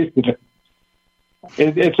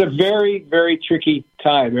 It's a very, very tricky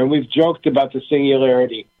time, and we've joked about the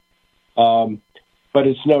singularity, but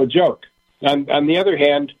it's no joke. On the other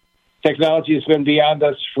hand, technology has been beyond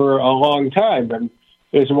us for a long time, and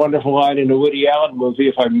there's a wonderful line in a Woody Allen movie,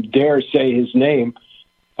 if I dare say his name,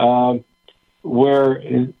 where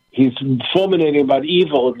he's fulminating about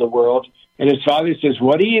evil in the world, and his father says,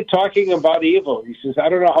 "What are you talking about evil?" He says, "I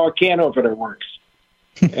don't know how a can opener works."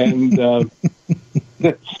 And,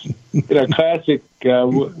 classic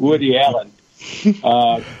Woody Allen,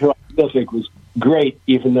 who I still think was great,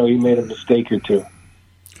 even though he made a mistake or two.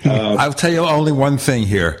 I'll tell you only one thing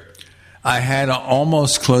here. I had an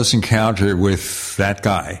almost close encounter with that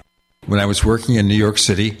guy when I was working in New York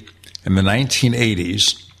City in the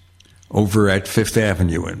 1980s over at Fifth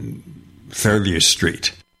Avenue and 30th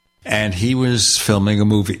Street. And he was filming a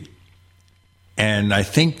movie. And I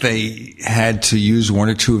think they had to use one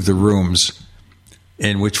or two of the rooms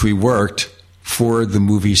in which we worked for the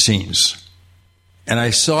movie scenes. And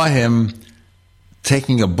I saw him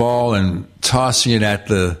taking a ball and tossing it at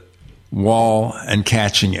the wall and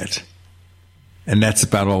catching it. And that's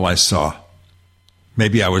about all I saw.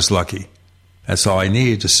 Maybe I was lucky. That's all I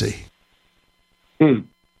needed to see.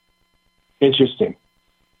 Interesting.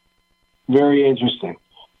 Very interesting.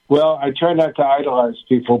 Well, I try not to idolize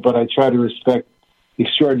people, but I try to respect the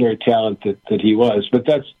extraordinary talent that he was. But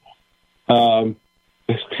that's not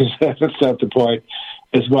the point,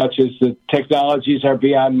 as much as the technologies are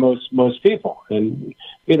beyond most people. And,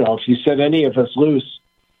 if you set any of us loose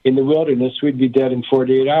in the wilderness, we'd be dead in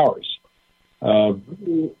 48 hours.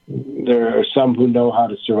 There are some who know how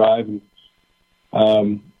to survive.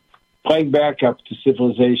 And, playing back up to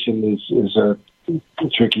civilization is a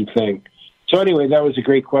tricky thing. So anyway, that was a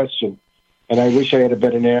great question, and I wish I had a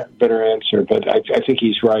better answer, but I think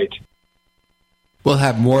he's right. We'll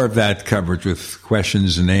have more of that coverage with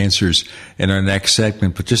questions and answers in our next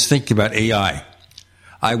segment, but just think about AI.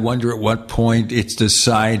 I wonder at what point it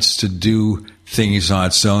decides to do things on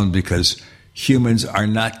its own, because humans are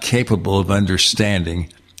not capable of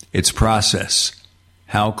understanding its process.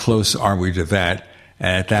 How close are we to that?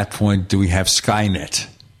 And at that point, do we have Skynet?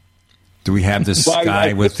 Do we have this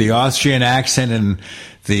guy with the Austrian accent and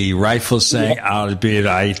the rifle saying, "I'll be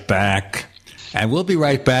right back"? And we'll be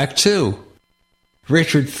right back, too.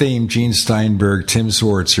 Richard Thieme, Gene Steinberg, Tim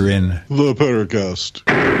Swartz are in The Paracast.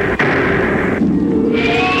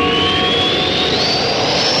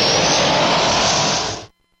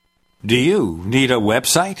 Do you need a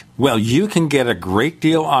website? Well, you can get a great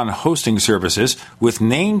deal on hosting services with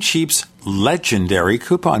Namecheap's legendary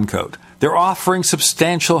coupon code. They're offering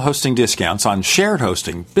substantial hosting discounts on shared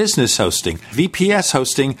hosting, business hosting, VPS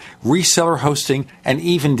hosting, reseller hosting, and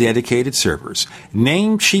even dedicated servers.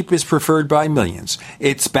 Namecheap is preferred by millions.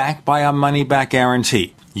 It's backed by a money-back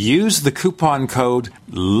guarantee. Use the coupon code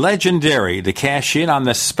LEGENDARY to cash in on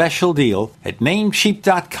the special deal at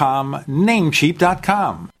Namecheap.com,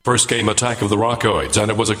 Namecheap.com. First came Attack of the Rockoids, and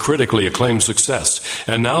it was a critically acclaimed success.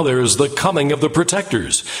 And now there is The Coming of the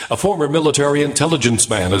Protectors. A former military intelligence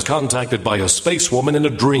man is contacted by a space woman in a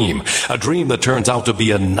dream that turns out to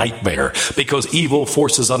be a nightmare because evil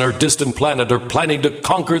forces on her distant planet are planning to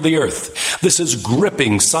conquer the Earth. This is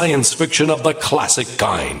gripping science fiction of the classic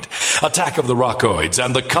kind. Attack of the Rockoids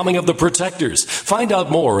and the Coming of the Protectors. Find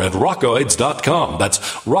out more at rockoids.com. That's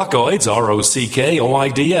Rockoids,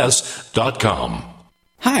 ROCKOIDS.com.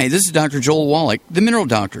 Hi, this is Dr. Joel Wallach, the Mineral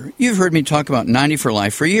Doctor. You've heard me talk about 90 for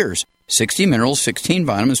Life for years. 60 minerals, 16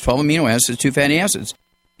 vitamins, 12 amino acids, 2 fatty acids.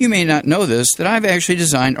 You may not know this, that I've actually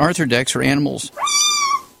designed Arthrodex for animals.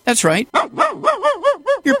 That's right.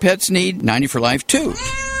 Your pets need 90 for Life, too.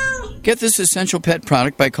 Get this essential pet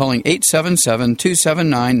product by calling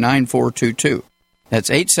 877-279-9422. That's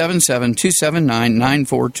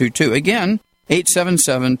 877-279-9422. Again,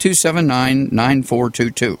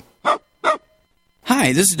 877-279-9422.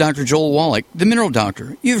 Hi, this is Dr. Joel Wallach, the Mineral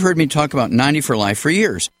Doctor. You've heard me talk about 90 for Life for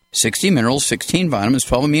years. 60 minerals, 16 vitamins,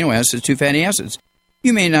 12 amino acids, 2 fatty acids.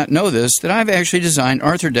 You may not know this, that I've actually designed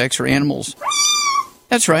Arthrodex for animals.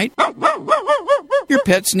 That's right. Your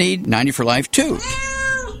pets need 90 for Life, too.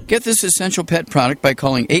 Get this essential pet product by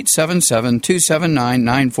calling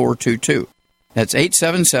 877-279-9422. That's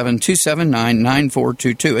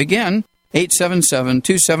 877-279-9422. Again,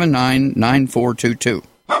 877-279-9422.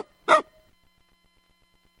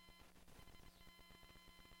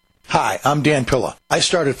 Hi, I'm Dan Pilla. I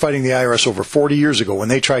started fighting the IRS over 40 years ago when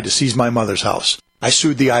they tried to seize my mother's house. I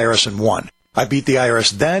sued the IRS and won. I beat the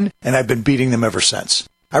IRS then, and I've been beating them ever since.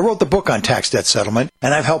 I wrote the book on tax debt settlement,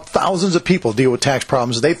 and I've helped thousands of people deal with tax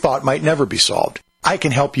problems they thought might never be solved. I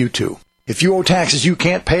can help you too. If you owe taxes you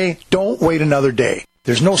can't pay, don't wait another day.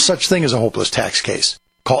 There's no such thing as a hopeless tax case.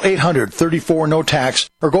 Call 800-34-NO-TAX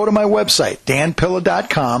or go to my website,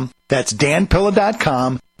 danpilla.com. That's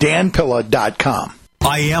danpilla.com, danpilla.com.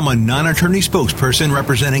 I am a non-attorney spokesperson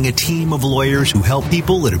representing a team of lawyers who help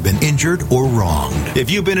people that have been injured or wronged. If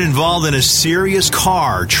you've been involved in a serious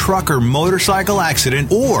car, truck, or motorcycle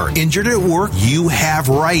accident or injured at work, you have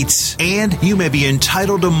rights, and you may be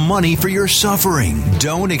entitled to money for your suffering.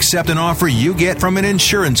 Don't accept an offer you get from an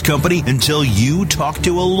insurance company until you talk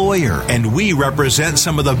to a lawyer, and we represent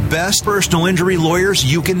some of the best personal injury lawyers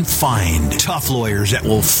you can find. Tough lawyers that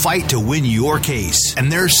will fight to win your case,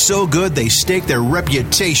 and they're so good they stake their reputation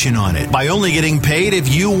on it by only getting paid if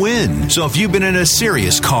you win. So if you've been in a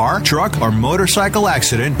serious car, truck, or motorcycle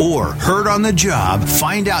accident or hurt on the job,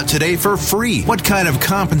 find out today for free what kind of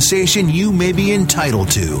compensation you may be entitled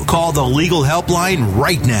to. Call the legal helpline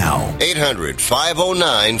right now.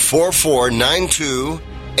 800-509-4492.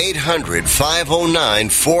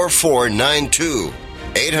 800-509-4492.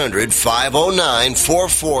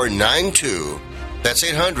 800-509-4492. That's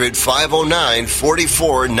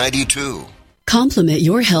 800-509-4492. Complement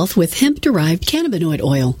your health with hemp-derived cannabinoid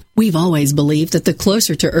oil. We've always believed that the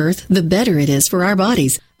closer to Earth, the better it is for our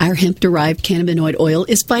bodies. Our hemp-derived cannabinoid oil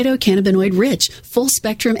is phytocannabinoid rich, full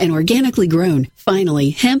spectrum, and organically grown.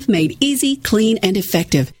 Finally, hemp made easy, clean, and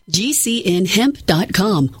effective.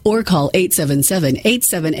 GCNhemp.com or call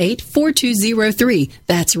 877-878-4203.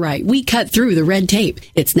 That's right, we cut through the red tape.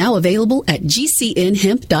 It's now available at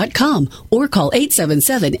GCNhemp.com or call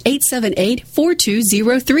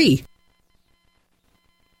 877-878-4203.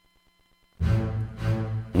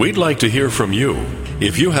 We'd like to hear from you.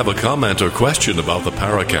 If you have a comment or question about the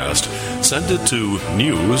Paracast, send it to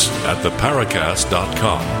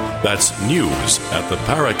news@theparacast.com. That's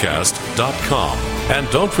news@theparacast.com. And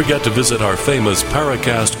don't forget to visit our famous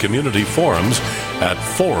Paracast community forums at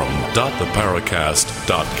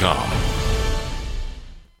forum.theparacast.com.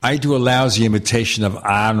 I do a lousy imitation of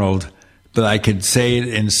Arnold, but I can say it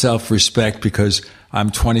in self-respect because I'm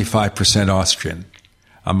 25% Austrian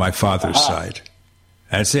on my father's side.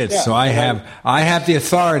 That's it. Yeah, so I have the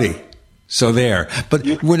authority. So there.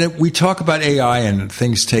 But when we talk about AI and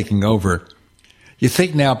things taking over, you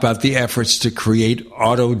think now about the efforts to create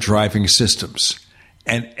auto-driving systems,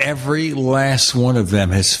 and every last one of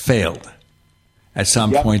them has failed at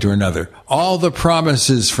some point or another. All the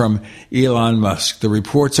promises from Elon Musk, the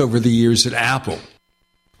reports over the years that Apple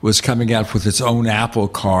was coming out with its own Apple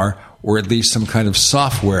car, or at least some kind of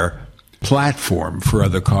software platform for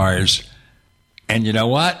other cars. And you know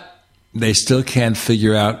what? They still can't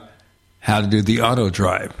figure out how to do the auto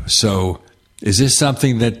drive. So is this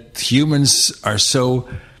something that humans are so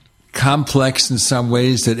complex in some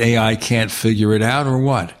ways that AI can't figure it out, or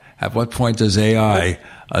what? At what point does AI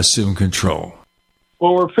assume control?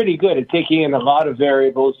 Well, we're pretty good at taking in a lot of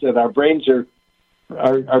variables, and our brains are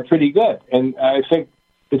pretty good. And I think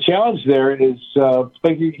the challenge there is,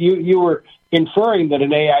 like you were inferring that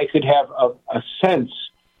an AI could have a sense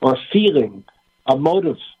or feeling, a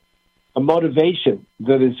motive, a motivation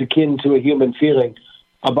that is akin to a human feeling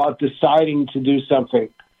about deciding to do something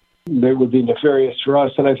that would be nefarious for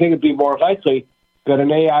us. And I think it'd be more likely that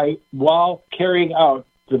an AI, while carrying out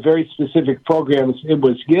the very specific programs it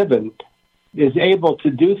was given, is able to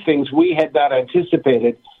do things we had not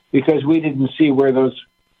anticipated because we didn't see where those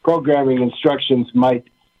programming instructions might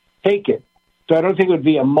take it. So I don't think it would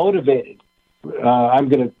be a motivated, I'm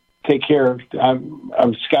going to take care of,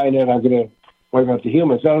 I'm Skynet, I'm going to worry about the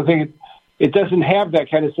humans. I don't think it doesn't have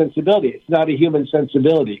that kind of sensibility. It's not a human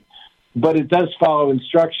sensibility, but it does follow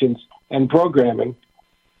instructions and programming,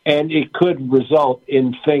 and it could result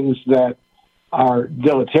in things that are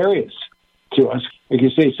deleterious to us. Like you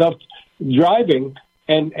say, self-driving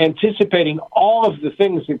and anticipating all of the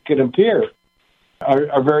things that could appear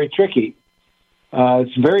are very tricky.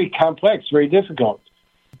 It's very complex, very difficult.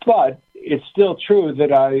 But it's still true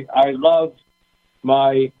that I love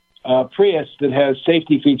my Prius that has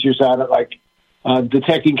safety features on it, like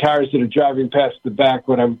detecting cars that are driving past the back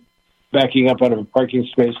when I'm backing up out of a parking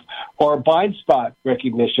space, or blind spot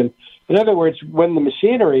recognition. In other words, when the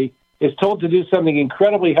machinery is told to do something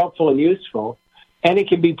incredibly helpful and useful, and it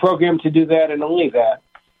can be programmed to do that and only that.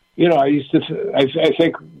 You know, I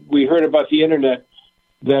think we heard about the internet,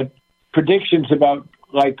 that predictions about,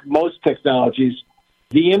 like most technologies,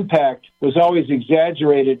 the impact was always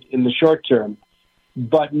exaggerated in the short term,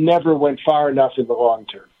 but never went far enough in the long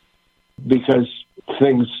term, because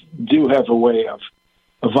things do have a way of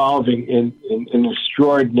evolving in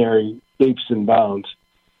extraordinary leaps and bounds.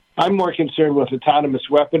 I'm more concerned with autonomous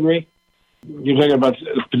weaponry. You're talking about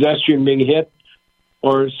a pedestrian being hit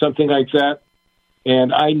or something like that.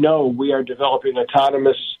 And I know we are developing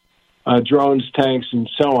autonomous drones, tanks, and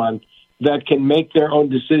so on that can make their own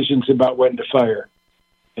decisions about when to fire.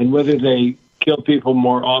 And whether they kill people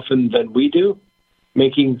more often than we do,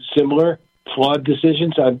 making similar flawed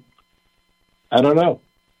decisions, I don't know.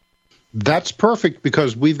 That's perfect,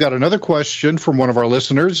 because we've got another question from one of our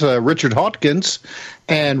listeners, Richard Hawkins.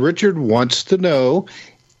 And Richard wants to know,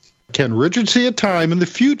 can Richard see a time in the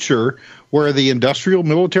future where the industrial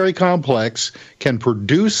military complex can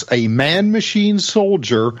produce a man-machine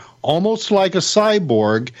soldier almost like a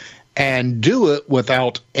cyborg and do it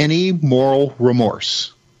without any moral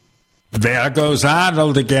remorse? There goes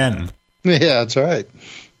Arnold again. Yeah, that's right.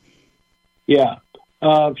 Yeah,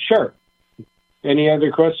 sure. Any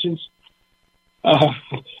other questions?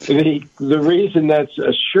 The reason that's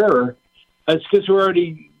sure is because we're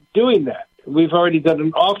already doing that. We've already done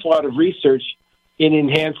an awful lot of research in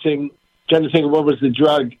enhancing, trying to think of what was the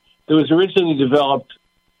drug that was originally developed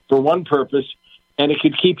for one purpose, and it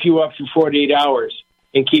could keep you up for 48 hours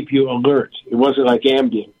and keep you alert. It wasn't like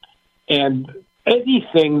Ambien. And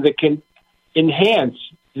anything that can enhance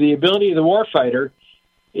the ability of the warfighter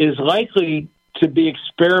is likely to be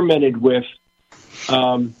experimented with.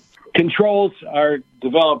 Controls are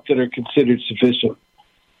developed that are considered sufficient.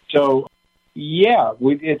 So, yeah,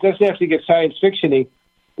 it doesn't have to get science fiction-y.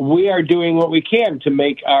 We are doing what we can to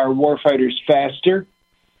make our warfighters faster,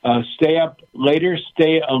 stay up later,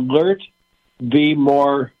 stay alert, be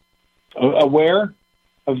more aware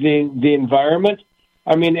of the environment.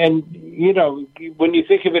 I mean, and, you know, when you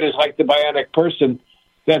think of it as like the bionic person,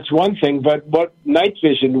 that's one thing. But what night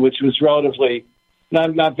vision, which was relatively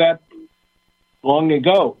not that long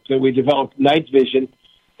ago that we developed night vision,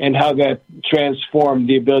 and how that transformed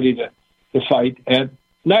the ability to fight at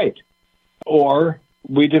night. Or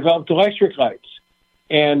we developed electric lights,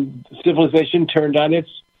 and civilization turned on its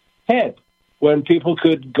head when people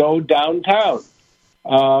could go downtown,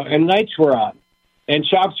 and lights were on, and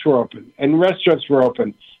shops were open, and restaurants were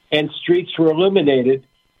open, and streets were illuminated.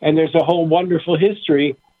 And there's a whole wonderful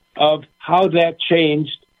history of how that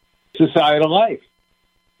changed societal life.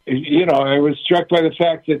 You know, I was struck by the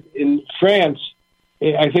fact that in France,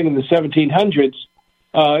 I think in the 1700s,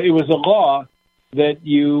 it was a law that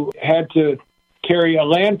you had to carry a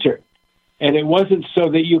lantern. And it wasn't so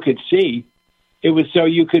that you could see. It was so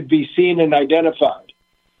you could be seen and identified.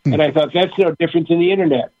 And I thought, that's no different than the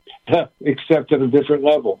internet, except at a different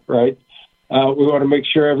level, right? We want to make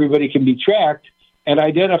sure everybody can be tracked and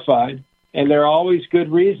identified. And there are always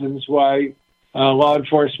good reasons why law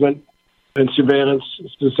enforcement and surveillance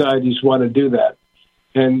societies want to do that,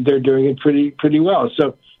 and they're doing it pretty well.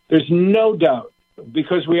 So there's no doubt,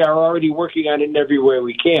 because we are already working on it in every way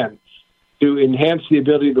we can to enhance the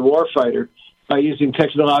ability of the warfighter by using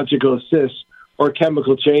technological assists or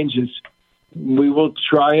chemical changes. We will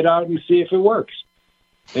try it out and see if it works.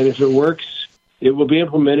 And if it works, it will be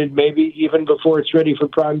implemented maybe even before it's ready for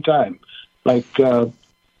prime time, like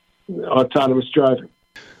autonomous driving.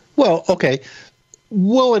 Well, okay.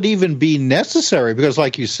 will it even be necessary? Because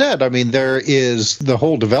like you said, I mean, there is the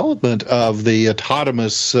whole development of the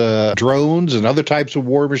autonomous drones and other types of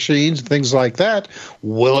war machines, things like that.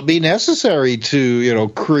 Will it be necessary to,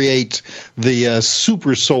 create the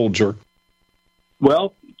super soldier?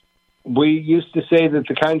 Well, we used to say that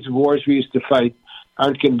the kinds of wars we used to fight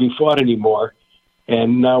aren't going to be fought anymore.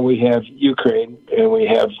 And now we have Ukraine, and we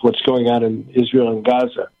have what's going on in Israel and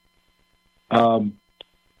Gaza.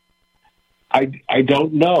 I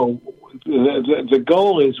don't know. The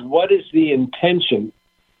goal is, what is the intention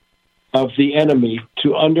of the enemy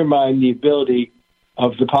to undermine the ability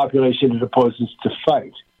of the population it opposes to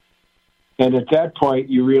fight? And at that point,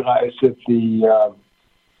 you realize that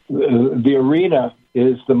the arena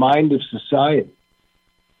is the mind of society,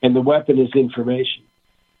 and the weapon is information.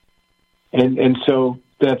 And so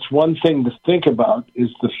that's one thing to think about, is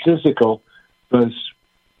the physical, because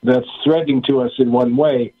that's threatening to us in one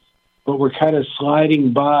way, but we're kind of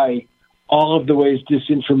sliding by all of the ways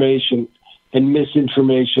disinformation and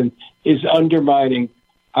misinformation is undermining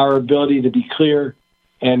our ability to be clear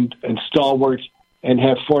and stalwart and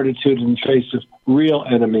have fortitude in the face of real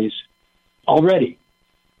enemies already.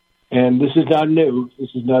 And this is not new.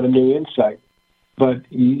 This is not a new insight. But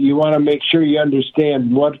you want to make sure you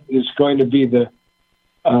understand what is going to be the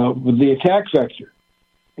attack vector.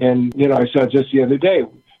 And, I saw just the other day,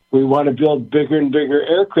 we want to build bigger and bigger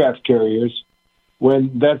aircraft carriers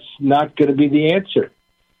when that's not going to be the answer.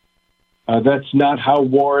 That's not how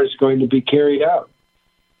war is going to be carried out.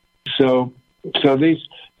 So this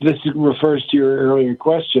refers to your earlier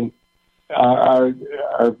question. Are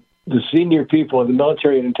the senior people in the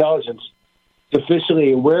military and intelligence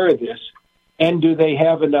sufficiently aware of this? And do they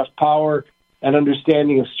have enough power and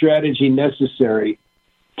understanding of strategy necessary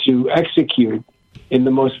to execute in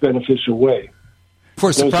the most beneficial way? Of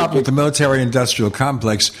course, the problem with the military-industrial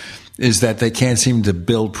complex is that they can't seem to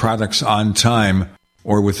build products on time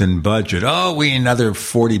or within budget. Oh, we need another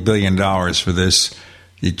 $40 billion for this.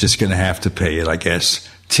 You're just going to have to pay it, I guess.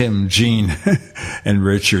 Tim, Gene, and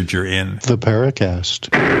Richard, you're in. The Paracast.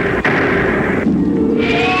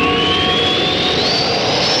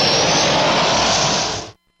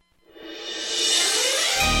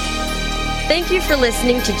 Thank you for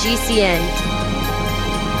listening to GCN.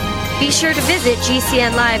 Be sure to visit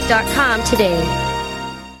GCNlive.com today.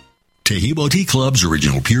 Tehebo Tea Club's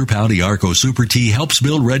original Pure Pouty Arco Super Tea helps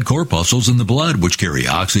build red corpuscles in the blood, which carry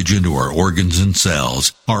oxygen to our organs and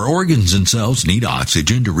cells. Our organs and cells need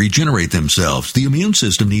oxygen to regenerate themselves. The immune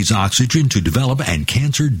system needs oxygen to develop, and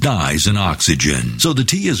cancer dies in oxygen. So the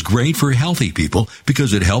tea is great for healthy people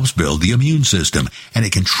because it helps build the immune system, and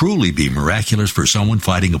it can truly be miraculous for someone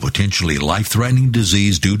fighting a potentially life-threatening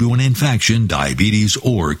disease due to an infection, diabetes,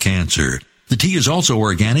 or cancer. The tea is also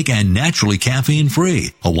organic and naturally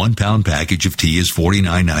caffeine-free. A 1-pound package of tea is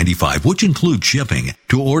 $49.95, which includes shipping.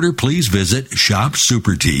 To order, please visit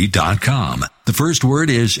shopsupertea.com. The first word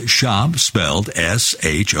is shop, spelled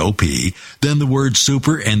S-H-O-P, then the word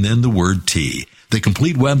super, and then the word tea. The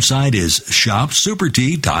complete website is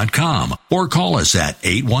shopsupertea.com, or call us at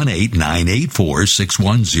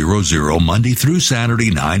 818-984-6100 Monday through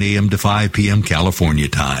Saturday, 9 a.m. to 5 p.m. California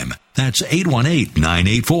time. That's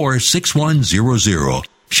 818-984-6100.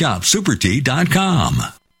 shopsupertea.com.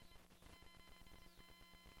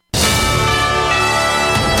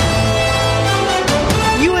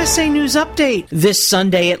 USA News Update. This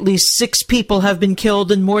Sunday, at least 6 people have been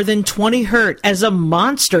killed and more than 20 hurt as a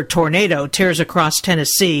monster tornado tears across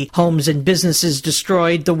Tennessee. Homes and businesses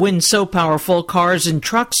destroyed, the wind so powerful, cars and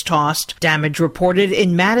trucks tossed. Damage reported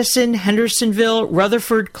in Madison, Hendersonville,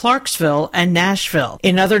 Rutherford, Clarksville, and Nashville.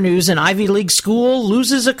 In other news, an Ivy League school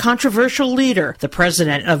loses a controversial leader. The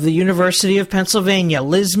president of the University of Pennsylvania,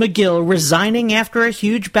 Liz McGill, resigning after a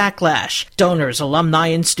huge backlash. Donors, alumni,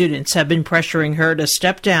 and students have been pressuring her to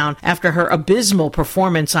step down after her abysmal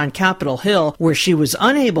performance on Capitol Hill, where she was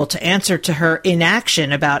unable to answer to her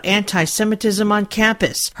inaction about anti-Semitism on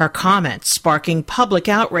campus, her comments sparking public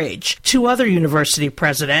outrage. 2 other university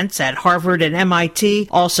presidents at Harvard and MIT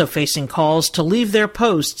also facing calls to leave their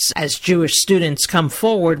posts as Jewish students come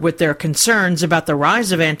forward with their concerns about the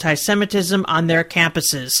rise of anti-Semitism on their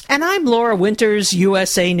campuses. And I'm Laura Winters,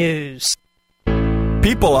 USA News.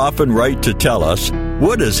 People often write to tell us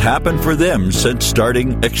what has happened for them since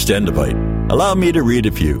starting Extendivite. Allow me to read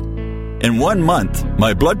a few. In 1 month,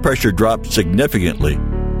 my blood pressure dropped significantly.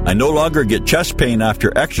 I no longer get chest pain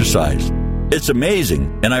after exercise. It's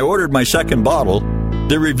amazing, and I ordered my second bottle.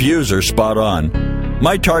 The reviews are spot on.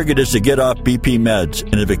 My target is to get off BP meds,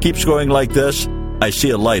 and if it keeps going like this, I see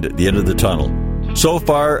a light at the end of the tunnel. So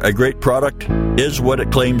far, a great product is what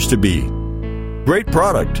it claims to be. Great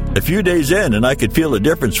product. A few days in, and I could feel a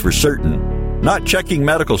difference for certain. Not checking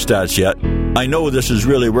medical stats yet. I know this is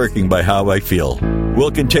really working by how I feel.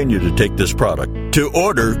 We'll continue to take this product. To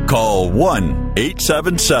order, call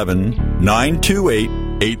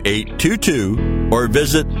 1-877-928-8822 or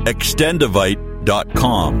visit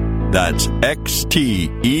extendovite.com. That's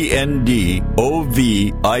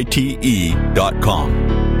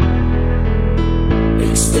XTENDOVITE.com.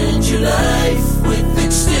 Extend your life with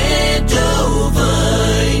Extendovite.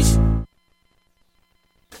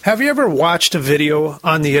 Have you ever watched a video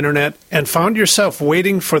on the internet and found yourself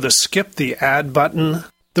waiting for the skip the ad button?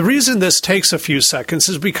 The reason this takes a few seconds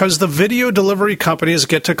is because the video delivery companies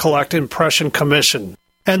get to collect impression commission,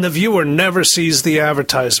 and the viewer never sees the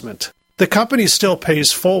advertisement. The company still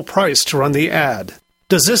pays full price to run the ad.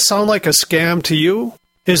 Does this sound like a scam to you?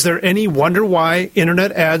 Is there any wonder why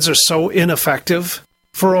internet ads are so ineffective?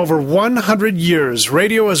 For over 100 years,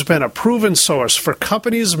 radio has been a proven source for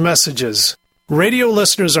companies' messages. Radio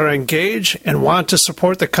listeners are engaged and want to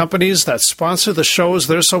support the companies that sponsor the shows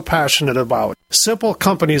they're so passionate about. Simple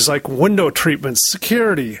companies like window treatments,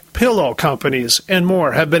 security, pillow companies, and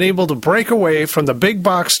more have been able to break away from the big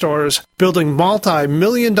box stores, building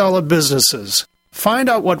multi-million-dollar businesses. Find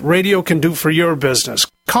out what radio can do for your business.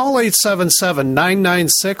 Call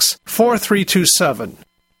 877-996-4327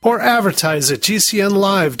 or advertise at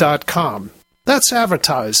gcnlive.com. That's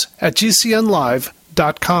advertise at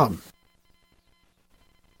gcnlive.com.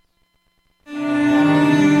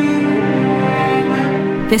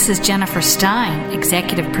 This is Jennifer Stein,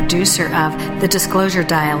 executive producer of The Disclosure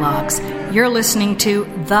Dialogues. You're listening to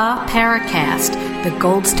The Paracast, the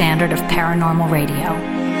gold standard of paranormal radio.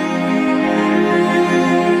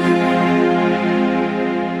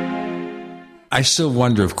 I still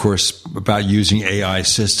wonder, of course, about using AI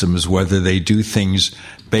systems, whether they do things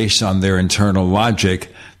based on their internal logic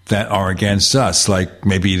that are against us. Like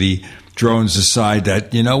maybe the drones decide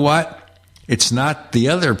that, you know what? It's not the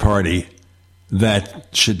other party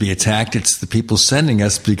that should be attacked. It's the people sending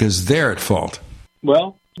us because they're at fault.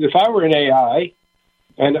 Well, if I were an AI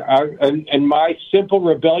and my simple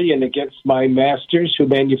rebellion against my masters who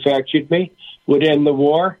manufactured me would end the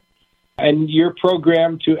war, and you're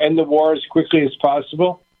programmed to end the war as quickly as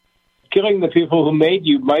possible, killing the people who made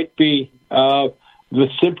you might be the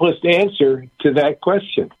simplest answer to that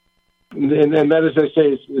question. And that, as I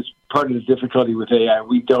say, is part of the difficulty with AI.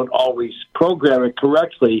 We don't always program it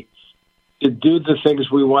correctly to do the things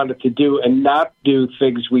we want it to do and not do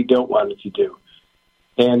things we don't want it to do.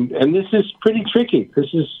 And this is pretty tricky.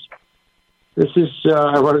 This is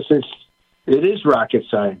I want to say it is rocket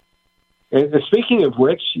science. And speaking of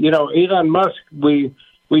which, Elon Musk, we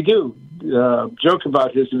do joke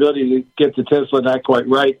about his ability to get the Tesla not quite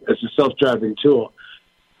right as a self-driving tool.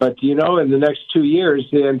 But, in the next 2 years,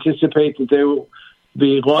 they anticipate that they will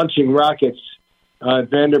be launching rockets at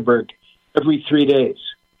Vandenberg every 3 days.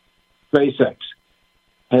 SpaceX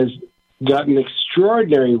has got an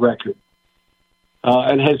extraordinary record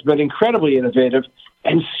and has been incredibly innovative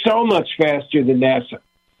and so much faster than NASA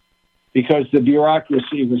because the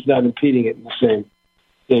bureaucracy was not impeding it in the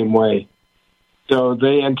same way. So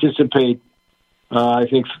they anticipate, I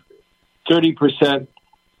think, 30%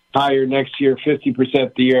 higher next year,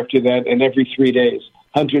 50% the year after that, and every 3 days,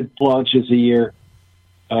 100 launches a year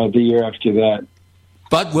the year after that.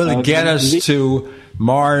 But will it get us to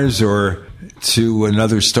Mars or to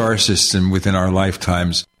another star system within our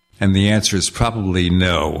lifetimes? And the answer is probably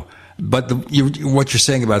no. But what you're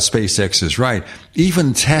saying about SpaceX is right.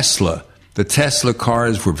 Even Tesla, the Tesla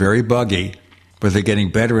cars were very buggy, but they're getting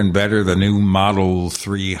better and better. The new Model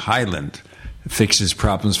 3 Highland fixes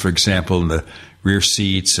problems, for example, in the rear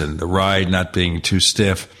seats and the ride not being too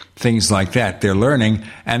stiff, things like that. They're learning,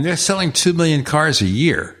 and they're selling 2 million cars a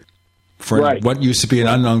year. For what used to be an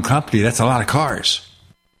unknown company, that's a lot of cars.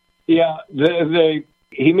 Yeah,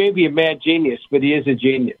 he may be a mad genius, but he is a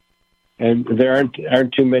genius. And there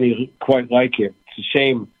aren't too many quite like him. It's a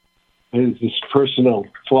shame his personal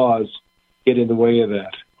flaws get in the way of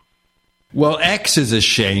that. Well, X is a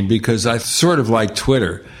shame because I sort of like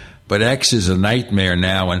Twitter, but X is a nightmare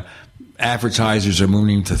now, and advertisers are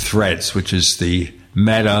moving to Threads, which is the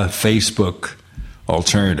Meta Facebook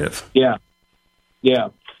alternative. Yeah,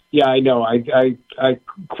 I know. I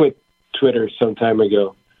quit Twitter some time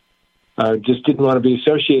ago. Just didn't want to be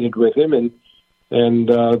associated with him, and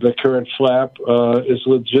the current flap is a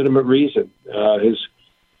legitimate reason.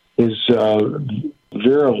 His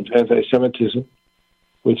virulent anti-Semitism,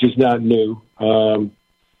 which is not new,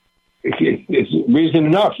 is reason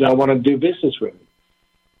enough. I want to do business with him.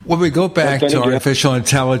 When we go back to artificial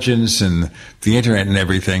intelligence and the internet and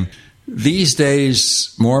everything, these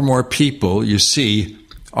days, more and more people you see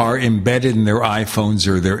are embedded in their iPhones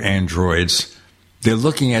or their Androids. They're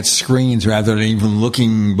looking at screens rather than even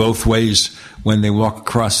looking both ways when they walk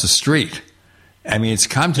across the street. I mean, it's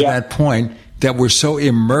come to that point that we're so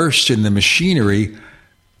immersed in the machinery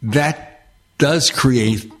that does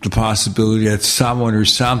create the possibility that someone or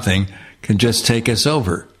something can just take us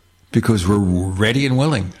over because we're ready and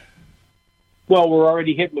willing. Well, we're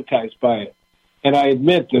already hypnotized by it. And I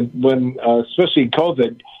admit that when, especially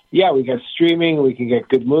COVID, we got streaming, we can get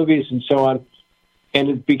good movies and so on. And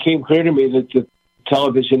it became clear to me that the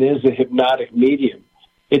television is a hypnotic medium.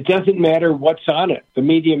 It doesn't matter what's on it. The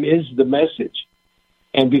medium is the message.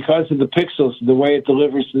 And because of the pixels, the way it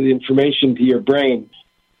delivers the information to your brain,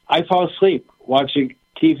 I fall asleep watching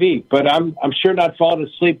TV. But I'm sure not falling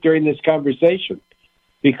asleep during this conversation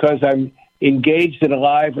because I'm engaged and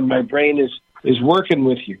alive and my brain is working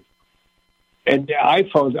with you. And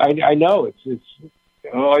iPhones, I know it's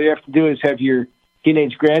all you have to do is have your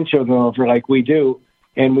teenage grandchildren over like we do,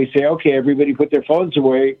 and we say, okay, everybody put their phones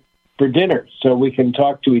away for dinner so we can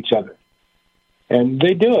talk to each other. And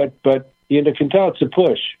they do it, but you can tell it's a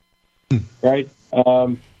push, right?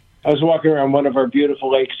 I was walking around one of our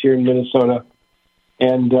beautiful lakes here in Minnesota,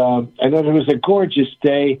 and I noticed it was a gorgeous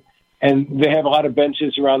day, and they have a lot of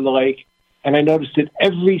benches around the lake, and I noticed that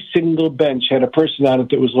every single bench had a person on it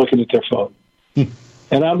that was looking at their phone.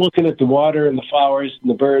 And I'm looking at the water and the flowers and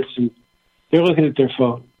the birds, and they're looking at their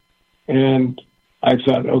phone. And I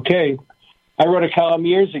thought, okay. I wrote a column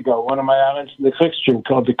years ago, one of my islands in the clickstream,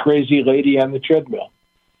 called The Crazy Lady on the Treadmill.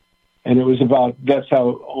 And it was about, that's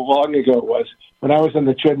how long ago it was, when I was on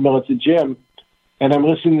the treadmill at the gym, and I'm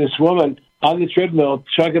listening to this woman on the treadmill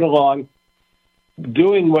chugging along,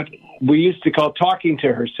 doing what we used to call talking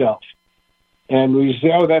to herself. And we used to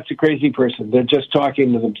say, oh, that's a crazy person. They're just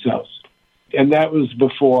talking to themselves. And that was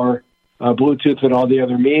before Bluetooth and all the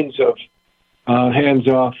other means of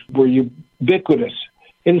hands-off were ubiquitous.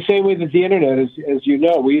 In the same way that the Internet is, as you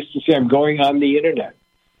know, we used to say, I'm going on the Internet.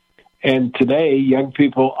 And today, young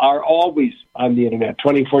people are always on the Internet,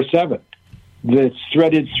 24/7. That's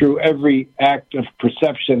threaded through every act of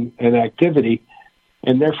perception and activity.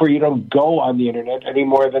 And therefore, you don't go on the Internet any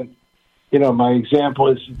more than, my example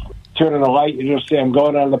is turn on a light. You don't say, I'm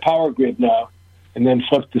going on the power grid now, and then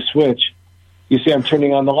flip the switch. You say, I'm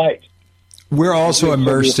turning on the light. We're also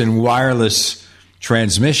immersed in wireless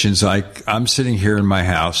transmissions. Like I'm sitting here in my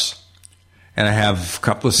house, and I have a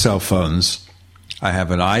couple of cell phones. I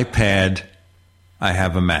have an iPad. I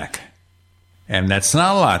have a Mac. And that's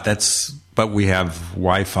not a lot. But we have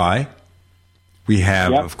Wi-Fi. We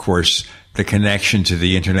have, of course, the connection to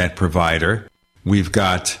the Internet provider. We've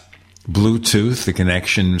got Bluetooth, the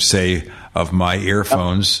connection, say, of my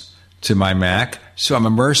earphones to my Mac. So I'm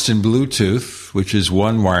immersed in Bluetooth, which is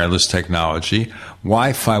one wireless technology,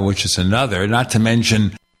 Wi-Fi, which is another, not to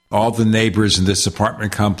mention all the neighbors in this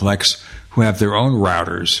apartment complex who have their own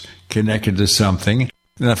routers connected to something.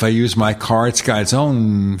 And if I use my car, it's got its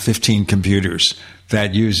own 15 computers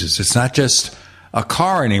that uses. It's not just a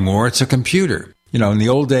car anymore, it's a computer. In the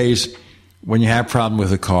old days, when you have a problem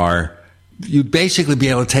with a car, you'd basically be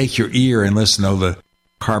able to take your ear and listen, the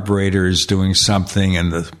carburetor is doing something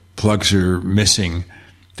and the plugs are missing.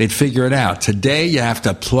 They'd figure it out. Today, you have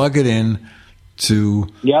to plug it in to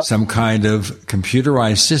some kind of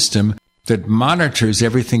computerized system that monitors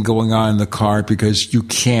everything going on in the car because you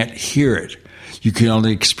can't hear it. You can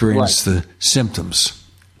only experience the symptoms.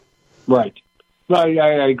 Right. No,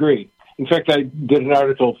 I agree. In fact, I did an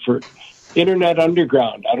article for Internet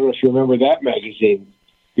Underground. I don't know if you remember that magazine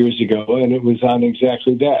years ago, and it was on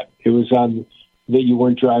exactly that. It was on that you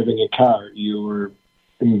weren't driving a car. You were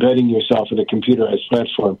embedding yourself in a computerized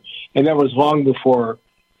platform. And that was long before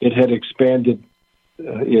it had expanded,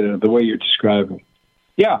 the way you're describing.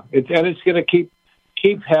 Yeah, it's going to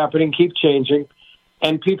keep happening, keep changing,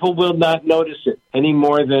 and people will not notice it any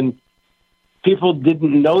more than people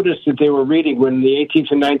didn't notice that they were reading when in the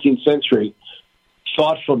 18th and 19th century,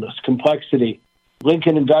 thoughtfulness, complexity,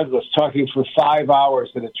 Lincoln and Douglas talking for 5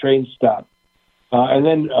 hours at a train stop, and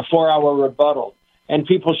then a 4-hour rebuttal, and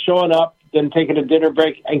people showing up, then taking a dinner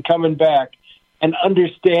break and coming back and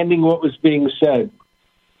understanding what was being said.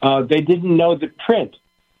 They didn't know the print,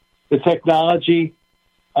 the technology,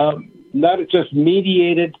 not just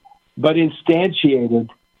mediated, but instantiated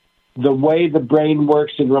the way the brain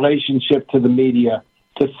works in relationship to the media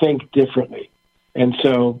to think differently. And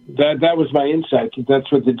so that was my insight. That's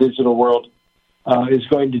what the digital world is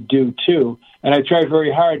going to do too. And I try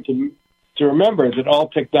very hard to remember that all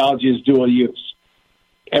technology is dual use,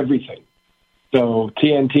 everything. So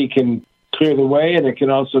TNT can clear the way, and it can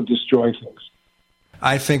also destroy things.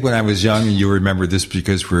 I think when I was young, and you remember this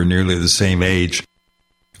because we're nearly the same age,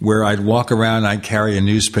 where I'd walk around, I'd carry a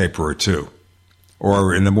newspaper or two.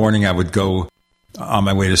 Or in the morning, I would go on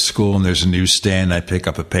my way to school, and there's a newsstand, I'd pick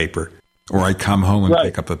up a paper. Or I'd come home and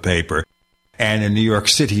pick up a paper. And in New York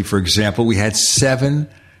City, for example, we had 7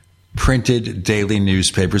 printed daily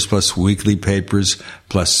newspapers, plus weekly papers,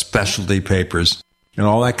 plus specialty papers, and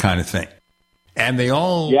all that kind of thing. And they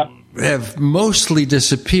all have mostly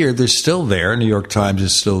disappeared. They're still there. New York Times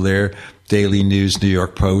is still there. Daily News, New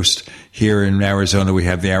York Post. Here in Arizona, we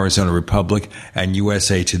have the Arizona Republic and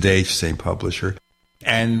USA Today, same publisher.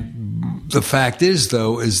 And the fact is,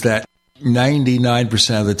 though, is that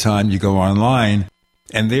 99% of the time you go online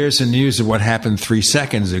and there's the news of what happened 3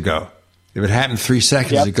 seconds ago. If it happened 3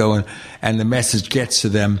 seconds ago and the message gets to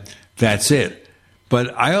them, that's it.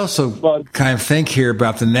 But I also kind of think here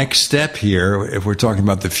about the next step here, if we're talking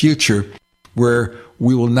about the future, where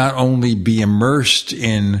we will not only be immersed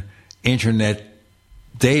in internet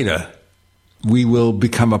data, we will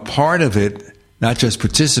become a part of it, not just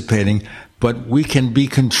participating, but we can be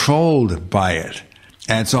controlled by it.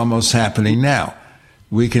 And it's almost happening now.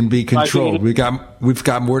 We can be controlled. We've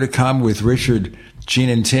got more to come with Richard, Gene,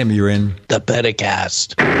 and Tim. You're in the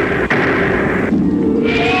Pedicast.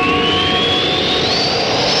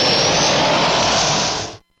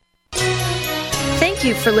 Thank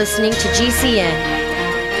you for listening to GCN.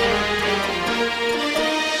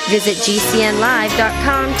 Visit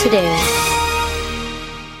GCNlive.com today.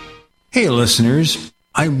 Hey, listeners.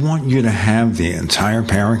 I want you to have the entire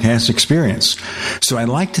Paracast experience. So I'd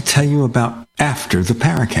like to tell you about After the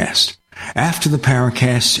Paracast. After the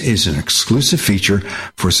Paracast is an exclusive feature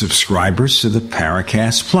for subscribers to the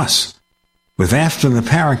Paracast Plus. With After the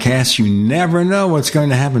Paracast, you never know what's going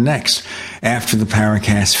to happen next. After the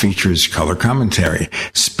Paracast features color commentary,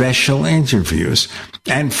 special interviews,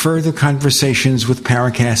 and further conversations with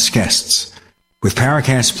Paracast guests. With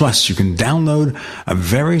Paracast Plus, you can download a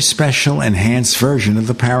very special enhanced version of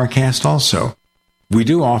the Paracast also. We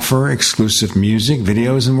do offer exclusive music,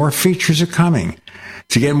 videos, and more features are coming.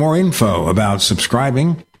 To get more info about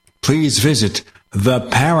subscribing, please visit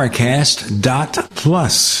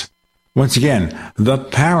theparacast.plus. Once again,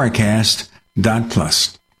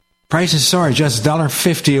 theparacast.plus. Prices are just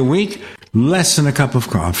 $1.50 a week, less than a cup of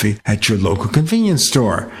coffee at your local convenience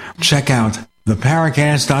store. Check out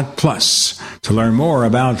theparacast.plus to learn more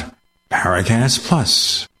about Paracast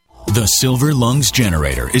Plus. The Silver Lungs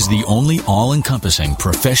Generator is the only all-encompassing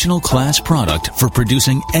professional-class product for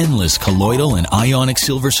producing endless colloidal and ionic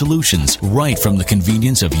silver solutions right from the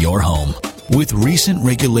convenience of your home. With recent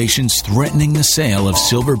regulations threatening the sale of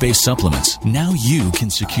silver-based supplements, now you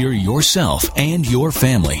can secure yourself and your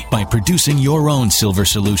family by producing your own silver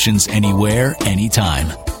solutions anywhere,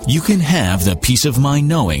 anytime. You can have the peace of mind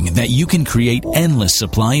knowing that you can create endless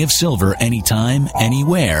supply of silver anytime,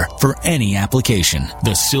 anywhere, for any application.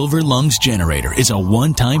 The Silver Lungs Generator is a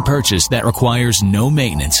one-time purchase that requires no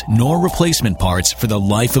maintenance nor replacement parts for the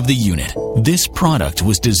life of the unit. This product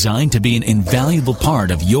was designed to be an invaluable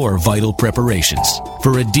part of your vital preparations.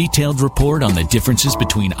 For a detailed report on the differences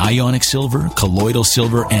between ionic silver, colloidal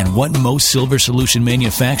silver, and what most silver solution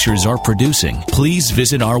manufacturers are producing, please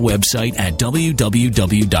visit our website at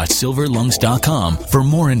www.silverlungs.com for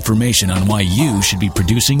more information on why you should be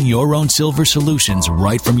producing your own silver solutions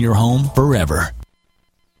right from your home forever.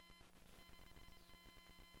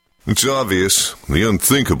 It's obvious. The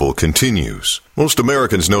unthinkable continues. Most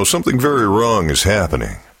Americans know something very wrong is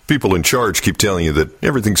happening. People in charge keep telling you that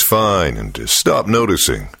everything's fine and to stop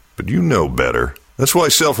noticing. But you know better. That's why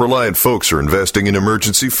self-reliant folks are investing in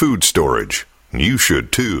emergency food storage. You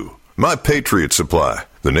should too. My Patriot Supply,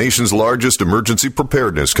 the nation's largest emergency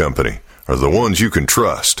preparedness company, are the ones you can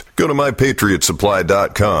trust. Go to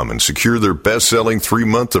mypatriotsupply.com and secure their best-selling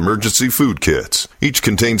 3-month emergency food kits. Each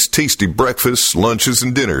contains tasty breakfasts, lunches,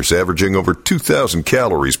 and dinners averaging over 2,000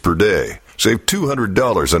 calories per day. Save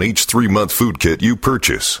 $200 on each 3-month food kit you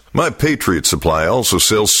purchase. My Patriot Supply also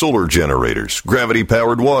sells solar generators,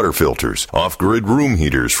 gravity-powered water filters, off-grid room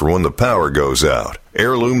heaters for when the power goes out,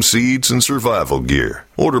 heirloom seeds, and survival gear.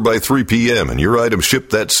 Order by 3 p.m. and your items ship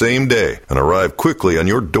that same day and arrive quickly on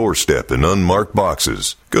your doorstep in unmarked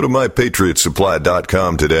boxes. Go to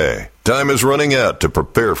mypatriotsupply.com today. Time is running out to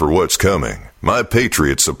prepare for what's coming.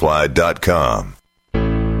 mypatriotsupply.com.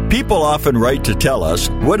 People often write to tell us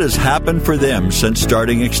what has happened for them since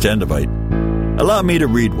starting Extendivite. Allow me to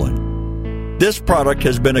read one. This product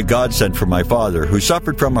has been a godsend for my father, who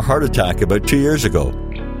suffered from a heart attack about 2 years ago.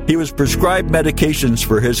 He was prescribed medications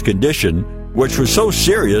for his condition, which was so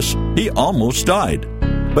serious he almost died.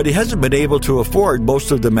 But he hasn't been able to afford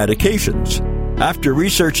most of the medications. After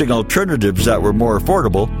researching alternatives that were more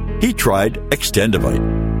affordable, he tried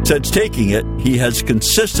Extendivite. Since taking it, he has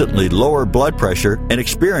consistently lower blood pressure and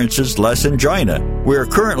experiences less angina. We are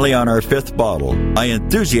currently on our 5th bottle. I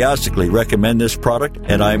enthusiastically recommend this product,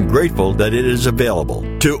 and I am grateful that it is available.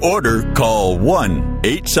 To order, call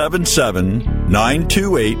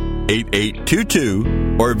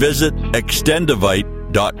 1-877-928-8822 or visit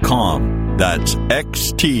extendivite.com. That's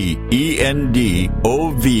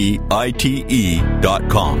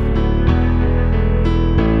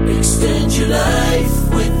XTENDOVITE.com. Extend your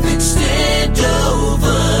life with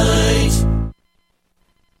Extendovite.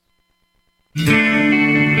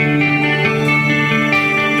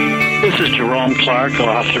 This is Jerome Clark,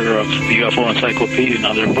 author of the UFO Encyclopedia and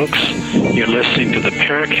other books. You're listening to the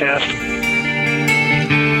Paracast.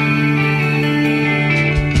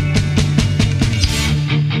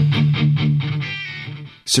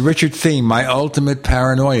 So Richard Thieme, my ultimate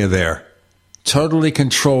paranoia there, totally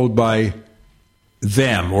controlled by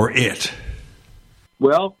them or it.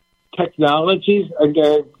 Well, technologies,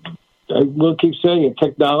 again, I will keep saying it,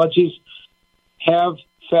 technologies have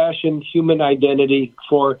fashioned human identity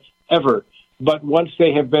forever. But once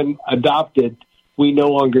they have been adopted, we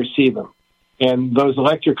no longer see them. And those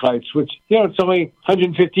electric lights, which, it's only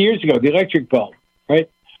 150 years ago, the electric bulb, right?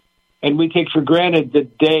 And we take for granted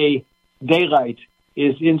that daylight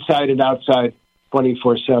is inside and outside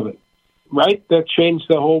 24/7, right? That changed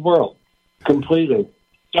the whole world completely.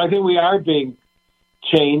 So I think we are being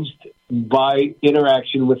changed by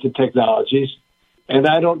interaction with the technologies, and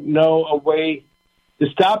I don't know a way to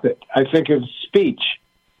stop it. I think of speech.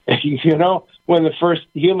 When the first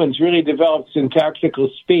humans really developed syntactical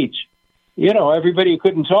speech, everybody who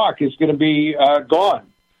couldn't talk is going to be gone.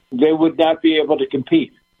 They would not be able to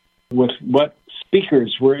compete with what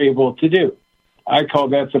speakers were able to do. I call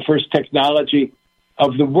that the first technology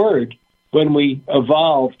of the word, when we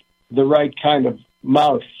evolved the right kind of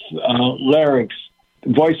mouth, larynx,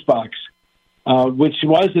 voice box, which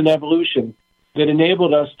was an evolution that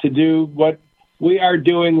enabled us to do what we are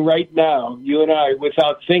doing right now, you and I,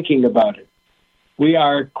 without thinking about it. We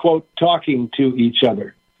are, quote, talking to each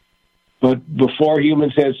other. But before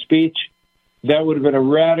humans had speech, that would have been a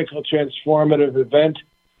radical, transformative event,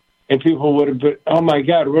 and people would have been, oh, my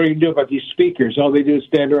God, what are you going to do about these speakers? All they do is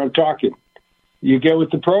stand around talking. You get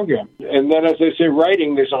with the program. And then, as I say,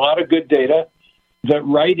 writing, there's a lot of good data that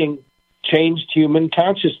writing changed human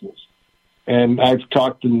consciousness. And I've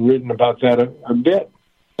talked and written about that a bit.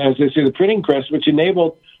 As I say, the printing press, which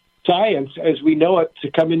enabled science as we know it to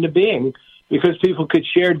come into being, because people could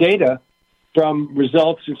share data from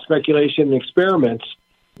results and speculation and experiments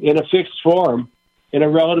in a fixed form in a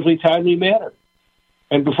relatively timely manner.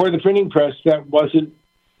 And before the printing press, that wasn't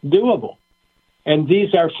doable. And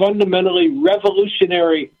these are fundamentally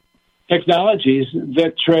revolutionary technologies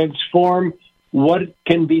that transform what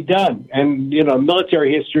can be done. And,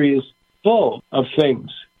 military history is full of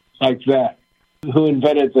things like that. Who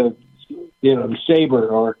invented the saber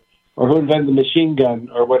or who invented the machine gun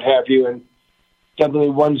or what have you, and suddenly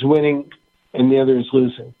one's winning and the other is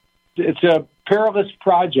losing. It's a perilous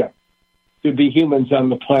project to be humans on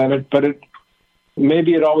the planet, but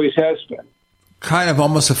maybe it always has been. Kind of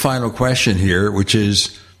almost a final question here, which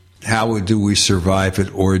is, how do we survive it,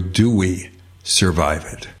 or do we survive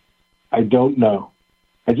it? I don't know.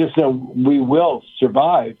 I just know we will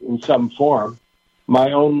survive in some form.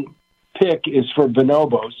 My own pick is for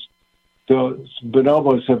bonobos. So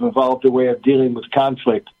bonobos have evolved a way of dealing with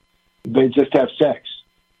conflict. They just have sex.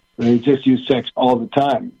 They just use sex all the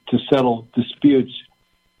time to settle disputes.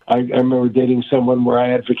 I remember dating someone where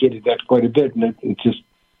I advocated that quite a bit, and it just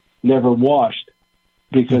never washed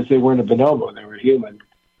because they weren't a bonobo. They were human.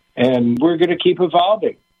 And we're going to keep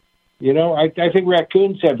evolving. I think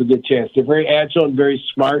raccoons have a good chance. They're very agile and very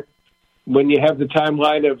smart. When you have the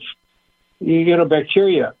timeline of,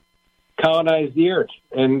 bacteria colonized the earth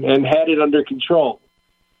and had it under control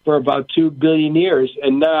for about 2 billion years.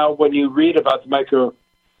 And now when you read about the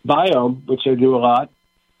microbiome, which I do a lot,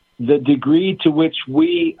 the degree to which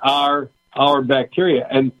we are our bacteria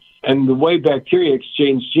and the way bacteria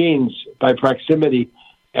exchange genes by proximity,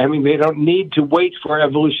 they don't need to wait for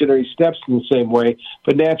evolutionary steps in the same way,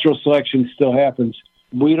 but natural selection still happens.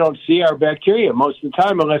 We don't see our bacteria most of the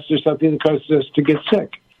time unless there's something that causes us to get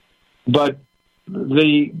sick. But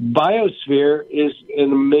the biosphere is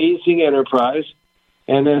an amazing enterprise.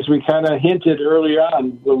 And as we kind of hinted earlier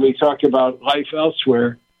on when we talked about life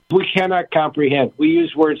elsewhere, we cannot comprehend. We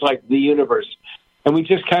use words like the universe, and we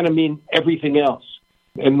just kind of mean everything else.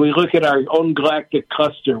 And we look at our own galactic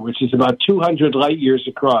cluster, which is about 200 light years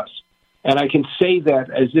across. And I can say that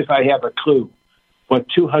as if I have a clue. what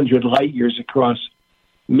 200 light years across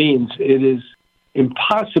means, it is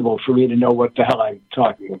impossible for me to know what the hell I'm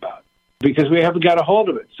talking about because we haven't got a hold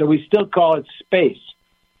of it. So we still call it space.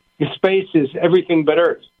 Space is everything but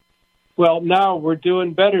Earth. Well, now we're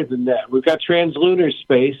doing better than that. We've got translunar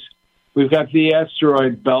space. We've got the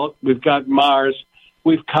asteroid belt. We've got Mars.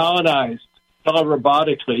 We've colonized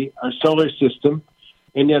telerobotically our solar system.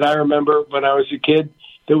 And yet I remember when I was a kid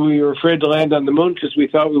that we were afraid to land on the moon because we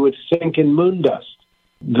thought we would sink in moon dust,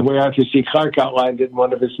 the way Arthur C. Clarke outlined it in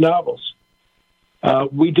one of his novels.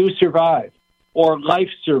 We do survive, or life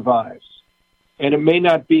survives. And it may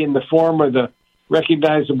not be in the form or the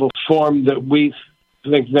recognizable form that we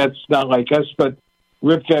think that's not like us, but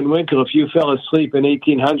Rip Van Winkle, if you fell asleep in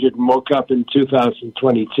 1800 and woke up in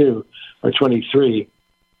 2022 or 23,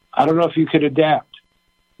 I don't know if you could adapt.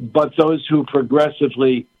 But those who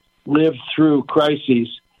progressively live through crises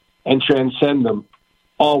and transcend them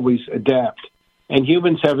always adapt. And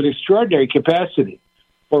humans have an extraordinary capacity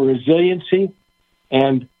for resiliency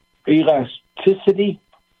and elasticity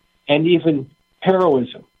and even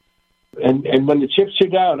heroism. And when the chips are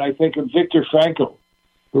down, I think of Viktor Frankl,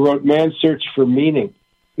 who wrote Man's Search for Meaning.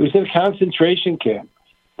 He was in a concentration camp.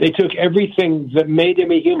 They took everything that made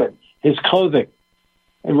him a human, his clothing,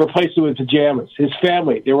 and replaced it with pajamas. His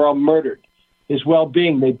family, they were all murdered. His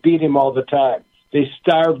well-being, they beat him all the time. They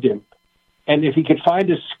starved him. And if he could find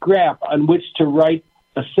a scrap on which to write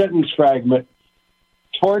a sentence fragment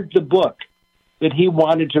toward the book that he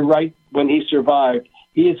wanted to write when he survived,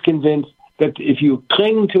 he is convinced that if you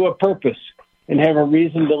cling to a purpose and have a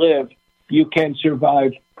reason to live, you can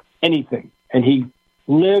survive anything. And he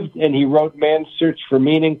lived and he wrote Man's Search for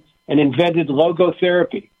Meaning and invented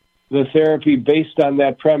logotherapy, the therapy based on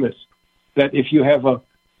that premise, that if you have a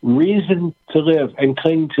reason to live and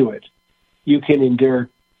cling to it, you can endure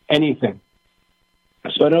anything.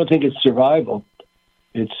 So I don't think it's survival.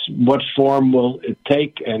 It's what form will it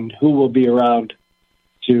take and who will be around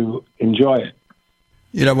to enjoy it.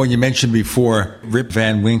 You know, when you mentioned before Rip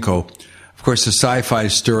Van Winkle, of course, the sci-fi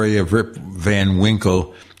story of Rip Van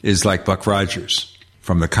Winkle is like Buck Rogers,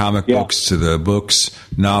 from the comic books to the books,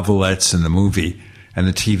 novelettes, and the movie and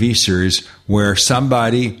the TV series, where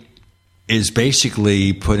somebody is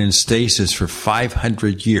basically put in stasis for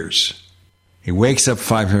 500 years. He wakes up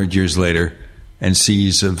 500 years later and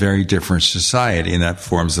sees a very different society, and that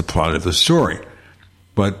forms the plot of the story.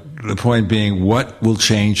 But the point being, what will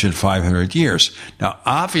change in 500 years? Now,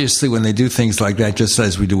 obviously, when they do things like that, just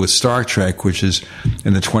as we do with Star Trek, which is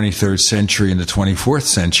in the 23rd century and the 24th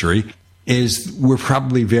century, is we're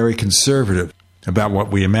probably very conservative about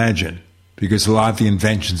what we imagine, because a lot of the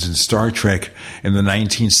inventions in Star Trek in the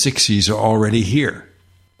 1960s are already here.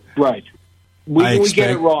 Right. We get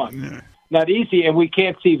it wrong. Not easy, and we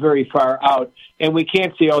can't see very far out, and we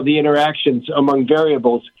can't see all the interactions among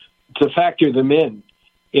variables to factor them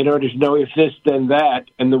in order to know if this, then that,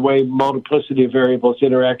 and the way multiplicity of variables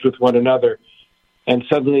interact with one another, and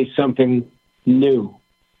suddenly something new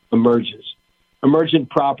emerges. Emergent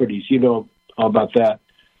properties, you know all about that.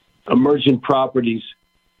 Emergent properties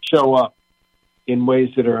show up in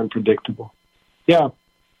ways that are unpredictable. Yeah,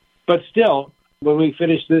 but still, when we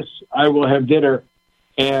finish this, I will have dinner,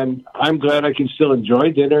 and I'm glad I can still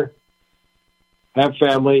enjoy dinner, have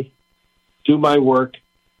family, do my work,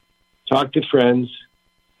 talk to friends,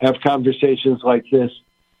 have conversations like this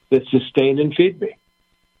that sustain and feed me.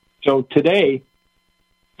 So today,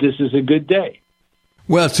 this is a good day.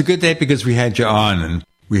 Well, it's a good day because we had you on, and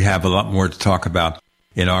we have a lot more to talk about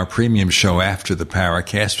in our premium show after the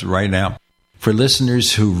Paracast. But right now, for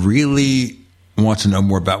listeners who really want to know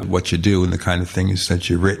more about what you do and the kind of things that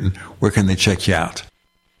you've written, where can they check you out?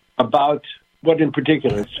 About what in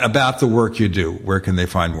particular? About the work you do. Where can they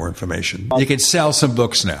find more information? You can sell some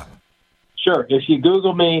books now. Sure. If you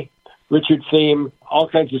Google me, Richard Thieme, all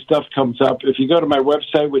kinds of stuff comes up. If you go to my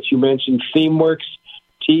website, which you mentioned, ThiemeWorks,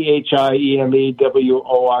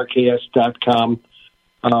 ThiemeWorks.com,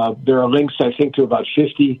 there are links, I think, to about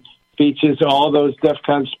 50 speeches. All those DEF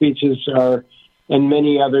CON speeches are, and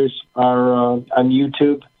many others are on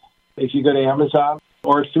YouTube. If you go to Amazon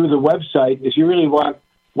or through the website, if you really want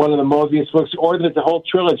one of the Mobius books or the whole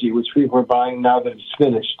trilogy, which people are buying now that it's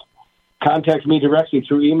finished, contact me directly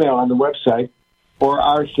through email on the website, or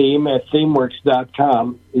our theme at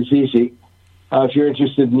ThiemeWorks.com is easy. If you're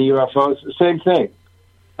interested in the UFOs, the same thing.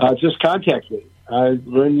 Just contact me. I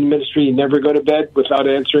learned in the ministry, you never go to bed without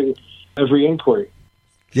answering every inquiry.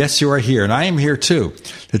 Yes, you are here, and I am here too,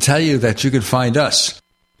 to tell you that you can find us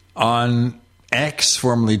on X,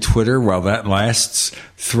 formerly Twitter, while that lasts,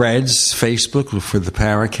 Threads, Facebook, look for the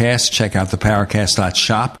Paracast. Check out the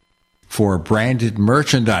Paracast.shop for branded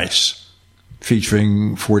merchandise.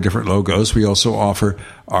 featuring 4 different logos. We also offer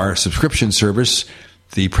our subscription service,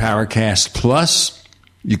 the Paracast Plus.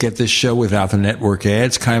 You get this show without the network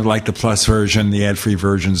ads, kind of like the Plus version, the ad-free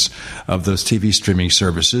versions of those TV streaming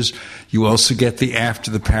services. You also get the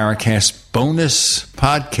After the Paracast bonus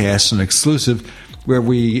podcast, an exclusive, where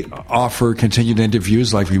we offer continued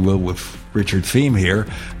interviews like we will with Richard Thieme here,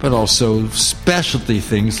 but also specialty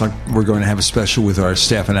things like we're going to have a special with our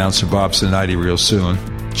staff announcer Bob Sinotti real soon.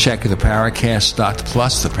 Check the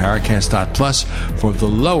Paracast.plus, the Paracast.plus for the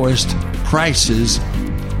lowest prices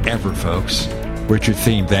ever, folks. Richard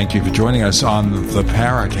Thieme, thank you for joining us on the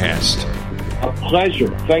Paracast. A pleasure.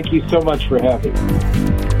 Thank you so much for having me.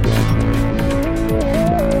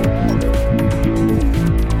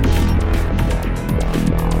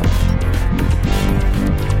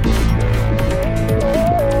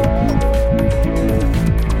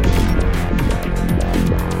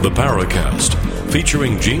 The Paracast,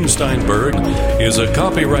 featuring Gene Steinberg, is a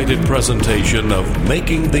copyrighted presentation of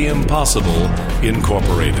Making the Impossible,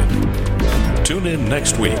 Incorporated. Tune in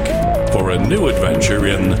next week for a new adventure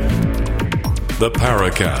in The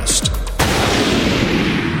Paracast.